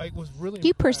nonetheless, I was really.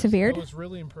 You persevered. I was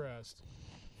really impressed.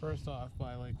 First off,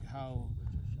 by like how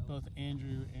both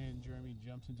Andrew and Jeremy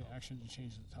jumped into action to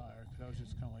change the tire. Because I was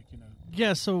just kind of like,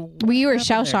 Yeah, so we were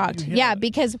shell shocked. Yeah,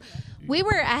 because we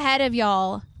were ahead of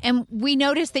y'all, and we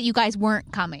noticed that you guys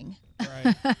weren't coming.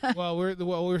 Right. Well, we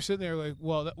were sitting there like,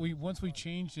 once we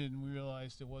changed it, and we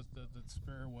realized it was the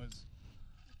spare was,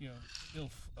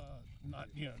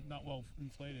 not well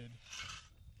inflated.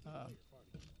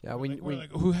 Yeah, we're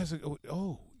like, who has a?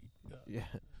 Yeah.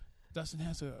 Dustin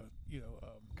has a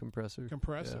compressor.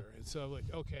 Yeah. And so I'm like,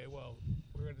 okay, well,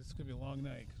 it's gonna be a long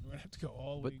night because we're gonna have to go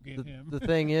all the way to get him. The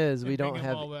thing is, we don't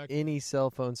have any cell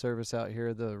phone service out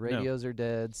here. The radios are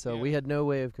dead, so we had no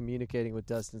way of communicating with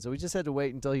Dustin. So we just had to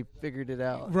wait until he figured it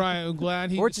out. Right. I'm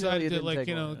glad he Fortunately,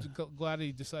 decided glad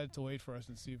he decided to wait for us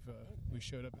and see if we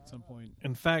showed up at some point.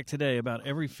 In fact, today, about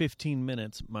every 15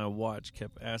 minutes, my watch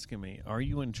kept asking me, "Are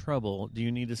you in trouble? Do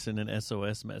you need to send an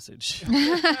SOS message?"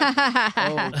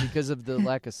 Oh, because of the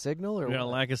lack of signal, or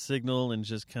lack of signal, and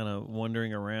just kind of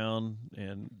wandering around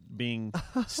and being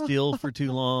still for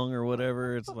too long or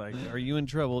whatever. It's like, are you in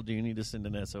trouble? Do you need to send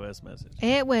an SOS message?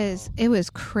 It was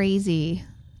crazy.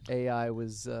 AI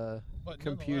was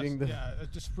computing the. Yeah, I'm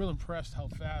just real impressed how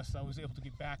fast I was able to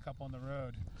get back up on the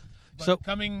road. But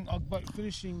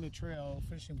finishing the trail,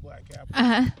 finishing Black Gap,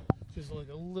 just like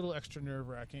a little extra nerve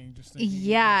wracking. Just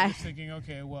thinking,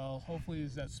 okay, well, hopefully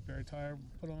is that spare tire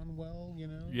put on well,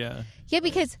 Yeah. Yeah,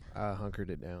 because I hunkered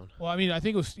it down. Well, I mean, I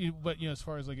think it was, but as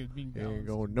far as like it being balanced, ain't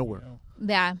going nowhere.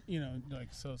 Yeah.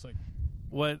 So it's like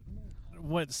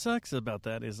what sucks about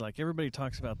that is like everybody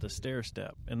talks about the stair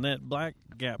step, and that Black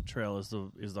Gap Trail is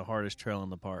the hardest trail in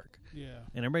the park. Yeah.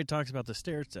 And everybody talks about the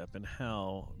stair step and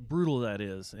how brutal that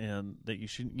is, and that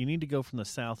you need to go from the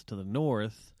south to the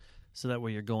north, so that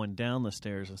way you're going down the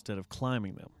stairs instead of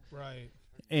climbing them. Right.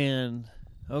 And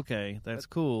okay, that's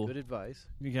cool. Good advice.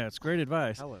 Yeah, it's great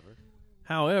advice.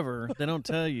 However, they don't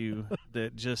tell you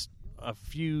that just a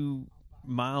few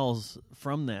miles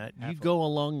from that, you go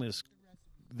along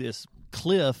this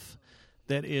cliff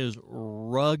that is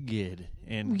rugged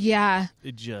and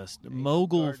just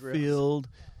mogul filled,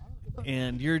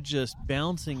 and you're just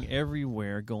bouncing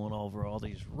everywhere, going over all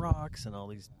these rocks and all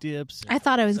these dips. I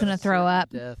thought I was going to throw up.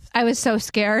 I was so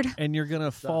scared. And you're going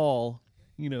to fall,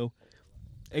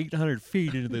 800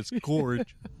 feet into this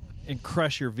gorge and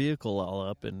crush your vehicle all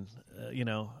up. And,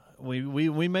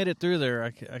 we made it through there.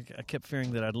 I kept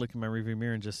fearing that I'd look in my rearview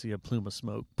mirror and just see a plume of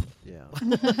smoke. Yeah.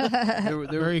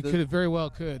 Very well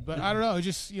could. But I don't know. It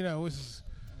just, it was...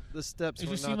 The steps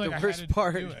were just not like the worst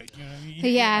part. Do it,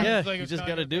 Yeah. You just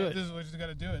got to do it. This is what you just got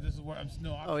to do it. This is where I'm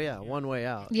no option. Oh yeah, one way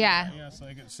out. Yeah.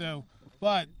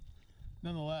 But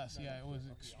nonetheless, it was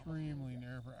extremely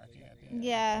nerve wracking at the end.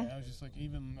 Yeah. I was just like,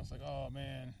 oh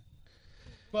man.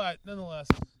 But nonetheless,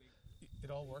 it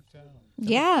all worked out.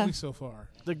 Yeah. So far.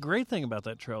 The great thing about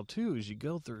that trail too is you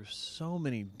go through so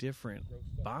many different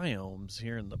biomes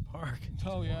here in the park.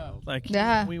 Oh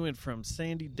yeah. We went from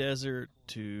sandy desert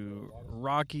to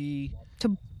rocky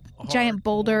to giant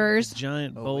boulders.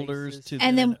 Giant boulders to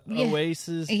And then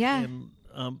oasis. Yeah.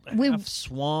 And, We- half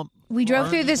swamp. We drove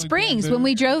through the springs. When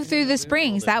we drove through the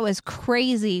springs, that was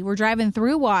crazy. We're driving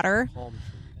through water,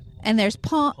 and there's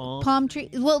palm tree.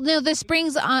 Well, no, the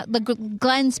springs on the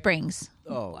Glen Springs.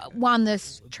 On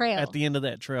this trail At the end of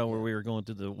that trail where we were going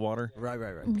through the water. Right.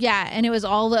 Yeah, and it was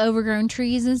all the overgrown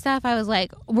trees and stuff. I was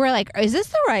like, we're like, is this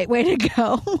the right way to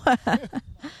go?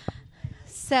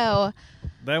 So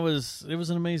It was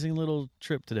an amazing little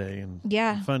trip today, and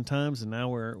Yeah. fun times. And now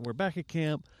we're back at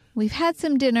camp. we've had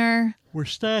some dinner. We're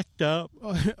stacked up.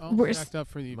 We're stacked up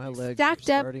for the My evening. legs Stacked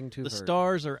are up. starting to The hurt.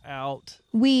 stars are out.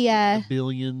 We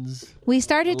Billions. we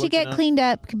started to get Looking up. cleaned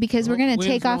up because we're going to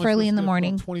take off early in the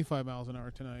morning. 25 miles an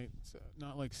hour tonight, so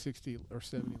not like 60 or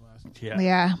 70 last night. Yeah.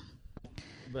 Yeah.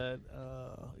 But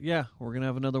yeah, we're gonna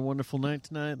have another wonderful night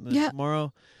tonight, and then Yeah.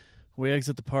 tomorrow we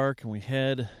exit the park and we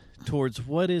head towards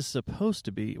what is supposed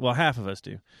to be. Well, half of us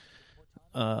do.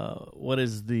 What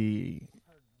is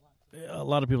a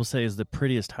lot of people say is the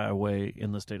prettiest highway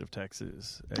in the state of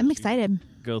Texas. As I'm you excited.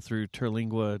 Go through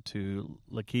Terlingua to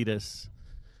Lajitas,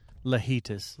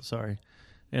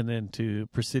 and then to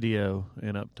Presidio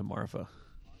and up to Marfa.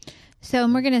 So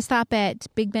we're going to stop at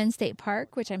Big Bend State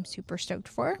Park, which I'm super stoked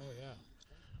for.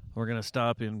 We're going to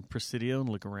stop in Presidio and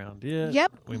look around it.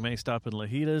 Yep. We may stop in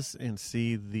Lajitas and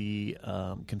see the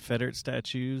Confederate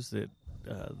statues that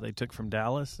they took from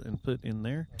Dallas and put in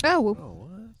there. Oh,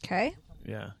 okay.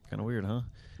 Yeah, kind of weird, huh?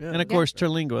 Yeah. And, of course,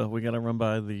 Terlingua. We got to run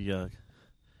by the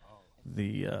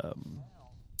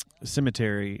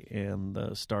cemetery and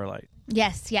the Starlight.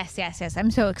 Yes.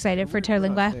 I'm so excited for We're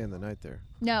not Terlingua. staying the night there.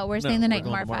 No, we're No, staying the we're night in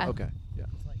going to Marfa. Okay. Yeah.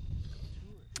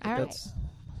 All right. That's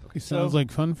It sounds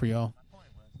like fun for y'all.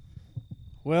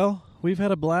 Well, we've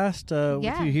had a blast with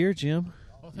Yeah. you here, Jim.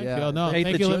 Well, thank Yeah. y'all. No, Hey,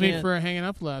 thank the you Jim- for hanging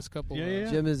up the last couple. Yeah.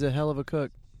 Jim is a hell of a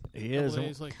cook. He couple is.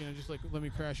 days, just let me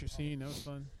crash your scene. That was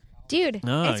fun. Dude,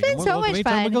 No, it's you're been more so welcome. much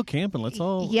Anytime fun. we go camping, let's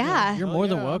all. Yeah. You're Oh, more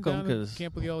than yeah, I'm welcome down to because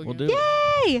camp with y'all we'll again. do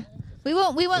it. Yay! We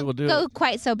won't will do go it.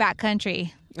 quite so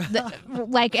backcountry,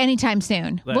 like anytime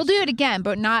soon. That's We'll do it again,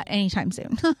 but not anytime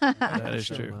soon. That is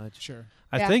So true. much. Sure.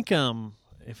 I Yeah. think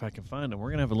if I can find them,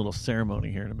 we're gonna have a little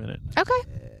ceremony here in a minute Okay.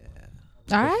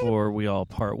 All right. before we all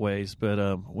part ways.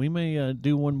 But we may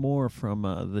do one more from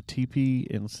the teepee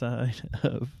inside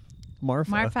of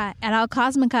Marfa. Marfa at Al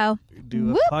Cosmico.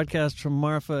 Do a Whoop. podcast from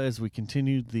Marfa as we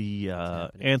continue the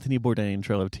Anthony Bourdain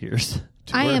Trail of Tears.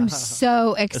 I tour. am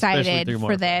so excited through for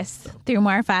Marfa. this through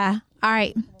Marfa. All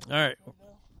right. All right.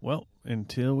 Well,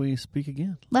 until we speak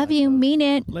again. Love you. Mean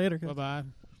it. Later. Bye bye.